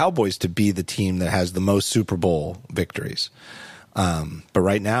for the Cowboys to be the team that has the most Super Bowl victories. But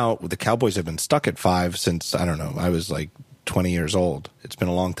right now, the Cowboys have been stuck at 5 since, I don't know, I was like 20 years old. It's been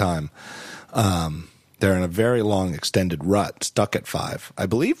a long time. They're in a very long extended rut, stuck at 5. I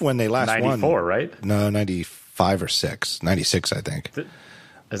believe when they last 94, won. 94, right? No, 95 or 6. 96, I think. Is that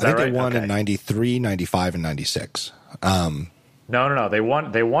right? I think they won in 93, 95, and 96. No. They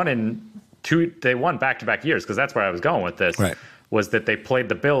won in 2. They won back-to-back years, because that's where I was going with this. Right. Was that they played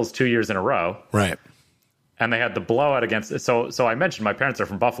the Bills 2 years in a row. Right. And they had the blowout against. So I mentioned my parents are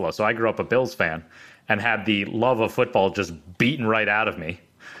from Buffalo, so I grew up a Bills fan and had the love of football just beaten right out of me.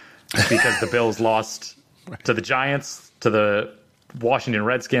 Because the Bills lost to the Giants, to the Washington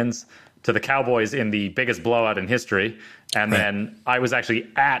Redskins, to the Cowboys in the biggest blowout in history. And then I was actually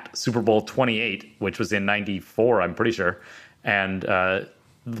at Super Bowl 28, which was in 94, I'm pretty sure, and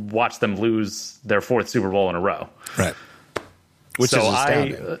watched them lose their 4th Super Bowl in a row. Right. Which is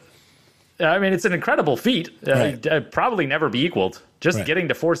astounding. I mean, it's an incredible feat. Probably never be equaled. Just getting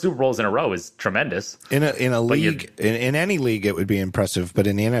to 4 Super Bowls in a row is tremendous. In a league, in any league, it would be impressive. But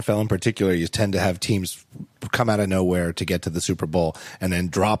in the NFL in particular, you tend to have teams come out of nowhere to get to the Super Bowl and then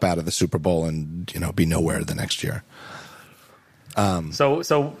drop out of the Super Bowl and be nowhere the next year.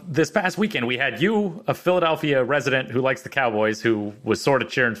 So this past weekend we had you, a Philadelphia resident who likes the Cowboys, who was sort of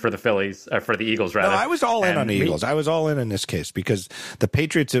cheering for the for the Eagles rather. No, I was all in on the Eagles. I was all in this case because the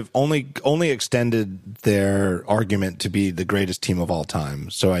Patriots have only extended their argument to be the greatest team of all time.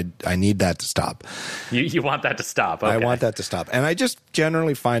 So I need that to stop. You want that to stop? Okay. I want that to stop, and I just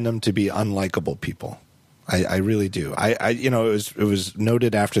generally find them to be unlikable people. I really do. It was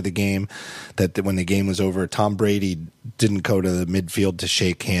noted after the game that when the game was over, Tom Brady didn't go to the midfield to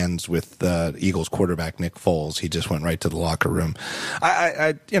shake hands with the Eagles quarterback Nick Foles. He just went right to the locker room.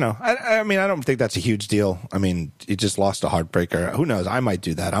 I mean, I don't think that's a huge deal. I mean, he just lost a heartbreaker. Who knows? I might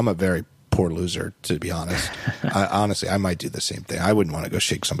do that. I'm a very poor loser, to be honest. Honestly, I might do the same thing. I wouldn't want to go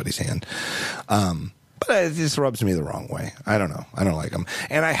shake somebody's hand. But it just rubs me the wrong way. I don't know. I don't like them.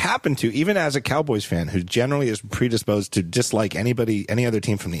 And I happen to, even as a Cowboys fan who generally is predisposed to dislike any other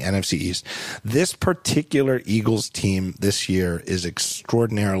team from the NFC East, this particular Eagles team this year is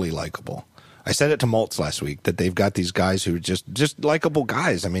extraordinarily likable. I said it to Maltz last week that they've got these guys who are just likable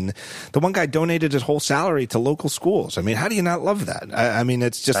guys. I mean, the one guy donated his whole salary to local schools. I mean, how do you not love that? I mean,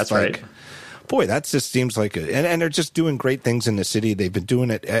 it's just That's like... right. Boy, that just seems like and they're just doing great things in the city. They've been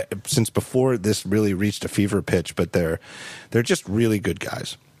doing it since before this really reached a fever pitch, but they're just really good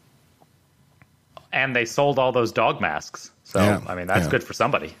guys. And they sold all those dog masks. So, I mean, that's good for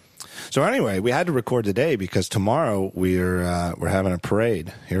somebody. So anyway, we had to record today because tomorrow we're having a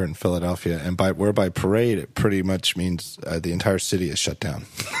parade here in Philadelphia, and by parade it pretty much means the entire city is shut down.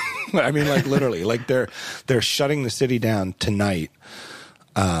 I mean, like literally, like they're shutting the city down tonight.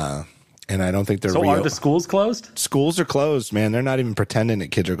 And I don't think they're. So are the schools closed? Schools are closed, man. They're not even pretending that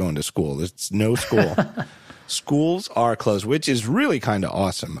kids are going to school. There's no school. Schools are closed, which is really kind of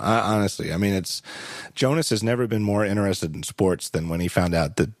awesome. Honestly, I mean, Jonas has never been more interested in sports than when he found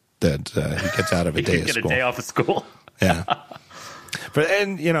out that he gets out of a day of school. Get a day off of school. Yeah. But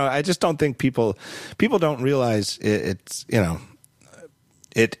I just don't think people don't realize it's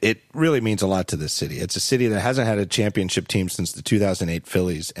It really means a lot to this city. It's a city that hasn't had a championship team since the 2008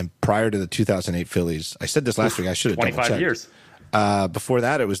 Phillies. And prior to the 2008 Phillies, I said this last week, I should have 25 years. Before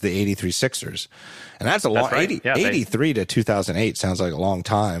that, it was the 83 Sixers. And that's a long, right. 83 to 2008 sounds like a long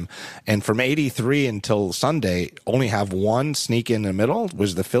time. And from 83 until Sunday, only have one sneak in the middle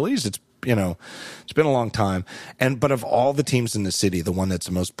was the Phillies. It's it's been a long time. But of all the teams in the city, the one that's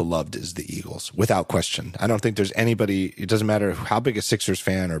the most beloved is the Eagles, without question. I don't think there's anybody, it doesn't matter how big a Sixers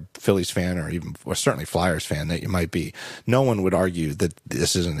fan or Phillies fan or certainly Flyers fan that you might be. No one would argue that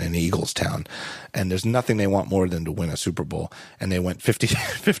this isn't an Eagles town. And there's nothing they want more than to win a Super Bowl. And they went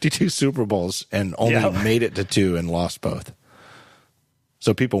 52 Super Bowls and only made it to 2 and lost both.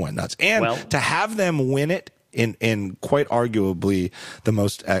 So people went nuts. And to have them win it in quite arguably the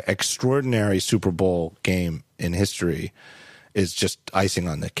most extraordinary Super Bowl game in history is just icing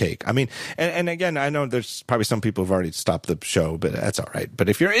on the cake. I mean, and again, I know there's probably some people who've already stopped the show, but that's all right. But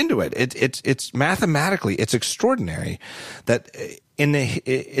if you're into it, it's mathematically, it's extraordinary that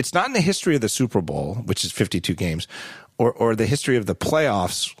it's not in the history of the Super Bowl, which is 52 games, or the history of the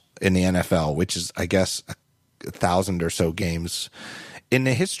playoffs in the NFL, which is, I guess, 1,000 or so games. In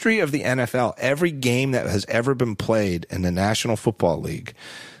the history of the NFL, every game that has ever been played in the National Football League,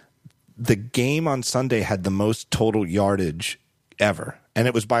 the game on Sunday had the most total yardage ever. And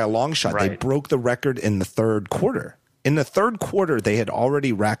it was by a long shot. Right. They broke the record in the third quarter. In the third quarter, they had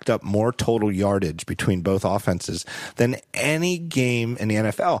already racked up more total yardage between both offenses than any game in the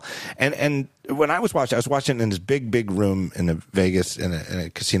NFL. And when I was watching in this big room in Vegas in a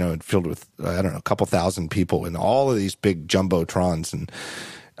casino filled with, I don't know, a couple thousand people and all of these big jumbotrons and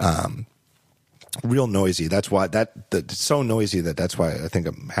real noisy. That's why it's so noisy that's why I think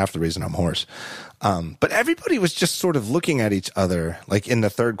half the reason I'm hoarse. But everybody was just sort of looking at each other, like in the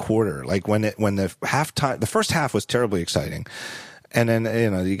third quarter, like when the first half was terribly exciting. And then,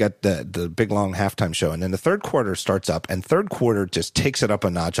 you got the big long halftime show. And then the third quarter starts up and third quarter just takes it up a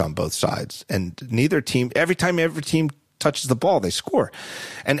notch on both sides. And neither team, every time touches the ball, they score.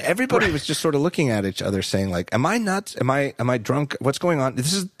 And everybody was just sort of looking at each other saying like, am I nuts? Am I drunk? What's going on?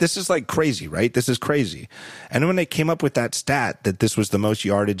 This is like crazy, right? This is crazy. And when they came up with that stat that this was the most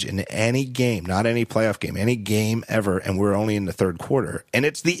yardage in any game, not any playoff game, any game ever, and we're only in the third quarter, and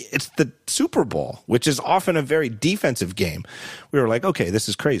it's the Super Bowl, which is often a very defensive game, we were like, okay, this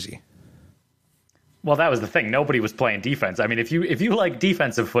is crazy. Well, that was the thing. Nobody was playing defense. I mean, if you like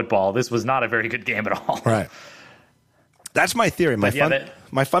defensive football, this was not a very good game at all. Right. That's my theory. My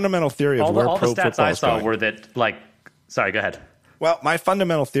fundamental theory of where pro football is going. All the stats I saw were that, like, sorry, go ahead. Well, my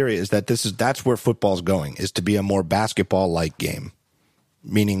fundamental theory is that that's where football's going, is to be a more basketball-like game,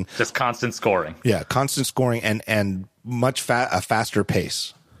 meaning just constant scoring. Yeah, constant scoring and much a faster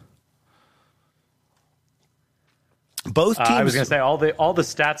pace. Both teams. I was going to say all the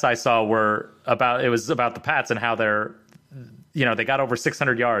stats I saw were about the Pats and how they're. They got over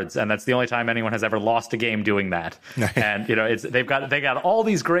 600 yards, and that's the only time anyone has ever lost a game doing that. And they got all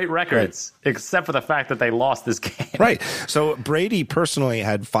these great records, right, except for the fact that they lost this game. Right. So Brady personally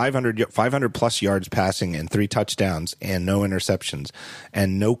had 500 plus yards passing and 3 touchdowns and no interceptions,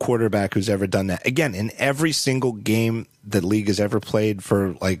 and no quarterback who's ever done that. Again, in every single game the league has ever played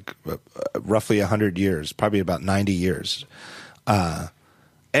for like roughly 100 years, probably about 90 years.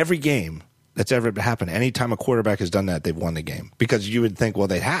 Every game that's ever happened. Anytime a quarterback has done that, they've won the game. Because you would think, well,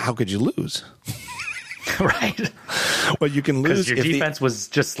 how could you lose? Right. Well, you can lose because your defense was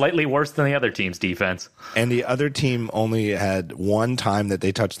just slightly worse than the other team's defense. And the other team only had one time that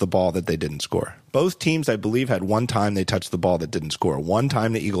they touched the ball that they didn't score. Both teams, I believe, had one time they touched the ball that didn't score. One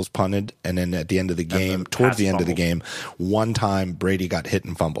time the Eagles punted, and then at the end of the game, towards the end of the game, one time Brady got hit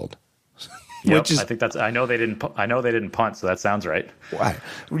and fumbled. Yep, I think I know they didn't punt, so that sounds right. Why?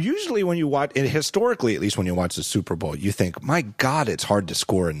 Usually when you watch, historically at least when you watch the Super Bowl, you think, my God, it's hard to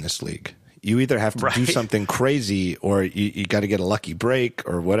score in this league. You either have to do something crazy or you got to get a lucky break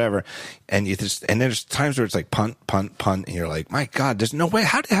or whatever. And there's times where it's like punt, and you're like, my God, there's no way.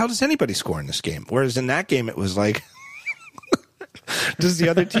 How does anybody score in this game? Whereas in that game, it was like, does the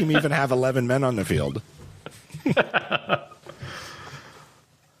other team even have 11 men on the field?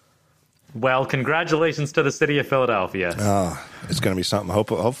 Well, congratulations to the city of Philadelphia. Oh, it's going to be something.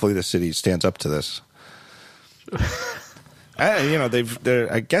 Hopefully the city stands up to this.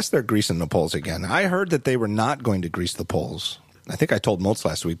 I guess they're greasing the polls again. I heard that they were not going to grease the polls. I think I told Moltz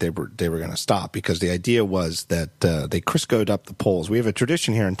last week they were going to stop because the idea was that they Crisco'd up the polls. We have a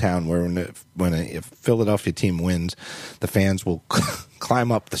tradition here in town where when a Philadelphia team wins, the fans will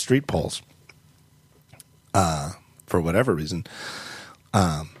climb up the street polls for whatever reason.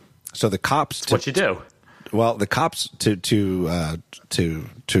 So the cops. That's what you do. Well, the cops to I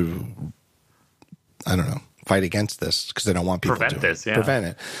don't know, fight against this because they don't want people prevent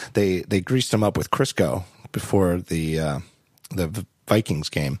it. They greased them up with Crisco before the Vikings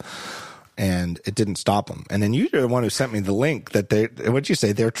game. and it didn't stop them. And then you're the one who sent me the link that what'd you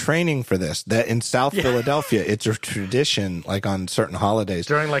say? They're training for this. That in South Philadelphia, it's a tradition, like on certain holidays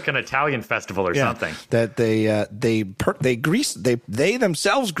during like an Italian festival or something. That they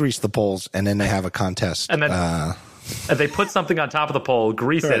themselves grease the poles, and then they have a contest. And then and they put something on top of the pole,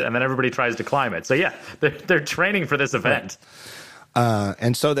 grease it, and then everybody tries to climb it. So yeah, they're training for this event.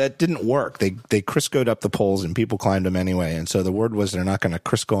 And so that didn't work. They Criscoed up the poles and people climbed them anyway. And so the word was they're not going to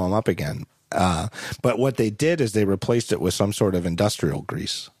Crisco them up again. But what they did is they replaced it with some sort of industrial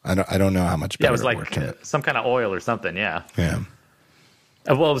grease. I don't know how much better it was like some kind of oil or something. Yeah. Yeah.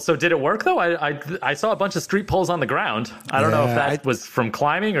 Well, so did it work though? I saw a bunch of street poles on the ground. I don't know if that was from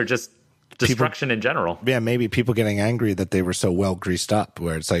climbing or just destruction in general. Yeah, maybe people getting angry that they were so well greased up,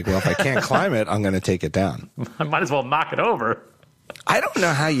 where it's like, well, if I can't climb it, I'm going to take it down. I might as well knock it over. I don't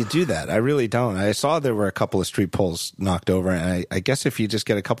know how you do that. I really don't. I saw there were a couple of street poles knocked over, and I guess if you just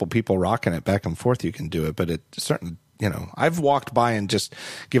get a couple people rocking it back and forth, you can do it. But it certainly, I've walked by and just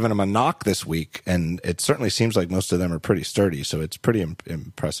given them a knock this week, and it certainly seems like most of them are pretty sturdy, so it's pretty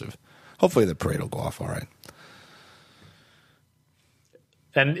impressive. Hopefully the parade will go off all right.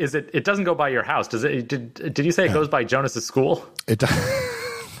 And it doesn't go by your house, does it? Did you say it goes by Jonas's school? It does.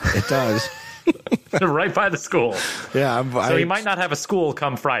 It does. Right by the school. Yeah. So he might not have a school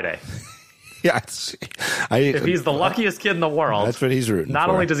come Friday. Yeah. If he's the luckiest kid in the world. That's what he's rooting for. Not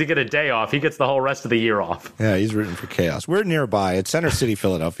only does he get a day off, he gets the whole rest of the year off. Yeah, he's rooting for chaos. We're nearby. It's Center City,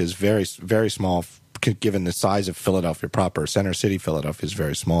 Philadelphia. Is very, very small. Given the size of Philadelphia proper, Center City, Philadelphia is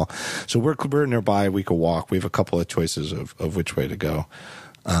very small. So we're nearby. We could walk. We have a couple of choices of which way to go.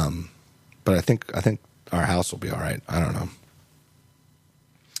 But I think our house will be all right. I don't know.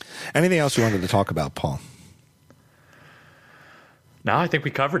 Anything else you wanted to talk about, Paul? No, I think we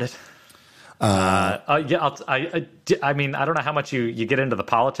covered it. I mean, I don't know how much you get into the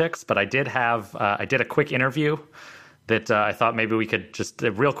politics, but I did a quick interview that I thought maybe we could just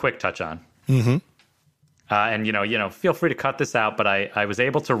real quick touch on. Mm-hmm. And feel free to cut this out, but I was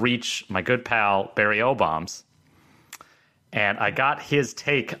able to reach my good pal Barry Oboms, and I got his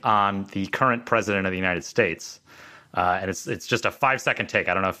take on the current president of the United States. And it's just a 5-second take.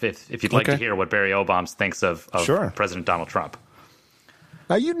 I don't know if you'd like to hear what Barry Oboms thinks of Sure. President Donald Trump.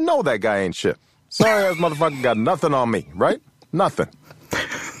 Now, you know that guy ain't shit. Sorry-ass motherfucker got nothing on me, right? Nothing.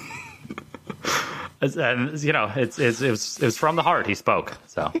 And, it was from the heart he spoke.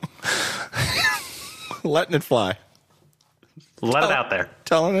 So letting it fly. Let it out there.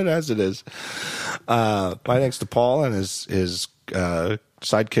 Telling it as it is. My thanks to Paul and his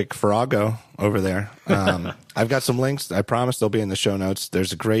sidekick Farrago over there. I've got some links. I promise they'll be in the show notes.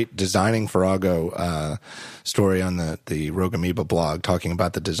 There's a great Designing Farrago story on the Rogue Amoeba blog talking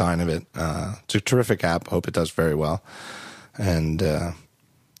about the design of it. It's a terrific app. Hope it does very well. And I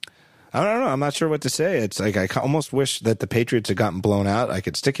don't know. I'm not sure what to say. It's like I almost wish that the Patriots had gotten blown out. I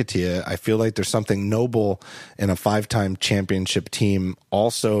could stick it to you. I feel like there's something noble in a 5-time championship team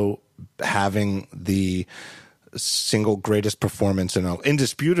also having the single greatest performance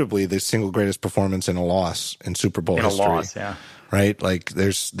indisputably the single greatest performance in a loss in Super Bowl history. Loss, yeah. Right? Like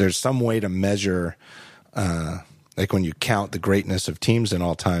there's some way to measure like when you count the greatness of teams in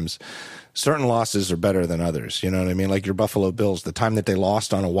all times, certain losses are better than others. You know what I mean? Like your Buffalo Bills, the time that they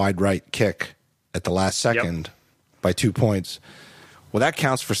lost on a wide right kick at the last second by 2 points. Well, that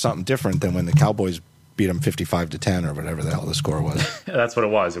counts for something different than when the Cowboys beat them 55-10 or whatever the hell the score was. That's what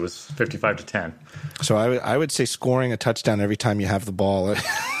it was. It was 55-10. So I would say scoring a touchdown every time you have the ball,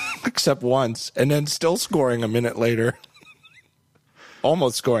 except once, and then still scoring a minute later,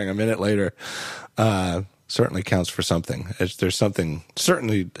 almost scoring a minute later, certainly counts for something. It's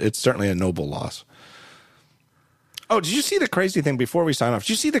certainly a noble loss. Oh, did you see the crazy thing before we sign off?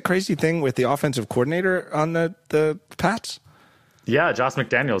 Did you see the crazy thing with the offensive coordinator on the Pats? Yeah, Josh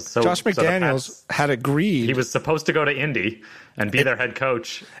McDaniels. Josh McDaniels had agreed. He was supposed to go to Indy and be their head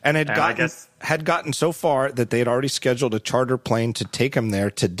coach. And had gotten so far that they had already scheduled a charter plane to take him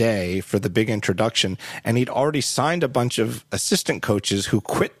there today for the big introduction. And he'd already signed a bunch of assistant coaches who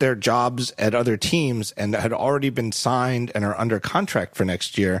quit their jobs at other teams and had already been signed and are under contract for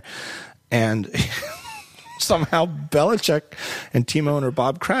next year. And somehow Belichick and team owner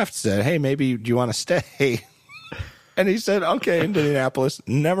Bob Kraft said, hey, maybe do you want to stay? And he said, okay, Indianapolis,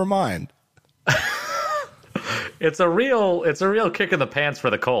 never mind. It's a real kick in the pants for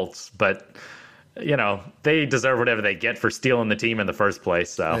the Colts, but they deserve whatever they get for stealing the team in the first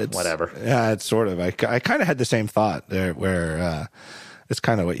place. So whatever. Yeah, it's sort of. I kind of had the same thought there, where it's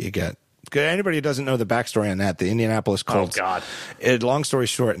kind of what you get. Anybody who doesn't know the backstory on that, the Indianapolis Colts. Oh God! Long story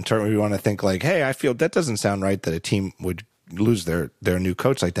short, in terms we want to think like, hey, I feel that doesn't sound right that a team would lose their new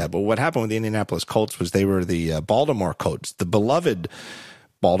coach like that. But what happened with the Indianapolis Colts was they were the Baltimore Colts, the beloved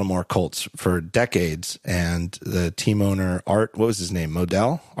Baltimore Colts for decades, and the team owner Art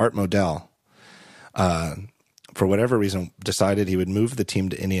Modell, for whatever reason, decided he would move the team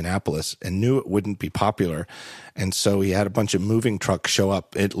to Indianapolis and knew it wouldn't be popular. And so he had a bunch of moving trucks show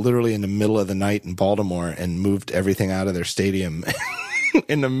up literally in the middle of the night in Baltimore and moved everything out of their stadium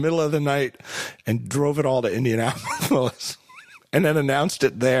in the middle of the night and drove it all to Indianapolis and then announced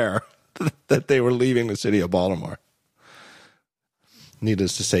it there that they were leaving the city of Baltimore.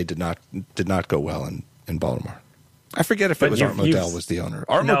 Needless to say, did not go well in Baltimore. I forget if it was Art Modell was the owner.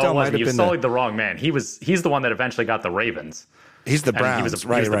 Art Modell might have been. You sullied the wrong man. He's the one that eventually got the Ravens. He's the Browns. He was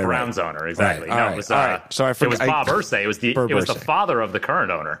the Browns owner, exactly. Right. No, it was, So I forget. It was Bob Irsay. It was the father of the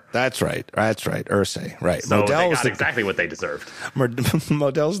current owner. That's right. Irsay. Right. So Modell they got exactly what they deserved.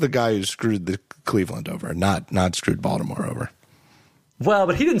 Modell's the guy who screwed the Cleveland over, not screwed Baltimore over. Well,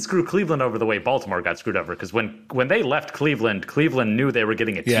 but he didn't screw Cleveland over the way Baltimore got screwed over, because when they left Cleveland knew they were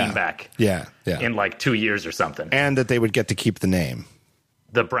getting a team back. Yeah. In like 2 years or something, and that they would get to keep the name.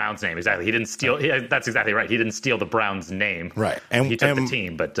 The Browns name, exactly. He didn't steal. That's exactly right. He didn't steal the Browns name. Right. And he took the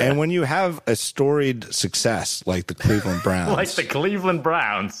team. But and when you have a storied success like the Cleveland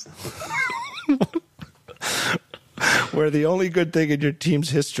Browns, where the only good thing in your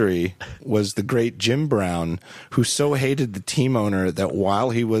team's history was the great Jim Brown, who so hated the team owner that while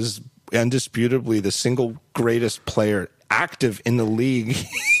he was indisputably the single greatest player active in the league,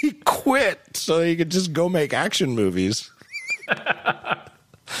 he quit so he could just go make action movies.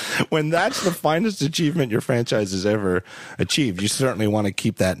 When that's the finest achievement your franchise has ever achieved, you certainly want to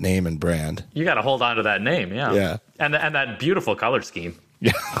keep that name and brand. You got to hold on to that name, yeah. Yeah. And that beautiful color scheme.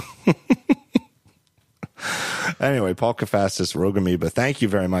 Yeah. Anyway, Paul Kafasis, Rogue Amoeba, thank you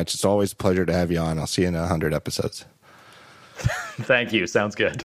very much. It's always a pleasure to have you on. I'll see you in 100 episodes. Thank you. Sounds good.